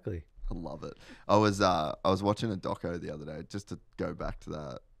 Exactly. I love it. I was watching a doco the other day, just to go back to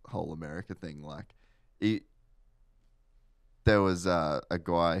that whole America thing. Like, there was a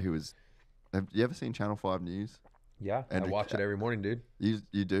guy who was. Have you ever seen Channel 5 News? Yeah, I watch it every morning, dude.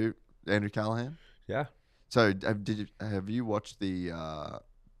 You do, Andrew Callahan? Yeah. So have you watched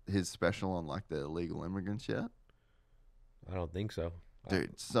his special on like the illegal immigrants yet? I don't think so.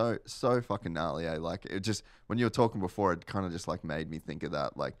 Dude, so fucking gnarly. Like, it just, when you were talking before, it kind of just like made me think of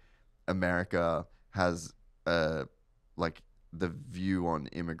that. Like, America has like the view on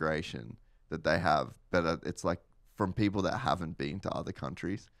immigration that they have, but it's like from people that haven't been to other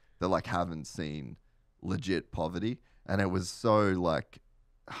countries, that like haven't seen legit poverty, and it was so like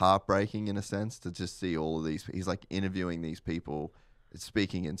heartbreaking in a sense to just see all of these. He's like interviewing these people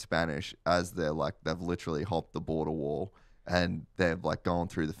speaking in Spanish as they've literally hopped the border wall and they've like gone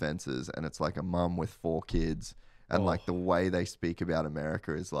through the fences, and it's like a mum with 4 kids, and like the way they speak about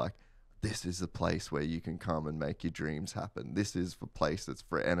America is like, this is the place where you can come and make your dreams happen. This is the place that's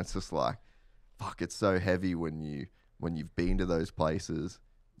free. And it's just like, fuck, it's so heavy when you've been to those places,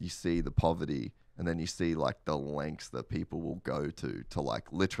 you see the poverty, and then you see like the lengths that people will go to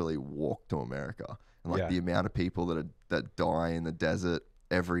like literally walk to America. And like the amount of people that die in the desert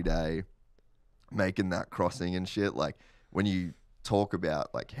every day making that crossing and shit. Like, when you talk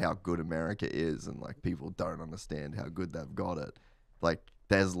about like how good America is and like people don't understand how good they've got it, like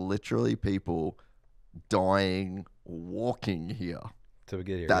there's literally people dying walking here to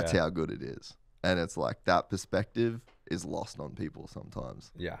get here. That's how good it is. And it's like that perspective is lost on people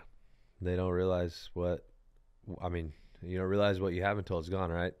sometimes. Yeah. They don't realize you don't realize what you have until it's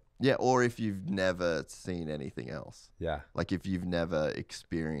gone, right? Yeah, or if you've never seen anything else. Yeah. Like if you've never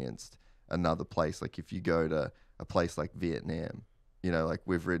experienced another place, like if you go to a place like Vietnam, you know, like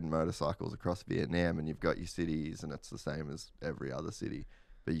we've ridden motorcycles across Vietnam and you've got your cities and it's the same as every other city.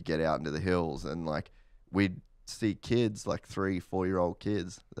 But you get out into the hills and like we'd see kids, like 3-4-year-old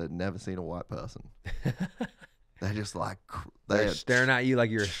kids that had never seen a white person. They're just like, they're staring at you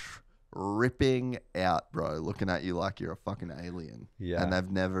like you're ripping out, bro, looking at you like you're a fucking alien. Yeah. And they've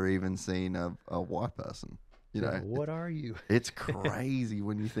never even seen a white person. You know, what are you? It's crazy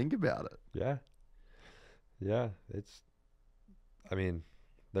when you think about it. Yeah. Yeah.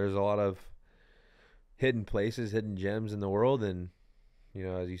 There's a lot of hidden places, hidden gems in the world. And, you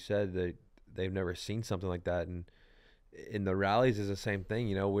know, as you said, they've never seen something like that. And in the rallies is the same thing.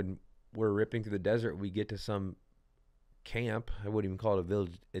 You know, when we're ripping through the desert, we get to some camp. I wouldn't even call it a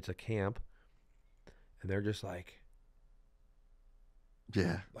village. It's a camp. And they're just like,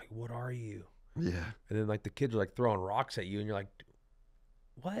 yeah, like, what are you? Yeah. And then like the kids are like throwing rocks at you and you're like,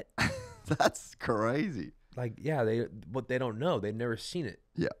 what? That's crazy. Like, yeah, what they don't know. They've never seen it.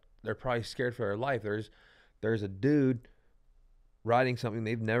 Yeah. They're probably scared for their life. There's a dude riding something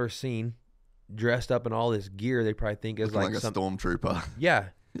they've never seen, dressed up in all this gear they probably think is like a stormtrooper. Yeah.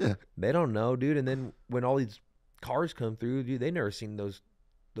 Yeah. They don't know, dude. And then when all these cars come through, dude, they never seen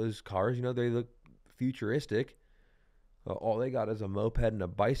those cars. You know, they look futuristic. All they got is a moped and a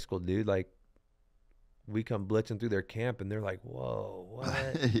bicycle, dude. Like, we come blitzing through their camp, and they're like, "Whoa,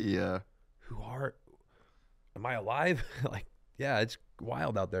 what? Yeah. Am I alive?" Like, yeah, it's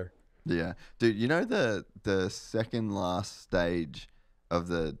wild out there. Yeah. Dude, you know the second last stage of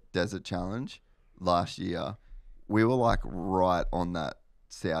the Desert Challenge last year, we were like right on that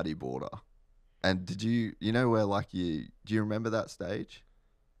Saudi border. And do you know where like do you remember that stage?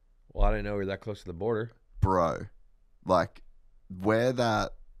 Well, I didn't know we were that close to the border. Bro, like where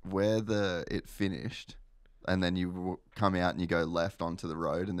it finished, and then you come out and you go left onto the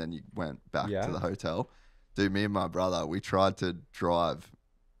road, and then you went back to the hotel. Dude, me and my brother, we tried to drive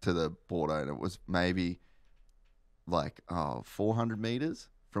to the border, and it was maybe like 400 meters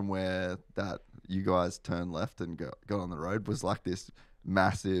from where that you guys turned left and got on the road. Was like this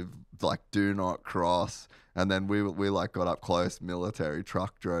massive like do not cross, and then we like got up close, military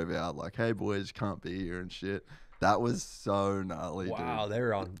truck drove out like, hey boys, you can't be here and shit. That was so gnarly. Wow, dude. they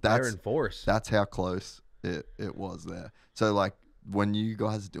were in force. That's how close it was there. So like when you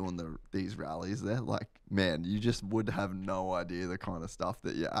guys doing these rallies there, like, man, you just would have no idea the kind of stuff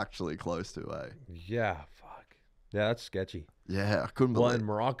that you're actually close to, eh? Yeah, fuck. Yeah, that's sketchy. Yeah, I couldn't Well, believe. in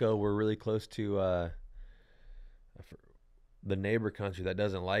Morocco, we're really close to the neighbor country that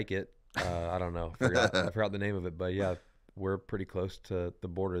doesn't like it. I don't know. I forgot the name of it, but yeah, we're pretty close to the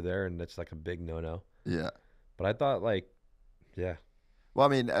border there, and it's like a big no-no. Yeah. But I thought, like, yeah. Well, I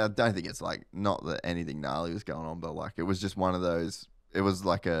mean, I don't think it's like, not that anything gnarly was going on, but like it was just one of those. It was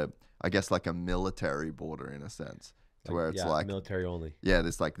like I guess like a military border in a sense, to where it's like military only. Yeah,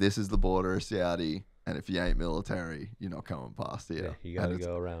 this is the border of Saudi, and if you ain't military, you're not coming past here. Yeah, you gotta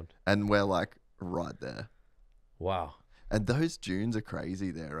go around. And we're like right there. Wow. And those dunes are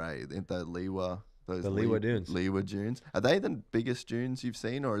crazy there, eh? The Liwa, The Liwa dunes. Liwa dunes. Are they the biggest dunes you've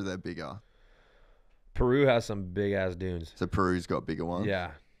seen, or are they bigger? Peru has some big ass dunes. So Peru's got bigger ones.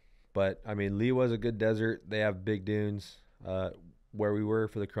 Yeah, but I mean, Liwa's a good desert. They have big dunes. Where we were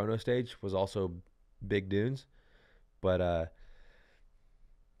for the chrono stage was also big dunes, but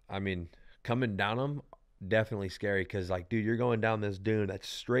I mean, coming down them definitely scary because, like, dude, you're going down this dune that's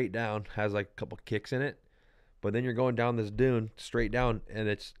straight down, has like a couple kicks in it, but then you're going down this dune straight down, and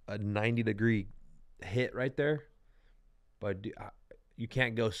it's a 90-degree hit right there. But you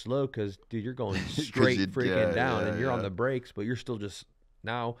can't go slow because, dude, you're going straight freaking down, and you're on the brakes, but you're still just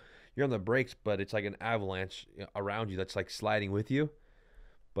now. You're on the brakes, but it's like an avalanche around you that's like sliding with you.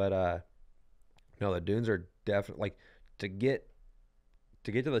 But no, the dunes are definitely like to get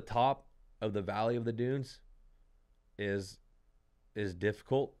to the top of the valley of the dunes is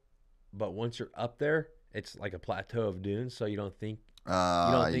difficult. But once you're up there, it's like a plateau of dunes, so you don't think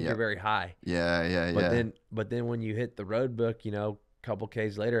you're very high. Yeah. But then when you hit the road book, a couple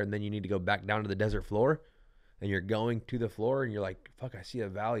Ks later, and then you need to go back down to the desert floor. And you're going to the floor, and you're like, fuck, I see a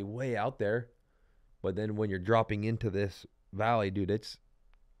valley way out there. But then when you're dropping into this valley, dude, it's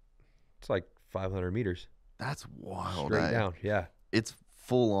like 500 meters. That's wild. Straight down, yeah. It's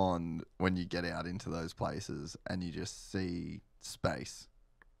full on when you get out into those places and you just see space.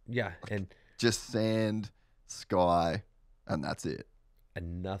 Yeah, and just sand, sky, and that's it.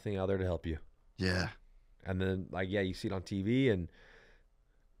 And nothing out there to help you. Yeah. And then, like, yeah, you see it on TV, and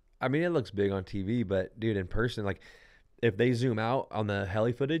I mean, it looks big on TV, but dude, in person, like, if they zoom out on the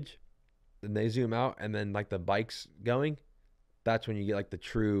heli footage, then they zoom out, and then like the bikes going, that's when you get like the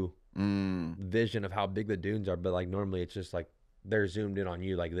true vision of how big the dunes are. But like normally, it's just like they're zoomed in on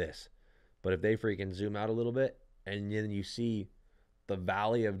you like this. But if they freaking zoom out a little bit, and then you see the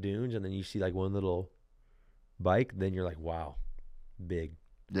valley of dunes, and then you see like one little bike, then you're like, wow, big.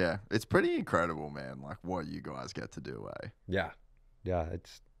 Yeah, it's pretty incredible, man. Like what you guys get to do, eh? Yeah,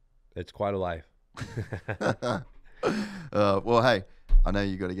 it's quite a life. Well, hey, I know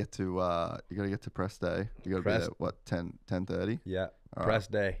you got to get to press day. You got to be there, what, 10:30? Yeah, all press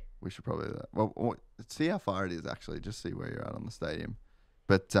right. day. We should probably do that. Well, see how far it is actually. Just see where you're at on the stadium.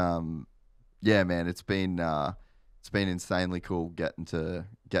 But yeah, man, it's been insanely cool getting to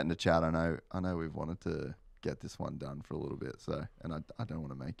chat. I know we've wanted to get this one done for a little bit, so and I don't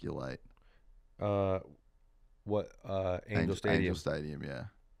want to make you late. What Angel Stadium? Angel Stadium, yeah.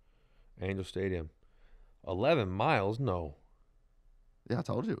 Angel Stadium. 11 miles? No. Yeah, I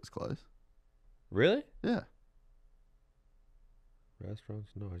told you it was close. Really? Yeah.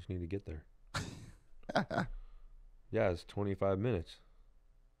 Restaurants? No, I just need to get there. Yeah, it's 25 minutes.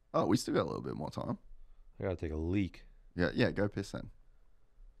 Oh, we still got a little bit more time. I gotta take a leak. Yeah, go piss then.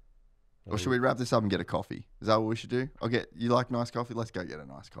 Or should we wrap this up and get a coffee? Is that what we should do? You like nice coffee? Let's go get a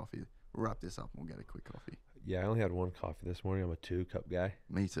nice coffee. We'll wrap this up and we'll get a quick coffee. Yeah, I only had one coffee this morning. I'm a 2-cup guy.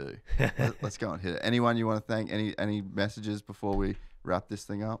 Me too. Let's go and hit it. Anyone you want to thank? Any messages before we wrap this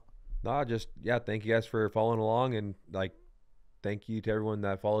thing up? No, just, yeah, thank you guys for following along, and like, thank you to everyone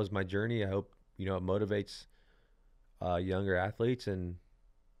that follows my journey. I hope, it motivates younger athletes, and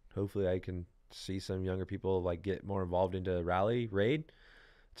hopefully I can see some younger people like get more involved into rally raid.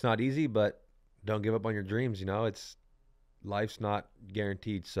 It's not easy, but don't give up on your dreams. Life's not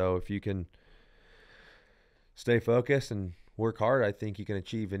guaranteed. So if you can stay focused and work hard, I think you can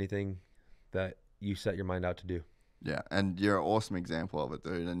achieve anything that you set your mind out to do. Yeah, and you're an awesome example of it,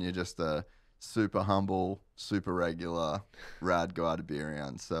 dude. And you're just a super humble, super regular, rad guy to be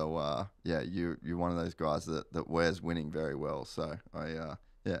around. So, you're one of those guys that wears winning very well. So, I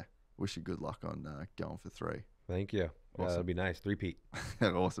wish you good luck on going for 3. Thank you. Awesome. That'd be nice. 3-peat.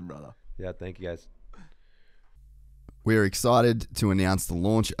 Awesome, brother. Yeah, thank you guys. We're excited to announce the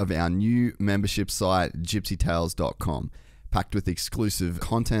launch of our new membership site, gypsytales.com, packed with exclusive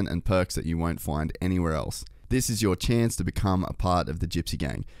content and perks that you won't find anywhere else. This is your chance to become a part of the Gypsy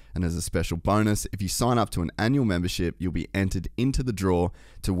Gang. And as a special bonus, if you sign up to an annual membership, you'll be entered into the draw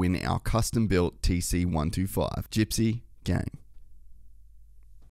to win our custom-built TC125. Gypsy Gang.